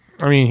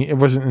I mean, it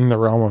wasn't in the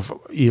realm of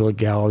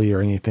illegality or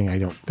anything, I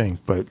don't think,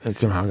 but it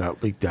somehow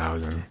got leaked out.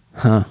 And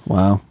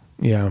Wow.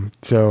 yeah,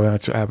 so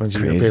that's what happens to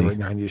your Crazy. favorite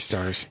 90s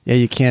stars. Yeah,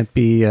 you can't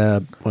be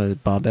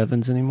Bob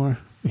Evans anymore.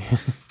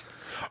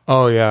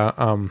 Oh, yeah.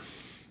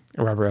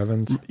 Robert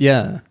Evans.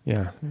 Yeah.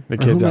 Yeah. The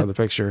kid's out of the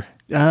picture.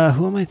 Who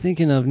am I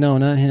thinking of? No,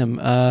 not him.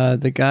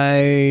 The guy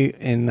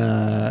in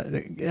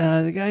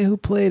the guy who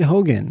played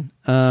Hogan.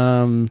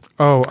 Bob.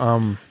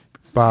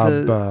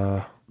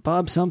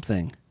 Bob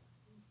something.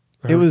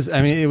 It was.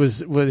 I mean,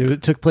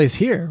 it took place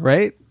here,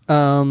 right?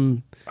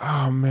 Oh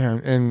man,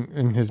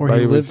 and his or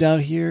buddy he lived was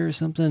out here or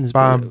something. His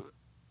Bob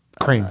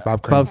Crane.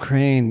 Bob Crane. Bob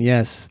Crane.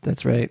 Yes,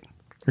 that's right.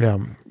 Yeah,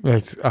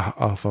 it's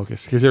I'll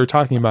focus because they were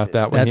talking about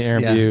that when he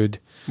interviewed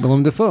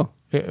Willem Dafoe.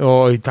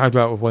 Well, he talked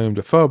about with William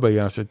Dafoe, but he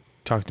also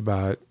talked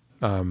about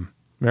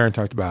Marin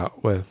talked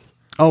about with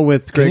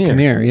Greg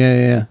Kinnear.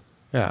 Yeah.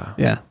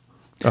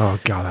 Oh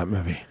god, that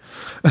movie.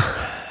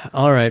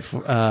 All right,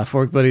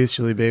 Fork Buddies,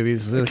 Chili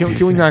Babies.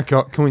 Can we not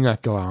go? Can we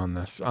not go on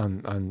this?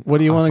 On what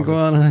do you want to go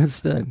on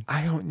instead?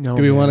 I don't know.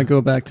 Do we want to go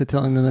back to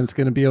telling them that it's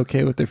going to be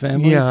okay with their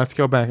families? Yeah, let's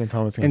go back and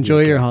tell them it's going to be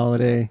Enjoy okay. your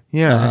holiday.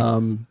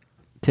 Yeah.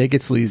 Take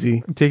it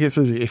sleazy. Take it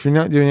sleazy. If you're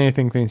not doing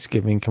anything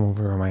Thanksgiving, come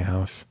over to my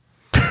house.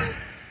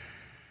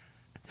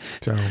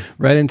 So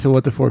right into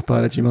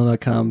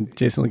whattheforkpod@gmail.com.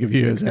 Jason will give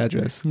you his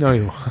address. No,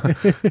 you won't.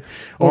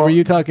 Or were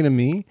you talking to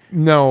me?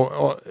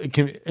 No.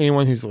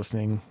 Anyone who's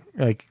listening,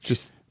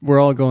 just we're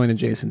all going to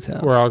Jason's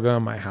house. We're all going to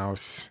my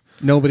house.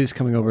 Nobody's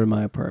coming over to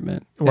my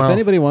apartment. Well, if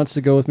anybody wants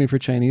to go with me for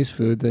Chinese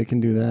food, they can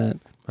do that.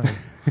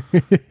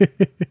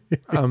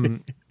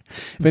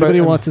 If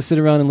anybody wants to sit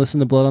around and listen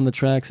to Blood on the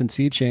Tracks and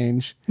Sea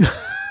Change.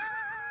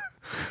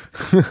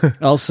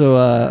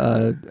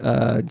 Also,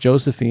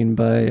 Josephine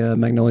by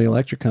Magnolia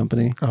Electric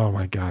Company. Oh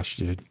my gosh,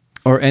 dude.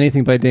 Or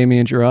anything by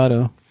Damien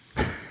Jurado.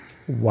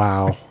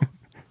 Wow.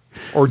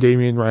 Or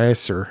Damien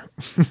Ricer.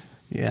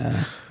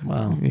 Yeah.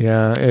 Wow.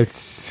 Yeah,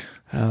 it's...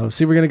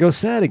 see, we're going to go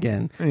sad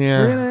again. Yeah.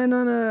 We're going to end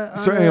on a...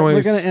 anyways,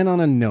 we're going to end on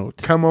a note.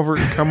 Come over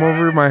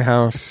to my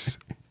house.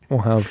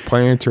 We'll have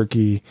plenty of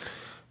turkey.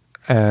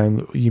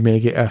 And you may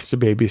get asked to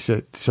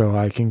babysit so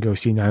I can go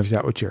see Knives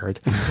Out with Jared.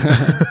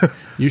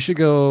 You should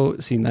go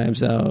see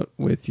Knives Out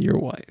with your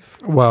wife.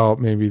 Well,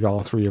 maybe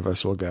all three of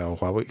us will go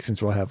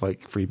since we'll have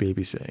free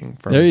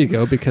babysitting. There you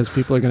go, because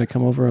people are going to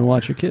come over and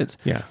watch your kids.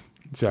 Yeah.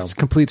 So it's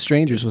complete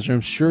strangers, which I'm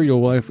sure your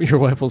wife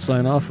will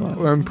sign off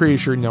on. I'm pretty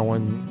sure no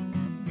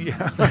one...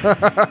 Yeah.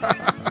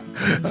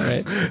 All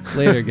right.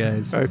 Later,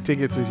 guys. Take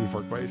it easy,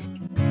 Fork Boys.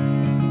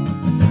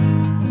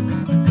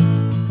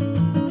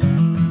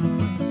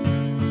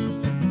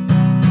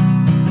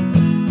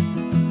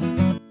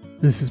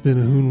 This has been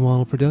a Hoon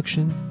Waddle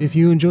production. If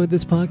you enjoyed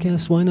this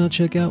podcast, why not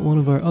check out one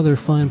of our other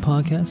fine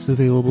podcasts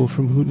available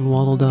from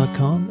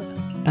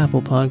hootenwaddle.com,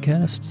 Apple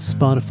Podcasts,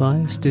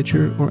 Spotify,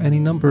 Stitcher, or any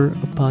number of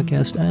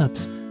podcast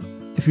apps.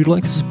 If you'd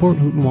like to support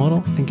Hoot and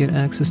Waddle and get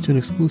access to an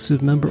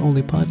exclusive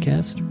member-only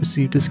podcast,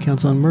 receive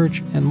discounts on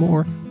merch, and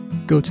more,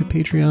 go to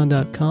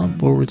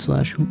patreon.com/Hoot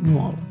and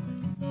Waddle.